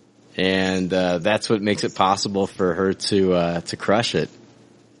 and that's what makes it possible for her to crush it.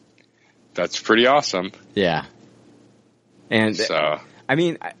 That's pretty awesome. Yeah. And I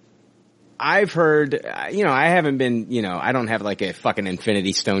mean, I've heard, I haven't been, I don't have like a fucking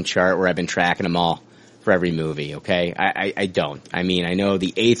Infinity Stone chart where I've been tracking them all for every movie, okay? I don't. I mean, I know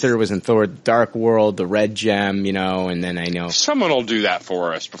the Aether was in Thor Dark World, the Red Gem, and then I know... Someone will do that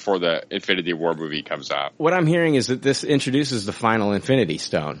for us before the Infinity War movie comes out. What I'm hearing is that this introduces the final Infinity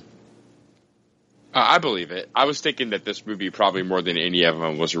Stone. I believe it. I was thinking that this movie, probably more than any of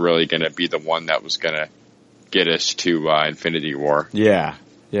them, was really going to be the one that was going to get us to Infinity War. Yeah.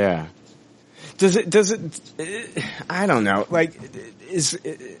 Does it, I don't know, like,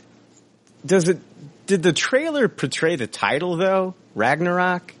 did the trailer portray the title though?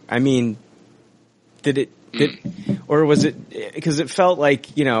 Ragnarok? I mean, or was it, because it felt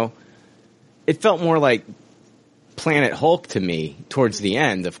like, it felt more like Planet Hulk to me towards the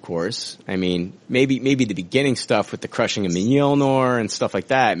end, of course. I mean, maybe the beginning stuff with the crushing of Mjolnir and stuff like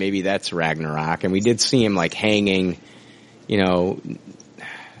that, maybe that's Ragnarok. And we did see him like hanging,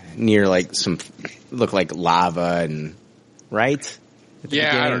 near like look like lava and, right?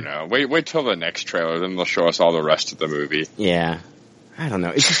 Yeah, I don't know. Wait till the next trailer, then they'll show us all the rest of the movie. Yeah. I don't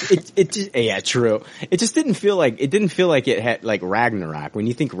know. It just, yeah, true. It just didn't feel like it had like Ragnarok. When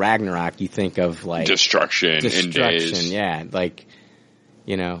you think Ragnarok, you think of like destruction in days. Yeah, like,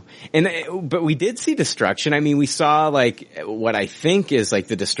 but we did see destruction. I mean, we saw like what I think is like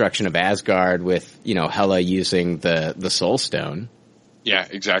the destruction of Asgard with, Hela using the Soul Stone. Yeah,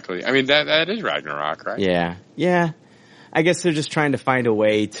 exactly. I mean, that is Ragnarok, right? Yeah. I guess they're just trying to find a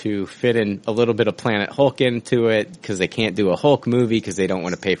way to fit in a little bit of Planet Hulk into it because they can't do a Hulk movie because they don't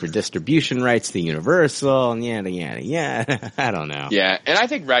want to pay for distribution rights to Universal and yada. I don't know. Yeah, and I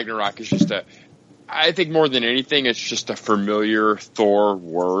think Ragnarok is just I think more than anything, it's just a familiar Thor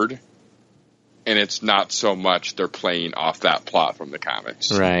word, and it's not so much they're playing off that plot from the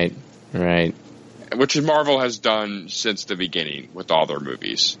comics. Right. Which Marvel has done since the beginning with all their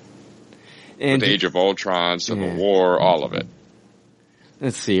movies. And with Age of Ultron, Civil War, all of it.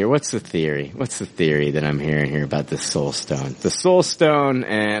 Let's see here. What's the theory? What's the theory that I'm hearing here about the Soul Stone? The Soul Stone,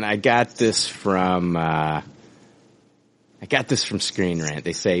 and I got this from Screen Rant.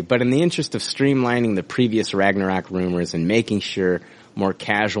 They say, but in the interest of streamlining the previous Ragnarok rumors and making sure more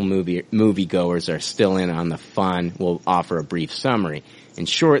casual moviegoers are still in on the fun, we'll offer a brief summary. In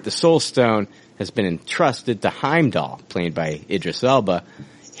short, the Soul Stone has been entrusted to Heimdall, played by Idris Elba,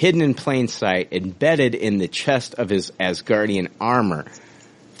 hidden in plain sight, embedded in the chest of his Asgardian armor.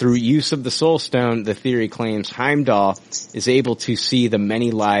 Through use of the Soul Stone, the theory claims Heimdall is able to see the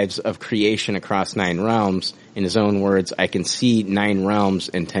many lives of creation across 9 realms. In his own words, I can see 9 realms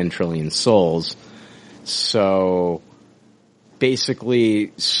and 10 trillion souls. So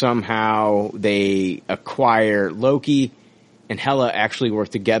basically, somehow they acquire Loki and Hela actually work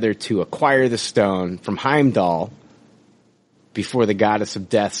together to acquire the stone from Heimdall before the goddess of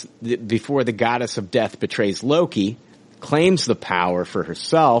death betrays Loki, claims the power for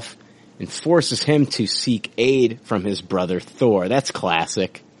herself, and forces him to seek aid from his brother Thor. That's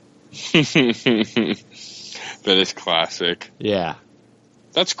classic. That is classic. Yeah.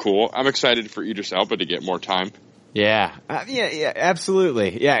 That's cool. I'm excited for Idris Elba to get more time. Yeah. Yeah,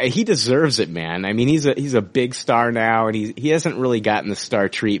 absolutely. Yeah, he deserves it, man. I mean, he's a big star now, and he hasn't really gotten the star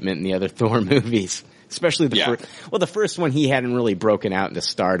treatment in the other Thor movies. Especially the first one, he hadn't really broken out into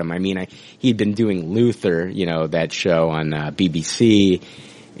stardom. I mean, he'd been doing Luther, that show on BBC,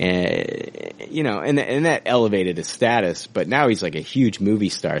 and that elevated his status. But now he's like a huge movie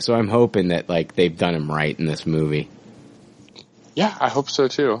star. So I'm hoping that they've done him right in this movie. Yeah, I hope so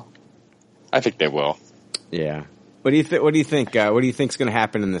too. I think they will. Yeah. What do you think? What do you think? What do you think's going to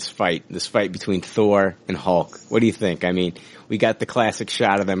happen in this fight? This fight between Thor and Hulk. What do you think? I mean, we got the classic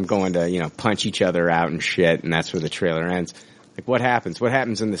shot of them going to, punch each other out and shit, and that's where the trailer ends. What happens? What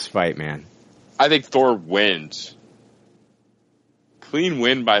happens in this fight, man? I think Thor wins. Clean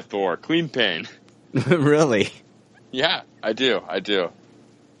win by Thor. Clean pain. Really? Yeah, I do.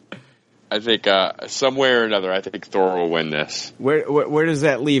 I think somewhere or another, I think Thor will win this. Where does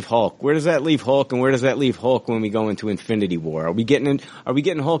that leave Hulk? Where does that leave Hulk, and where does that leave Hulk when we go into Infinity War? Are we getting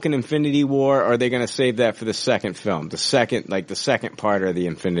Hulk in Infinity War, or are they going to save that for the second film, the second part of the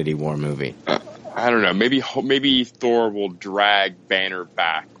Infinity War movie? I don't know. Maybe Thor will drag Banner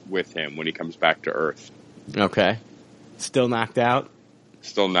back with him when he comes back to Earth. Okay. Still knocked out.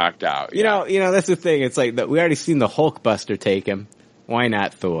 Yeah. You know that's the thing. It's like we already seen the Hulkbuster take him. Why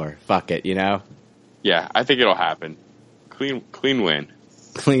not Thor? Fuck it, Yeah, I think it'll happen. Clean win.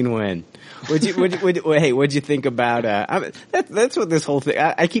 Clean win. What'd you think about? That's what this whole thing.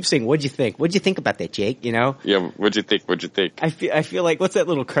 I keep saying, what'd you think? What'd you think about that, Jake? Yeah, what'd you think? I feel like what's that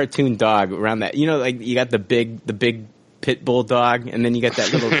little cartoon dog around that? You got the big pit bull dog, and then you got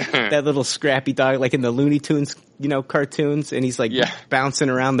that little that little scrappy dog, like in the Looney Tunes, cartoons, and he's bouncing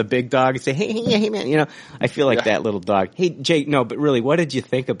around the big dog and say, hey man, I feel like that little dog. Hey Jake, no, but really, what did you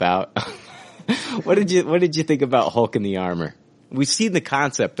think about? what did you think about Hulk in the armor? We've seen the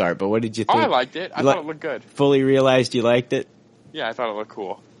concept art, but what did you think? Oh, I liked it. I thought it looked good. Fully realized you liked it? Yeah, I thought it looked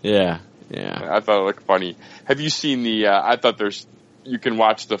cool. Yeah. I thought it looked funny. Have you seen you can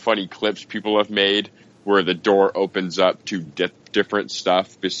watch the funny clips people have made where the door opens up to different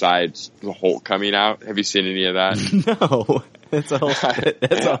stuff besides the Hulk coming out. Have you seen any of that? No. That's a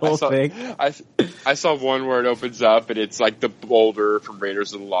whole thing. I saw one where it opens up and it's like the boulder from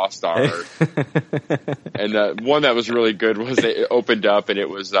Raiders of the Lost Ark. And one that was really good was it opened up and it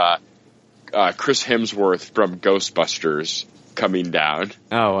was Chris Hemsworth from Ghostbusters coming down.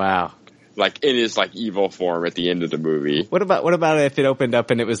 Oh, wow. Like in his evil form at the end of the movie. What about if it opened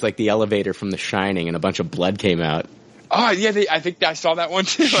up and it was like the elevator from The Shining and a bunch of blood came out? Oh yeah, I think I saw that one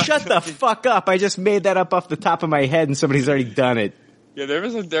too. Shut the fuck up! I just made that up off the top of my head, and somebody's already done it. Yeah, there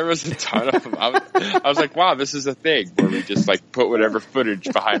was a ton of them. I was like, wow, this is a thing where we just put whatever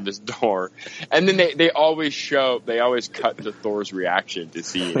footage behind this door, and then they always cut to Thor's reaction to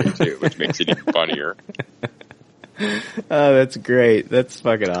seeing it too, which makes it even funnier. Oh, that's great! That's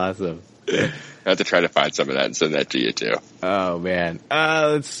fucking awesome. I have to try to find some of that and send that to you too. Oh man,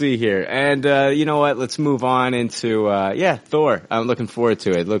 let's see here, and you know what? Let's move on into Thor. I'm looking forward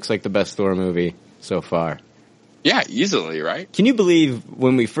to it. It looks like the best Thor movie so far. Yeah, easily, right? Can you believe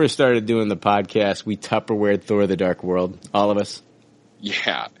when we first started doing the podcast, we Tupperwared Thor: The Dark World, all of us?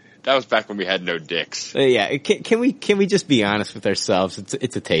 Yeah, that was back when we had no dicks. Yeah, can we just be honest with ourselves?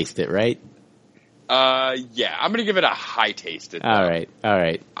 It's a taste it, right? Yeah, I'm gonna give it a high taste it. All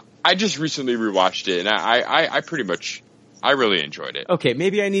right. I just recently rewatched it, and I really enjoyed it. Okay,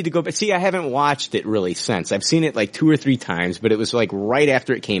 maybe I need to go back. See, I haven't watched it really since. I've seen it 2 or 3 times, but it was right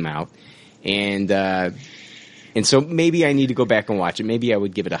after it came out, and so maybe I need to go back and watch it. Maybe I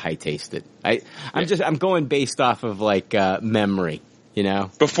would give it a high taste it. I'm going based off of memory,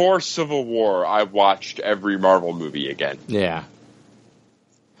 Before Civil War, I watched every Marvel movie again. Yeah.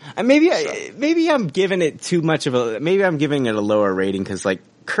 Maybe I'm giving it too much of maybe I'm giving it a lower rating because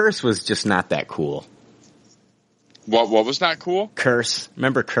Curse was just not that cool. What was not cool? Curse.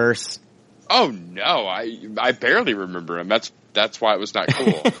 Remember Curse? Oh no, I barely remember him. That's why it was not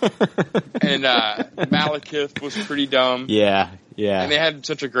cool. And Malekith was pretty dumb. Yeah. Yeah. And they had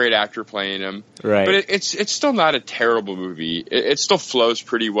such a great actor playing him. Right. But it's still not a terrible movie. It still flows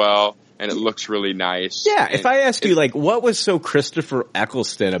pretty well, and it looks really nice. Yeah, and if I ask you, like, what was so Christopher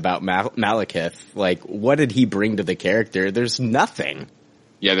Eccleston about Malekith? Like, what did he bring to the character? There's nothing.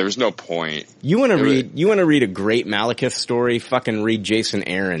 Yeah, there was no point. You want to read a great Malekith story? Fucking read Jason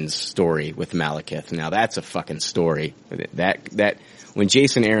Aaron's story with Malekith. Now that's a fucking story. That when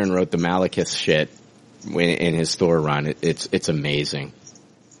Jason Aaron wrote the Malekith shit in his Thor run, it's amazing.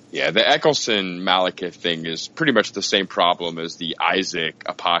 Yeah, the Eccleston Malekith thing is pretty much the same problem as the Isaac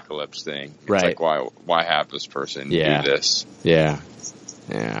Apocalypse thing. It's right. like, why have this person do this? Yeah.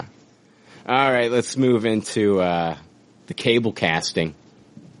 All right, let's move into the cable casting.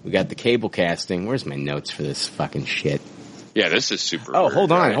 We got the cable casting. Where's my notes for this fucking shit? Yeah, this is super Oh, weird,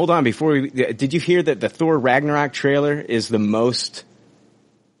 hold on, right? hold on. Did you hear that the Thor Ragnarok trailer is the most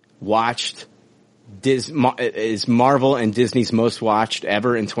watched, is Marvel and Disney's most watched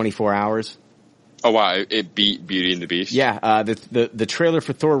ever in 24 hours? Oh wow, it beat Beauty and the Beast? Yeah, the trailer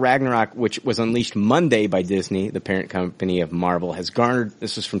for Thor Ragnarok, which was unleashed Monday by Disney, the parent company of Marvel, has garnered,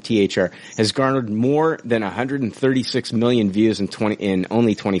 this is from THR, has garnered more than 136 million views in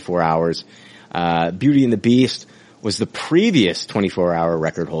only 24 hours. Beauty and the Beast was the previous 24-hour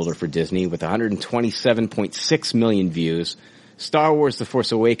record holder for Disney with 127.6 million views. Star Wars: The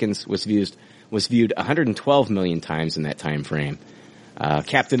Force Awakens was viewed 112 million times in that time frame.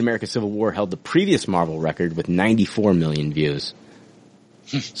 Captain America Civil War held the previous Marvel record with 94 million views.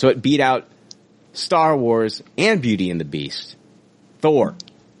 So it beat out Star Wars and Beauty and the Beast. Thor.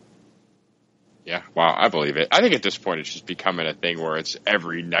 Yeah, wow, I believe it. I think at this point it's just becoming a thing where it's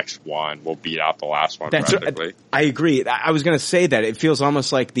every next one will beat out the last one practically. I agree. I was going to say that. It feels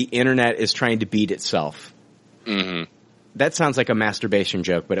almost like the internet is trying to beat itself. Mm-hmm. That sounds like a masturbation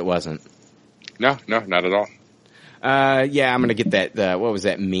joke, but it wasn't. No, not at all. Yeah, I'm gonna get that, what was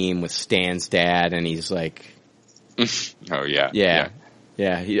that meme with Stan's dad, and he's like... Oh, yeah.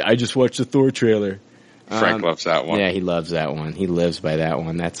 Yeah, I just watched the Thor trailer. Frank loves that one. Yeah, he loves that one. He lives by that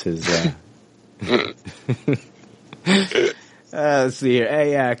one. That's his, let's see here.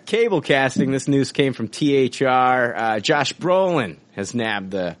 Hey, cable casting. This news came from THR. Josh Brolin has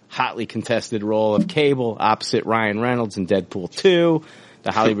nabbed the hotly contested role of Cable opposite Ryan Reynolds in Deadpool 2.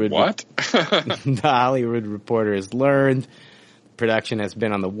 The Hollywood The Hollywood Reporter has learned production has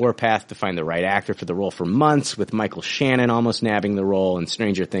been on the warpath to find the right actor for the role for months, with Michael Shannon almost nabbing the role, and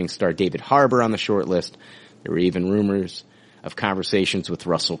Stranger Things star David Harbour on the short list. There were even rumors of conversations with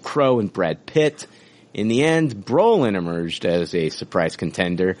Russell Crowe and Brad Pitt. In the end, Brolin emerged as a surprise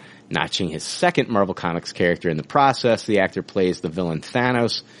contender, notching his second Marvel Comics character in the process. The actor plays the villain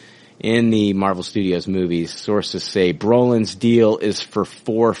Thanos in the Marvel Studios movies. Sources say Brolin's deal is for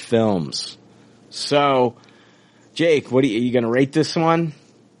 4 films. So, Jake, are you going to rate this one?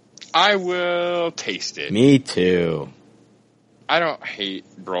 I will taste it. Me too. I don't hate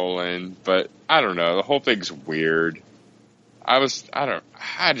Brolin, but I don't know. The whole thing's weird. I just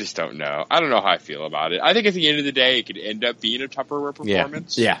don't know. I don't know how I feel about it. I think at the end of the day, it could end up being a Tupperware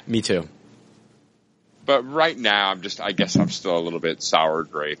performance. Yeah, me too. But right now, I guess I'm still a little bit sour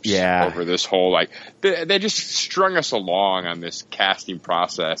grapes over this whole, they just strung us along on this casting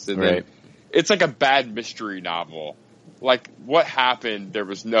process. And then it's like a bad mystery novel. Like, what happened? There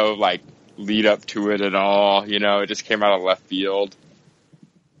was no, lead up to it at all. You know, it just came out of left field.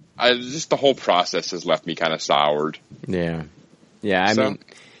 Just the whole process has left me kind of soured. Yeah. Yeah, I mean,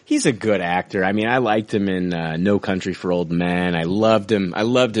 he's a good actor. I mean, I liked him in No Country for Old Men. I loved him. I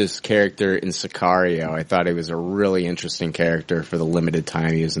loved his character in Sicario. I thought he was a really interesting character for the limited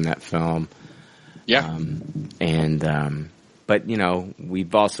time he was in that film. Yeah. But,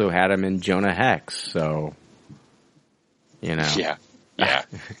 we've also had him in Jonah Hex, so, Yeah. Yeah,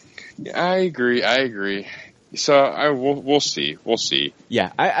 I agree. So we'll see.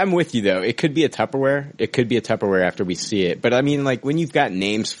 Yeah, I'm with you though. It could be a Tupperware. It could be a Tupperware after we see it. But I mean, when you've got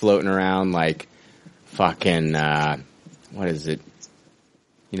names floating around like fucking, what is it?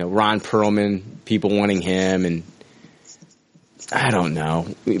 Ron Perlman, people wanting him, and I don't know,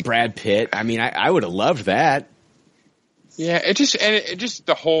 Brad Pitt. I mean, I would have loved that. Yeah, it just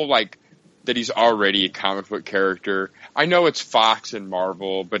the whole that he's already a comic book character. I know it's Fox and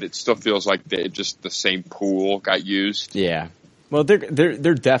Marvel, but it still feels like just the same pool got used. Yeah. Well,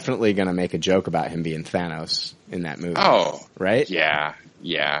 they're definitely going to make a joke about him being Thanos in that movie. Oh, right? Yeah.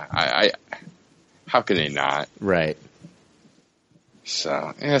 I how can they not? Right.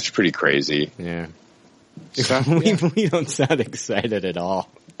 So that's pretty crazy. Yeah. So, we don't sound excited at all.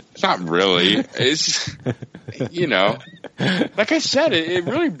 Not really. It's Like I said, it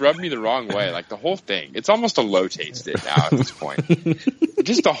really rubbed me the wrong way. Like the whole thing. It's almost a low tasted now at this point.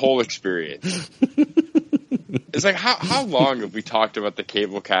 Just the whole experience. It's like, how long have we talked about the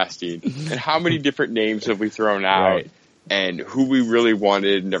cable casting and how many different names have we thrown out Right. and who we really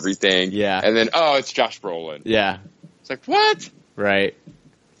wanted and everything. Yeah. And then, it's Josh Brolin. Yeah. It's like, what? Right.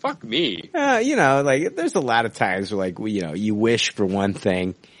 Fuck me. Like there's a lot of times where you wish for one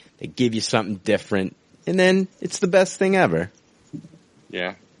thing, they give you something different, and then it's the best thing ever.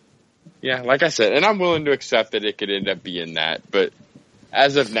 Yeah. Yeah, like I said, and I'm willing to accept that it could end up being that, but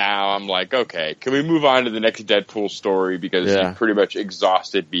as of now, I'm like, okay, can we move on to the next Deadpool story because you pretty much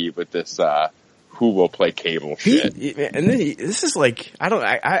exhausted me with this, who will play Cable shit. And this is like,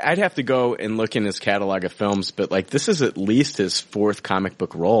 I'd have to go and look in his catalog of films, but like this is at least his fourth comic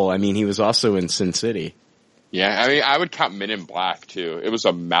book role. I mean, he was also in Sin City. Yeah, I mean, I would count Men in Black too. It was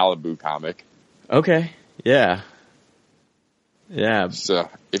a Malibu comic. Okay. Yeah. Yeah. So,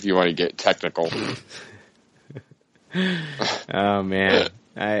 if you want to get technical. Oh man.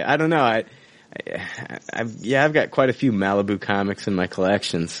 I don't know. I've got quite a few Malibu comics in my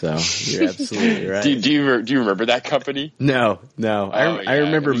collection, so you're absolutely right. Do you remember that company? No. I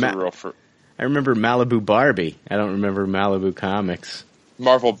remember I remember Malibu Barbie. I don't remember Malibu comics.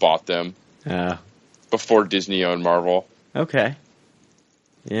 Marvel bought them. Before Disney owned Marvel. Okay.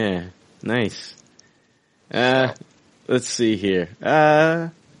 Yeah. Nice. Let's see here. I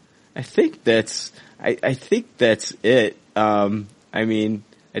think that's it. I mean,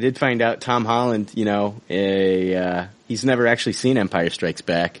 I did find out Tom Holland, he's never actually seen Empire Strikes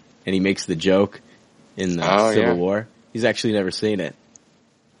Back, and he makes the joke in the Civil War. He's actually never seen it.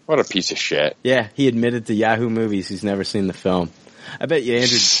 What a piece of shit. Yeah, he admitted to Yahoo Movies he's never seen the film. I bet you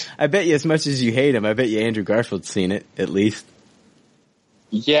as much as you hate him, I bet you Andrew Garfield's seen it, at least.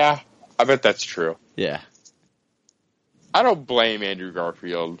 Yeah, I bet that's true. Yeah. I don't blame Andrew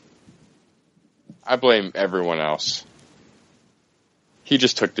Garfield. I blame everyone else. He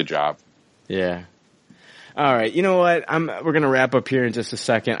just took the job. Yeah. All right. You know what? We're going to wrap up here in just a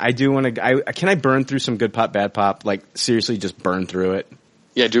second. I do want to, can I burn through some Good Pop, Bad Pop? Like, seriously, just burn through it?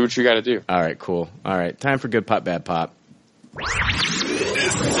 Yeah, do what you got to do. All right, cool. All right. Time for Good Pop, Bad Pop.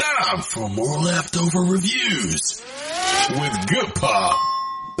 It's time for more leftover reviews with Good Pop,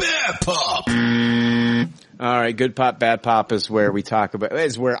 Bad Pop. All right, Good Pop, Bad Pop is where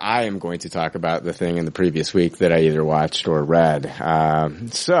I am going to talk about the thing in the previous week that I either watched or read.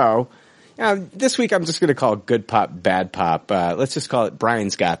 This week I'm just going to call it Good Pop, Bad Pop. Let's just call it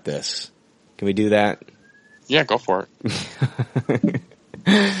Brian's Got This. Can we do that? Yeah, go for it.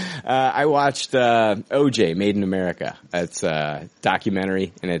 I watched OJ, Made in America. It's a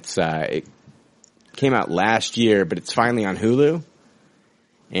documentary, and it came out last year, but it's finally on Hulu.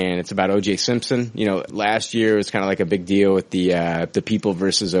 And it's about O.J. Simpson. Last year was kind of like a big deal with the People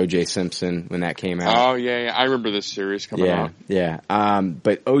versus O.J. Simpson when that came out. Oh, yeah. I remember this series coming out. Yeah.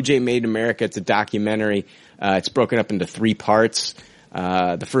 But O.J. Made in America, it's a documentary. It's broken up into 3 parts.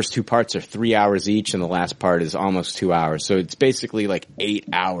 The first 2 parts are 3 hours each, and the last part is almost 2 hours. So it's basically like 8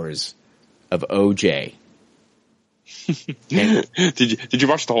 hours of O.J. Did you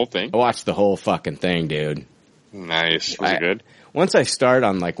watch the whole thing? I watched the whole fucking thing, dude. Nice. Was it good? Once I start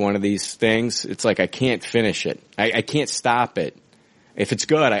on like one of these things, it's like I can't finish it. I can't stop it. If it's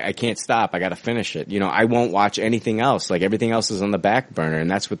good, I can't stop. I gotta finish it. I won't watch anything else. Like everything else is on the back burner,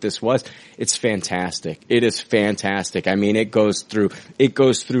 and that's what this was. It's fantastic. It is fantastic. I mean, it goes through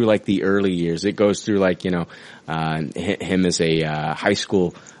like the early years. It goes through like, him as a high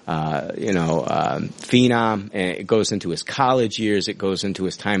school phenom, and it goes into his college years. It goes into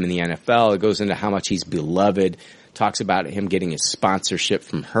his time in the NFL. It goes into how much he's beloved. Talks about him getting his sponsorship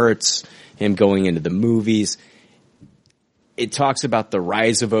from Hertz, him going into the movies. It talks about the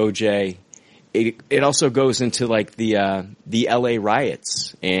rise of OJ. It also goes into like the LA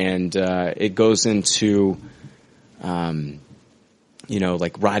riots, and it goes into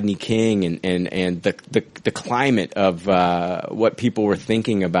like Rodney King and the climate of what people were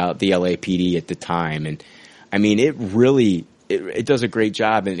thinking about the LAPD at the time. And I mean, it really it does a great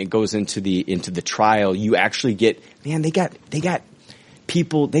job, and it goes into the trial. You actually get, man, they got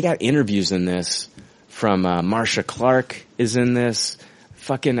people, they got interviews in this from Marsha Clark is in this,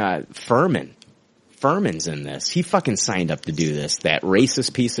 fucking Furman's in this. He fucking signed up to do this. That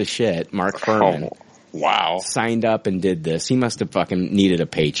racist piece of shit, Mark Furman. Oh, wow. Signed up and did this. He must have fucking needed a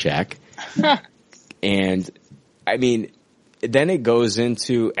paycheck. And I mean, then it goes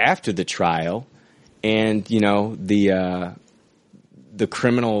into after the trial, and the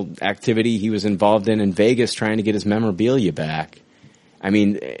criminal activity he was involved in Vegas trying to get his memorabilia back. I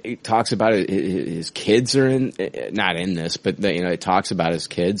mean, it talks about it, his kids are not in this, but it talks about his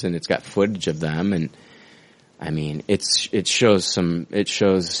kids, and it's got footage of them, and I mean, it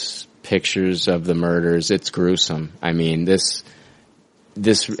shows pictures of the murders. It's gruesome. I mean, who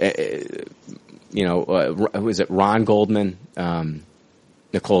was it? Ron Goldman,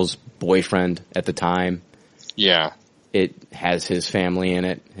 Nicole's boyfriend at the time. Yeah. It has his family in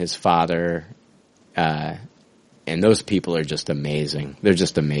it, his father, and those people are just amazing. They're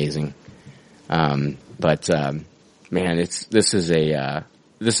just amazing. Man, this is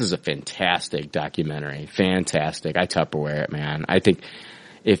a fantastic documentary. Fantastic. I Tupperware it, man. I think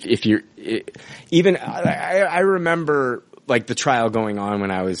if you're even, I remember like the trial going on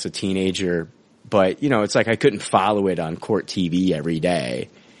when I was a teenager, but it's like I couldn't follow it on court TV every day.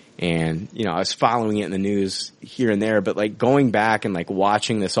 And, I was following it in the news here and there, but like going back and like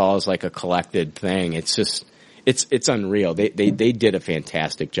watching this all as like a collected thing, it's just, it's unreal. They did a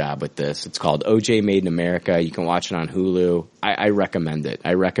fantastic job with this. It's called OJ Made in America. You can watch it on Hulu. I recommend it.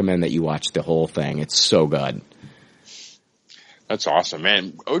 I recommend that you watch the whole thing. It's so good. That's awesome,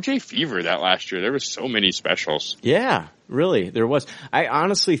 man. OJ Fever that last year, there was so many specials. Yeah, really, there was. I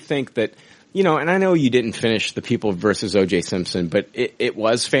honestly think that, and I know you didn't finish The People versus OJ Simpson, but it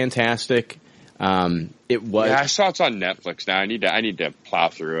was fantastic. It was. Yeah, I saw it's on Netflix now. I need to plow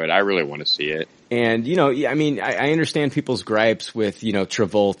through it. I really want to see it. And, I mean, I understand people's gripes with,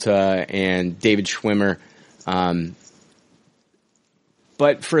 Travolta and David Schwimmer.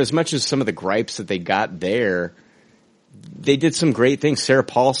 But for as much as some of the gripes that they got there, they did some great things. Sarah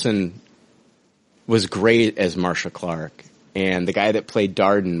Paulson was great as Marcia Clark. And the guy that played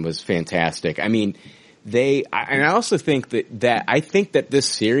Darden was fantastic. I mean, and I also think that this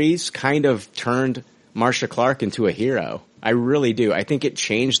series kind of turned Marcia Clark into a hero. I really do. I think it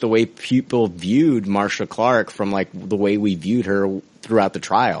changed the way people viewed Marcia Clark from like the way we viewed her throughout the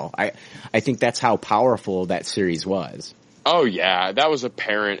trial. I think that's how powerful that series was. Oh yeah, that was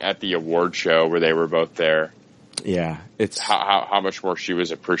apparent at the award show where they were both there. Yeah, it's how much more she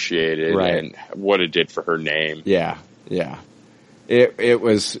was appreciated, right, and what it did for her name. Yeah. It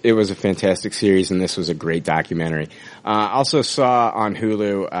was a fantastic series, and this was a great documentary. Also saw on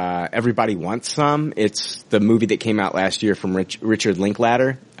Hulu, Everybody Wants Some. It's the movie that came out last year from Richard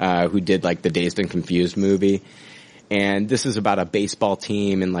Linklater, who did like the Dazed and Confused movie. And this is about a baseball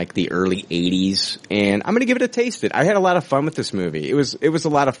team in like the early 80s. And I'm going to give it a taste. I had a lot of fun with this movie. It was a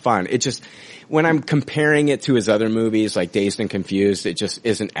lot of fun. It just, when I'm comparing it to his other movies like Dazed and Confused, it just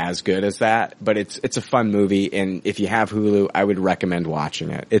isn't as good as that. But it's a fun movie. And if you have Hulu, I would recommend watching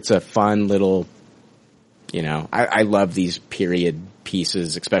it. It's a fun little, I love these period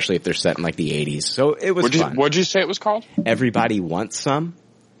pieces, especially if they're set in like the 80s. So it was fun. What'd you say it was called? Everybody Wants Some.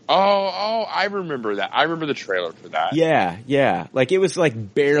 Oh, I remember that. I remember the trailer for that. Yeah. Like it was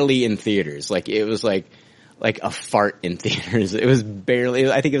like barely in theaters. Like it was like a fart in theaters. It was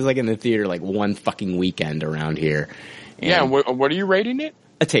barely, I think it was like in the theater like one fucking weekend around here. And yeah, what are you rating it?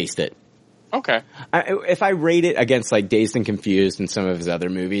 A taste it. Okay. If I rate it against like Dazed and Confused and some of his other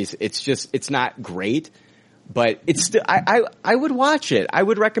movies, it's not great, but it's still, I would watch it. I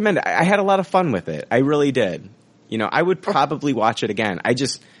would recommend it. I had a lot of fun with it. I really did. I would probably watch it again.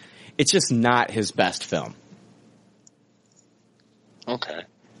 It's just not his best film. Okay.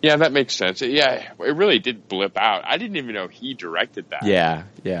 Yeah, that makes sense. Yeah, it really did blip out. I didn't even know he directed that.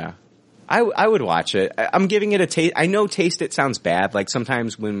 Yeah. I would watch it. I'm giving it a taste. I know taste it sounds bad. Like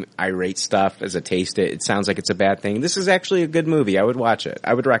sometimes when I rate stuff as a taste it sounds like it's a bad thing. This is actually a good movie. I would watch it.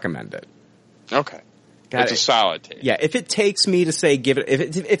 I would recommend it. Okay. It's a solid taste. Yeah, if it takes me to say give it,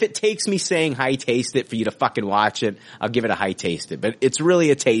 if it takes me saying high taste it for you to fucking watch it, I'll give it a high taste it. But it's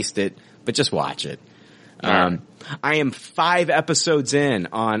really a taste it, but just watch it. I am 5 episodes in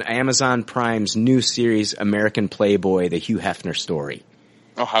on Amazon Prime's new series, American Playboy, the Hugh Hefner story.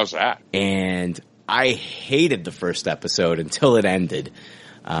 Oh, how's that? And I hated the first episode until it ended.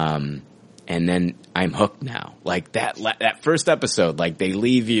 And then I'm hooked now. Like that first episode, like they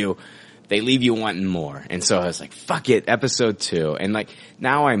leave you wanting more. And so I was like, fuck it, episode 2. And like,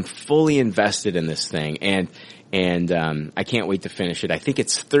 now I'm fully invested in this thing. And I can't wait to finish it. I think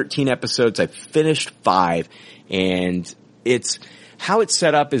it's 13 episodes. I've finished 5. And it's, how it's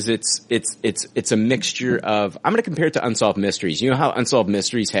set up is it's a mixture of, I'm going to compare it to Unsolved Mysteries. You know how Unsolved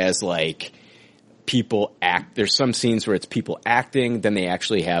Mysteries has like, people act, there's some scenes where it's people acting, then they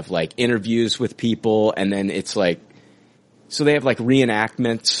actually have like interviews with people, and then it's like, so they have like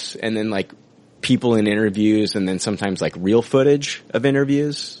reenactments and then like people in interviews and then sometimes like real footage of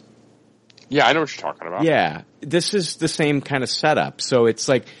interviews. Yeah, I know what you're talking about. Yeah. This is the same kind of setup. So it's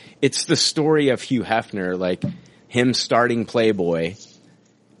like, it's the story of Hugh Hefner, like him starting Playboy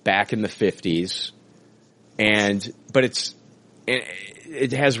back in the 50s, but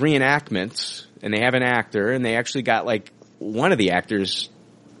it has reenactments, and they have an actor, and they actually got like one of the actors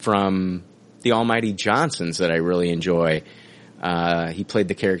from the Almighty Johnsons that I really enjoy. He played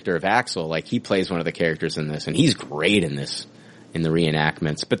the character of Axel. Like, he plays one of the characters in this, and he's great in this, in the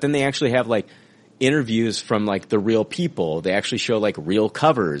reenactments. But then they actually have like interviews from like the real people. They actually show like real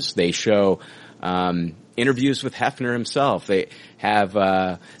covers. They show interviews with Hefner himself. They have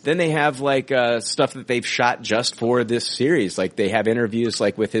then they have like stuff that they've shot just for this series. Like, they have interviews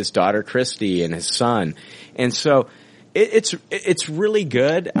like with his daughter Christy and his son. And so it's really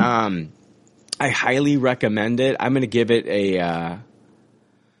good. I highly recommend it. I'm going to give it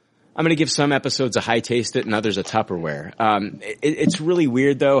I'm going to give some episodes a high taste it and others a Tupperware. It's really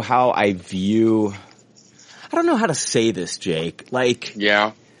weird though how I view, I don't know how to say this, Jake. Like,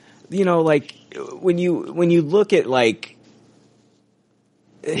 yeah, you know, like when you look at like,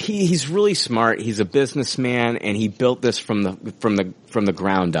 he's really smart. He's a businessman, and he built this from the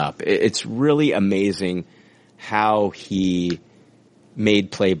ground up. It's really amazing how he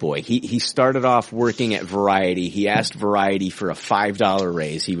made Playboy. He started off working at Variety. He asked Variety for a $5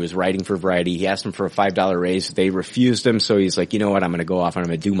 raise. He was writing for Variety. He asked them for a $5 raise. They refused him, so he's like, you know what, I'm going to go off and I'm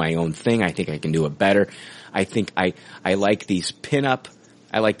going to do my own thing. I think I can do it better. I think I like these pinup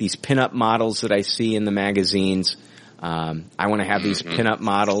models that I see in the magazines. I want to have these pinup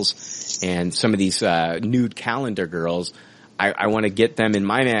models and some of these nude calendar girls. I want to get them in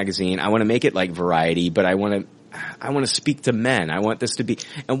my magazine. I want to make it like Variety, but I want to speak to men. I want this to be,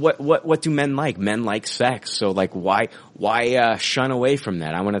 and what do men like? Men like sex. So like, why shun away from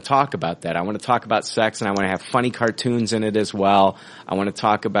that? I want to talk about that. I want to talk about sex, and I want to have funny cartoons in it as well. I want to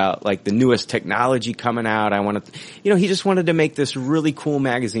talk about like the newest technology coming out. I want to, he just wanted to make this really cool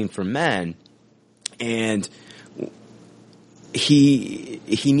magazine for men, and he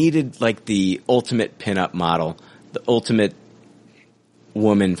needed like the ultimate pinup model, the ultimate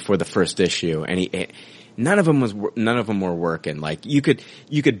woman for the first issue, and none of them were working. Like, you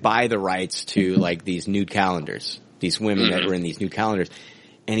could buy the rights to like these nude calendars, these women that were in these nude calendars.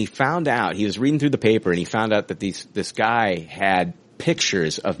 And he was reading through the paper, and he found out that this guy had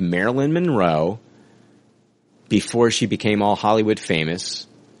pictures of Marilyn Monroe before she became all Hollywood famous,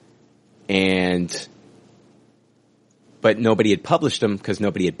 but nobody had published them because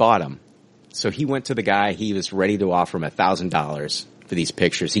nobody had bought them. So he went to the guy. He was ready to offer him $1,000 for these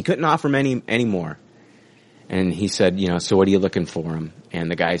pictures. He couldn't offer him any more. And he said, so what are you looking for him?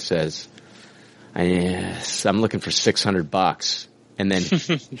 And the guy says, I'm looking for $600. And then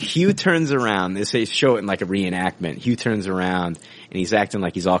Hugh turns around. They show it in like a reenactment. Hugh turns around, and he's acting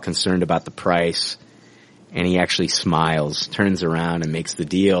like he's all concerned about the price. And he actually smiles, turns around, and makes the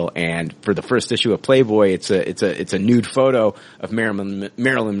deal. And for the first issue of Playboy, it's a nude photo of Marilyn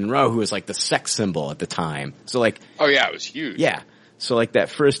Monroe, who was like the sex symbol at the time. So like, oh yeah, it was huge. Yeah. So like that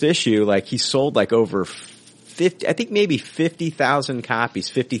first issue, like he sold like over 50, I think maybe 50,000 copies,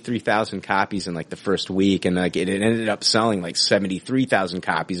 53,000 copies in like the first week. And like it ended up selling like 73,000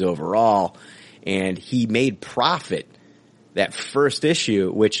 copies overall. And he made profit that first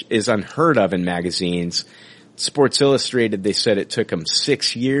issue, which is unheard of in magazines. Sports Illustrated, they said it took them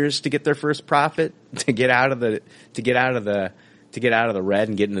 6 years to get their first profit, to get out of the red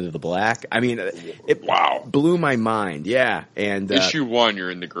and get into the black. I mean, it blew my mind. Yeah. And issue 1, you're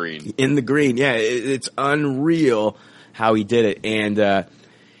in the green. In the green. Yeah. It's unreal how he did it. And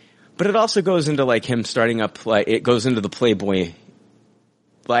but it also goes into like him starting up, like it goes into the Playboy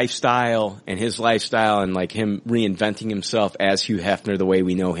lifestyle and his lifestyle, and like him reinventing himself as Hugh Hefner the way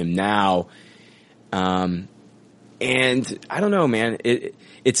we know him now. And I don't know, man,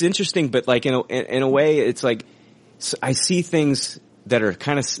 it's interesting, but like in a way, it's like, I see things that are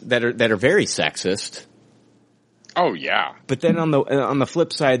that are very sexist. Oh yeah. But then on the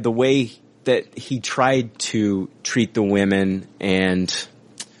flip side, the way that he tried to treat the women, and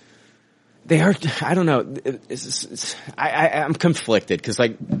they are, I don't know, I'm conflicted, because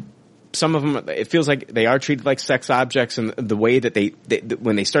like some of them, it feels like they are treated like sex objects, and the way that they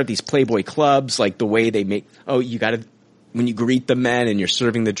when they start these Playboy clubs, like the way they make, you gotta, when you greet the men and you're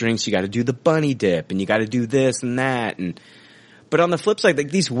serving the drinks, you gotta do the bunny dip, and you gotta do this and that, but on the flip side,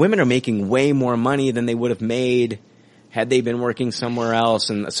 like these women are making way more money than they would have made had they been working somewhere else,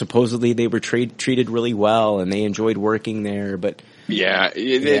 and supposedly they were treated really well, and they enjoyed working there, but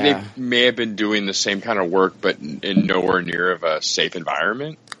they may have been doing the same kind of work, but in nowhere near of a safe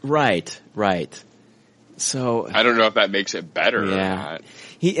environment. Right. So I don't know if that makes it better or not.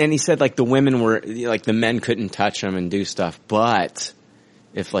 He said like the women were, like the men couldn't touch them and do stuff, but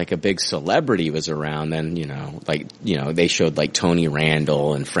if like a big celebrity was around, then, they showed like Tony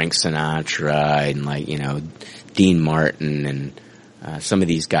Randall and Frank Sinatra and like, Dean Martin and some of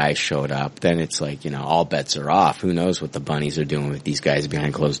these guys showed up, then it's like, all bets are off. Who knows what the bunnies are doing with these guys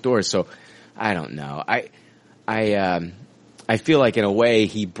behind closed doors. So I don't know. I feel like in a way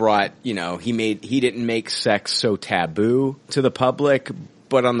he brought, he didn't make sex so taboo to the public,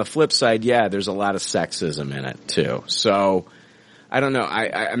 but on the flip side, yeah, there's a lot of sexism in it too. So I don't know.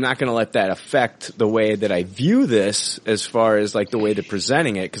 I'm not going to let that affect the way that I view this as far as like the way they're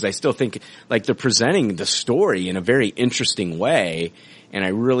presenting it, because I still think like they're presenting the story in a very interesting way, and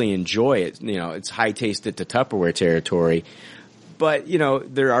I really enjoy it. It's high tasted to Tupperware territory, but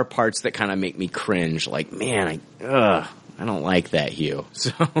there are parts that kind of make me cringe. Like, man, I don't like that Hugh.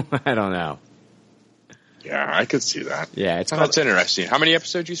 So I don't know. Yeah, I could see that. Yeah, that's interesting. How many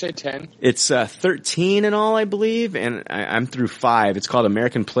episodes you say? 10? It's 13 in all, I believe, and I'm through 5. It's called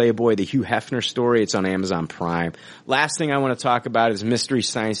American Playboy, the Hugh Hefner story. It's on Amazon Prime. Last thing I want to talk about is Mystery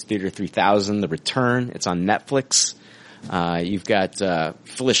Science Theater 3000, The Return. It's on Netflix. You've got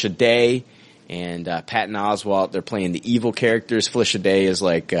Felicia Day and Patton Oswalt. They're playing the evil characters. Felicia Day is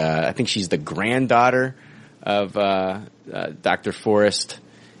like, I think she's the granddaughter of Dr. Forrest,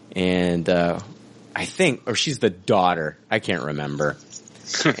 and I think, or she's the daughter. I can't remember.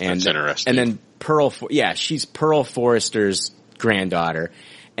 And, that's interesting. And then she's Pearl Forrester's granddaughter.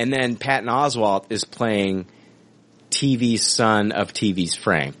 And then Patton Oswalt is playing TV's son of TV's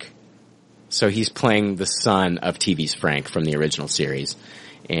Frank. So he's playing the son of TV's Frank from the original series.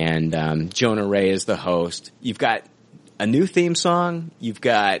 And Jonah Ray is the host. You've got a new theme song. You've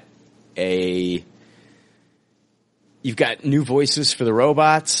got new voices for the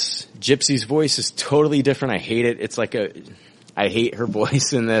robots. Gypsy's voice is totally different. I hate it. It's like I hate her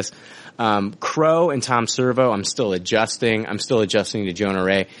voice in this. Crow and Tom Servo, I'm still adjusting. I'm still adjusting to Jonah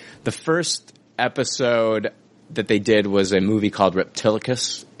Ray. The first episode that they did was a movie called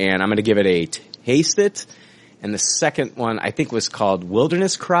Reptilicus, and I'm going to give it a taste it. And the second one, I think, was called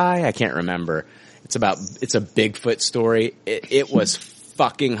Wilderness Cry. I can't remember. It's a Bigfoot story. It was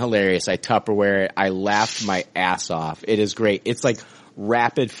fucking hilarious. I Tupperware it. I laughed my ass off. It is great. It's like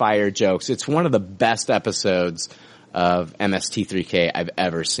rapid fire jokes. It's one of the best episodes of MST3K I've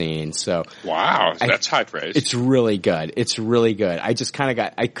ever seen. So wow, that's high praise. It's really good. It's really good. I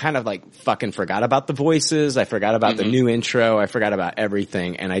kind of like fucking forgot about the voices. I forgot about the new intro. I forgot about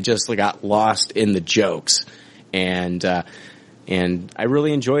everything, and I just got lost in the jokes. And I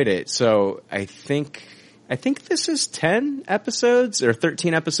really enjoyed it. So I think this is 10 episodes or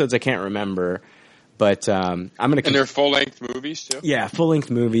 13 episodes. I can't remember, but I'm going to. And they're full length movies too. Yeah, full length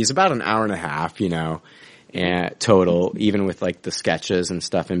movies, about an hour and a half, and total, even with like the sketches and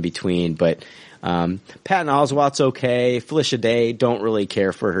stuff in between. But Patton Oswalt's okay. Felicia Day, don't really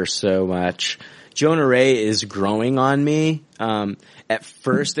care for her so much. Jonah Ray is growing on me. At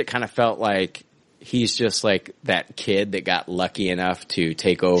first, it kind of felt like he's just like that kid that got lucky enough to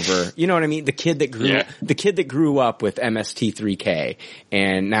take over. You know what I mean? The kid that grew up with MST3K,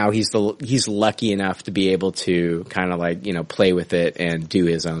 and now he's lucky enough to be able to kind of like, play with it and do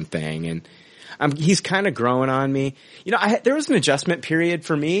his own thing. And he's kind of growing on me. There was an adjustment period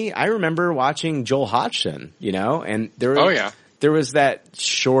for me. I remember watching Joel Hodgson, and there was that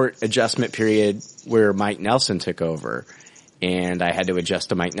short adjustment period where Mike Nelson took over. And I had to adjust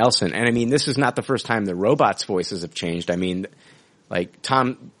to Mike Nelson. And I mean, this is not the first time the robots' voices have changed. I mean,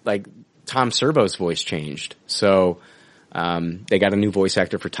 Tom Servo's voice changed. So, they got a new voice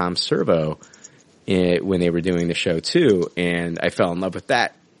actor for Tom Servo when they were doing the show too. And I fell in love with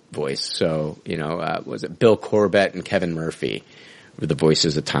that voice. So, was it Bill Corbett and Kevin Murphy were the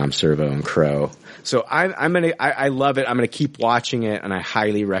voices of Tom Servo and Crow. So I love it. I'm going to keep watching it, and I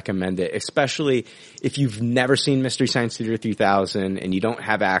highly recommend it, especially if you've never seen Mystery Science Theater 3000 and you don't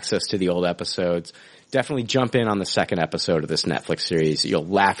have access to the old episodes. Definitely jump in on the second episode of this Netflix series. You'll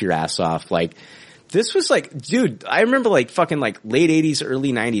laugh your ass off. Like, this was like, dude, I remember like fucking like late 80s,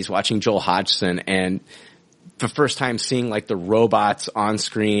 early 90s watching Joel Hodgson, and the first time seeing like the robots on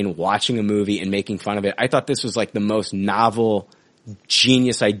screen, watching a movie and making fun of it. I thought this was like the most novel,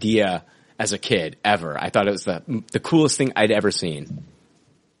 genius idea as a kid ever. I thought it was the coolest thing I'd ever seen.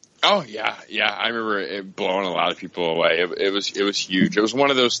 Oh yeah. I remember it blowing a lot of people away. It was huge. It was one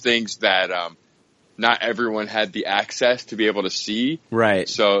of those things that not everyone had the access to be able to see. Right.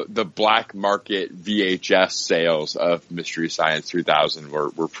 So the black market VHS sales of Mystery Science 3000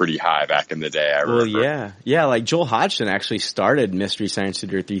 were pretty high back in the day. I remember. Well, yeah. Like Joel Hodgson actually started Mystery Science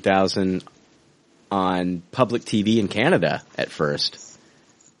Theater 3000 on public TV in Canada at first.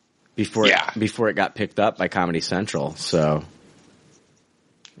 Before it got picked up by Comedy Central. So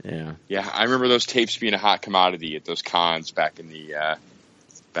Yeah. Yeah, I remember those tapes being a hot commodity at those cons back in the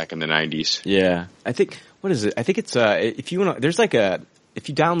 90s. Yeah. I think, what is it? I think it's, if you want to, there's like if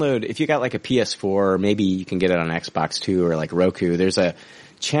you got like a PS4, or maybe you can get it on Xbox too, or like Roku, there's a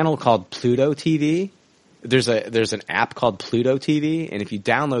channel called Pluto TV. There's an app called Pluto TV, and if you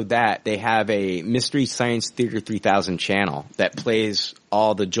download that, they have a Mystery Science Theater 3000 channel that plays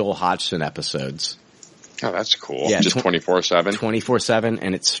all the Joel Hodgson episodes. Oh, that's cool. Yeah, just 24/7? 24/7,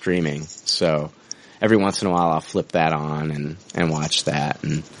 and it's streaming. So every once in a while I'll flip that on and watch that.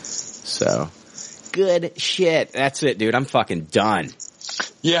 And so good shit. That's it, dude. I'm fucking done.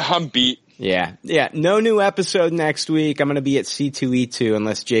 Yeah, I'm beat. Yeah. No new episode next week. I'm going to be at C2E2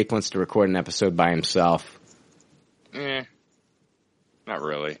 unless Jake wants to record an episode by himself. Not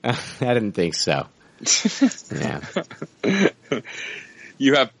really. I didn't think so. Yeah.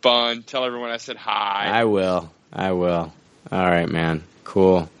 You have fun. Tell everyone I said hi. I will. All right, man.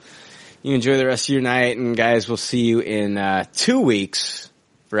 Cool. You enjoy the rest of your night, and guys, we'll see you in 2 weeks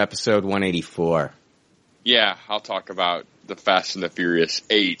for episode 184. Yeah, I'll talk about the Fast and the Furious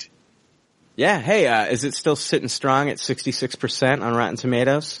 8. Yeah, hey, is it still sitting strong at 66% on Rotten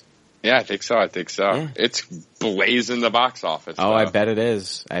Tomatoes? Yeah, I think so. Yeah. It's blazing the box office. Oh, I bet it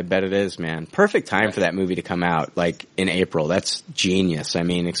is, man. Perfect time for that movie to come out, like in April. That's genius. I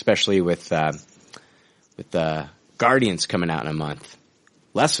mean, especially with Guardians coming out in a month.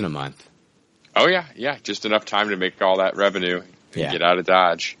 Less than a month. Oh, yeah. Just enough time to make all that revenue and get out of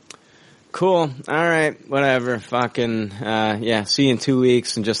Dodge. Cool. All right. Whatever. Fucking, see you in 2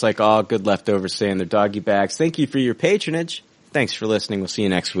 weeks. And just like all good leftovers say in their doggy bags, thank you for your patronage. Thanks for listening. We'll see you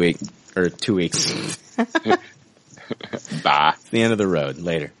next week. Or 2 weeks. Bye. It's the end of the road.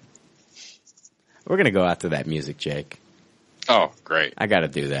 Later. We're going to go out to that music, Jake. Oh, great. I got to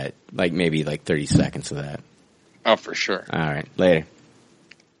do that. Maybe 30 seconds of that. Oh, for sure. All right. Later.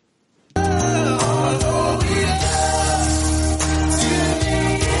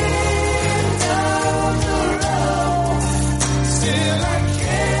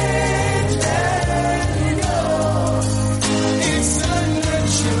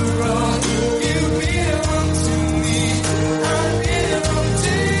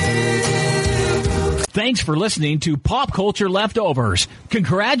 Thanks for listening to Pop Culture Leftovers.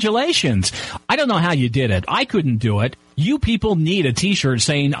 Congratulations. I don't know how you did it. I couldn't do it. You people need a t-shirt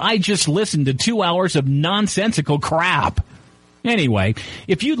saying, I just listened to 2 hours of nonsensical crap. Anyway,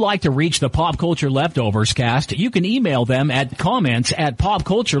 if you'd like to reach the Pop Culture Leftovers cast, you can email them at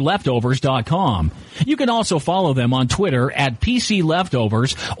comments@popcultureleftovers.com. You can also follow them on Twitter at PC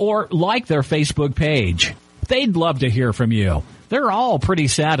Leftovers or like their Facebook page. They'd love to hear from you. They're all pretty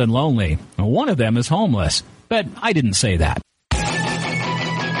sad and lonely. One of them is homeless, but I didn't say that. There's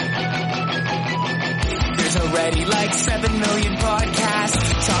already 7 million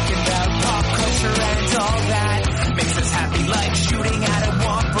podcasts talking about pop culture and all that. Makes us happy like shooting at a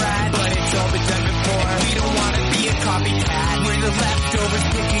womp rat. But it's all been done before. We don't want to be a copycat. We're the leftovers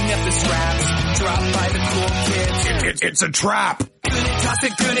picking up the scraps dropped by the cool kids. It's a trap. Good and toss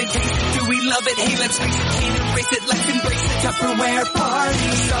it, good and taste it. Do we love it? Hey, let's face it, can't erase it. Let's embrace the Tupperware party.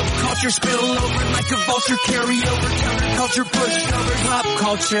 Subculture spill over like a vulture. Carry over counterculture, pushover, pop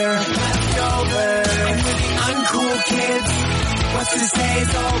culture leftover. And with the uncool kids, what's to say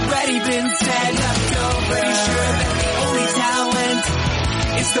has already been said. Leftover. Pretty sure that the only talent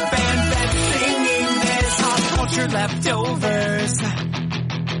is the band that's singing this. Pop culture leftovers.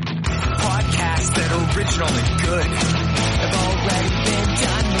 Podcasts that are original and good have already been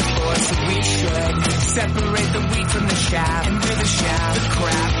done before, so we should separate the wheat from the chaff. And we're the chaff, the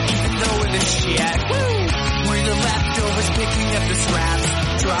crap, even though we're the shit. Woo! We're the leftovers picking up the scraps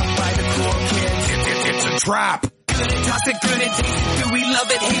dropped by the cool kids. It's a trap. Good and toss it, good and taste it. Do we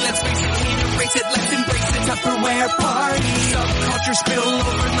love it? Hey, let's face it, can't erase it. Let's embrace the Tupperware party. Subculture spill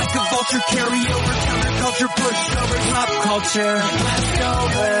over like a vulture. Carry over counterculture, pushover, pop culture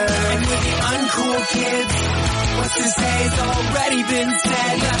leftover. And with the uncool kids, what's to say has already been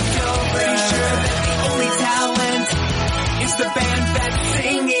said. Leftover. Pretty sure that the only talent is the band that's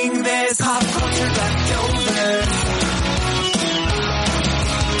singing this. Pop culture leftovers.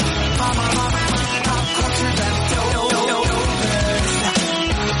 Pop culture leftovers.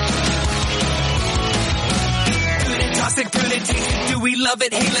 Good and toss it, good and taste it. Do we love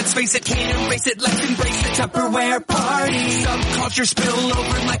it? Hey, let's face it, can't erase it. Let's embrace the Tupperware party. Subculture spill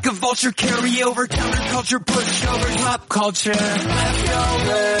over like a vulture. Carry over counterculture, pushover, pop culture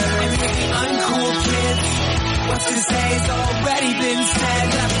leftover. And with the uncool kids, what's to say has already been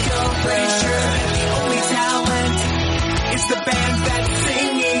said. Leftover. Pretty sure that the only talent is the band that's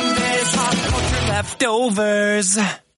singing this. Pop culture leftovers.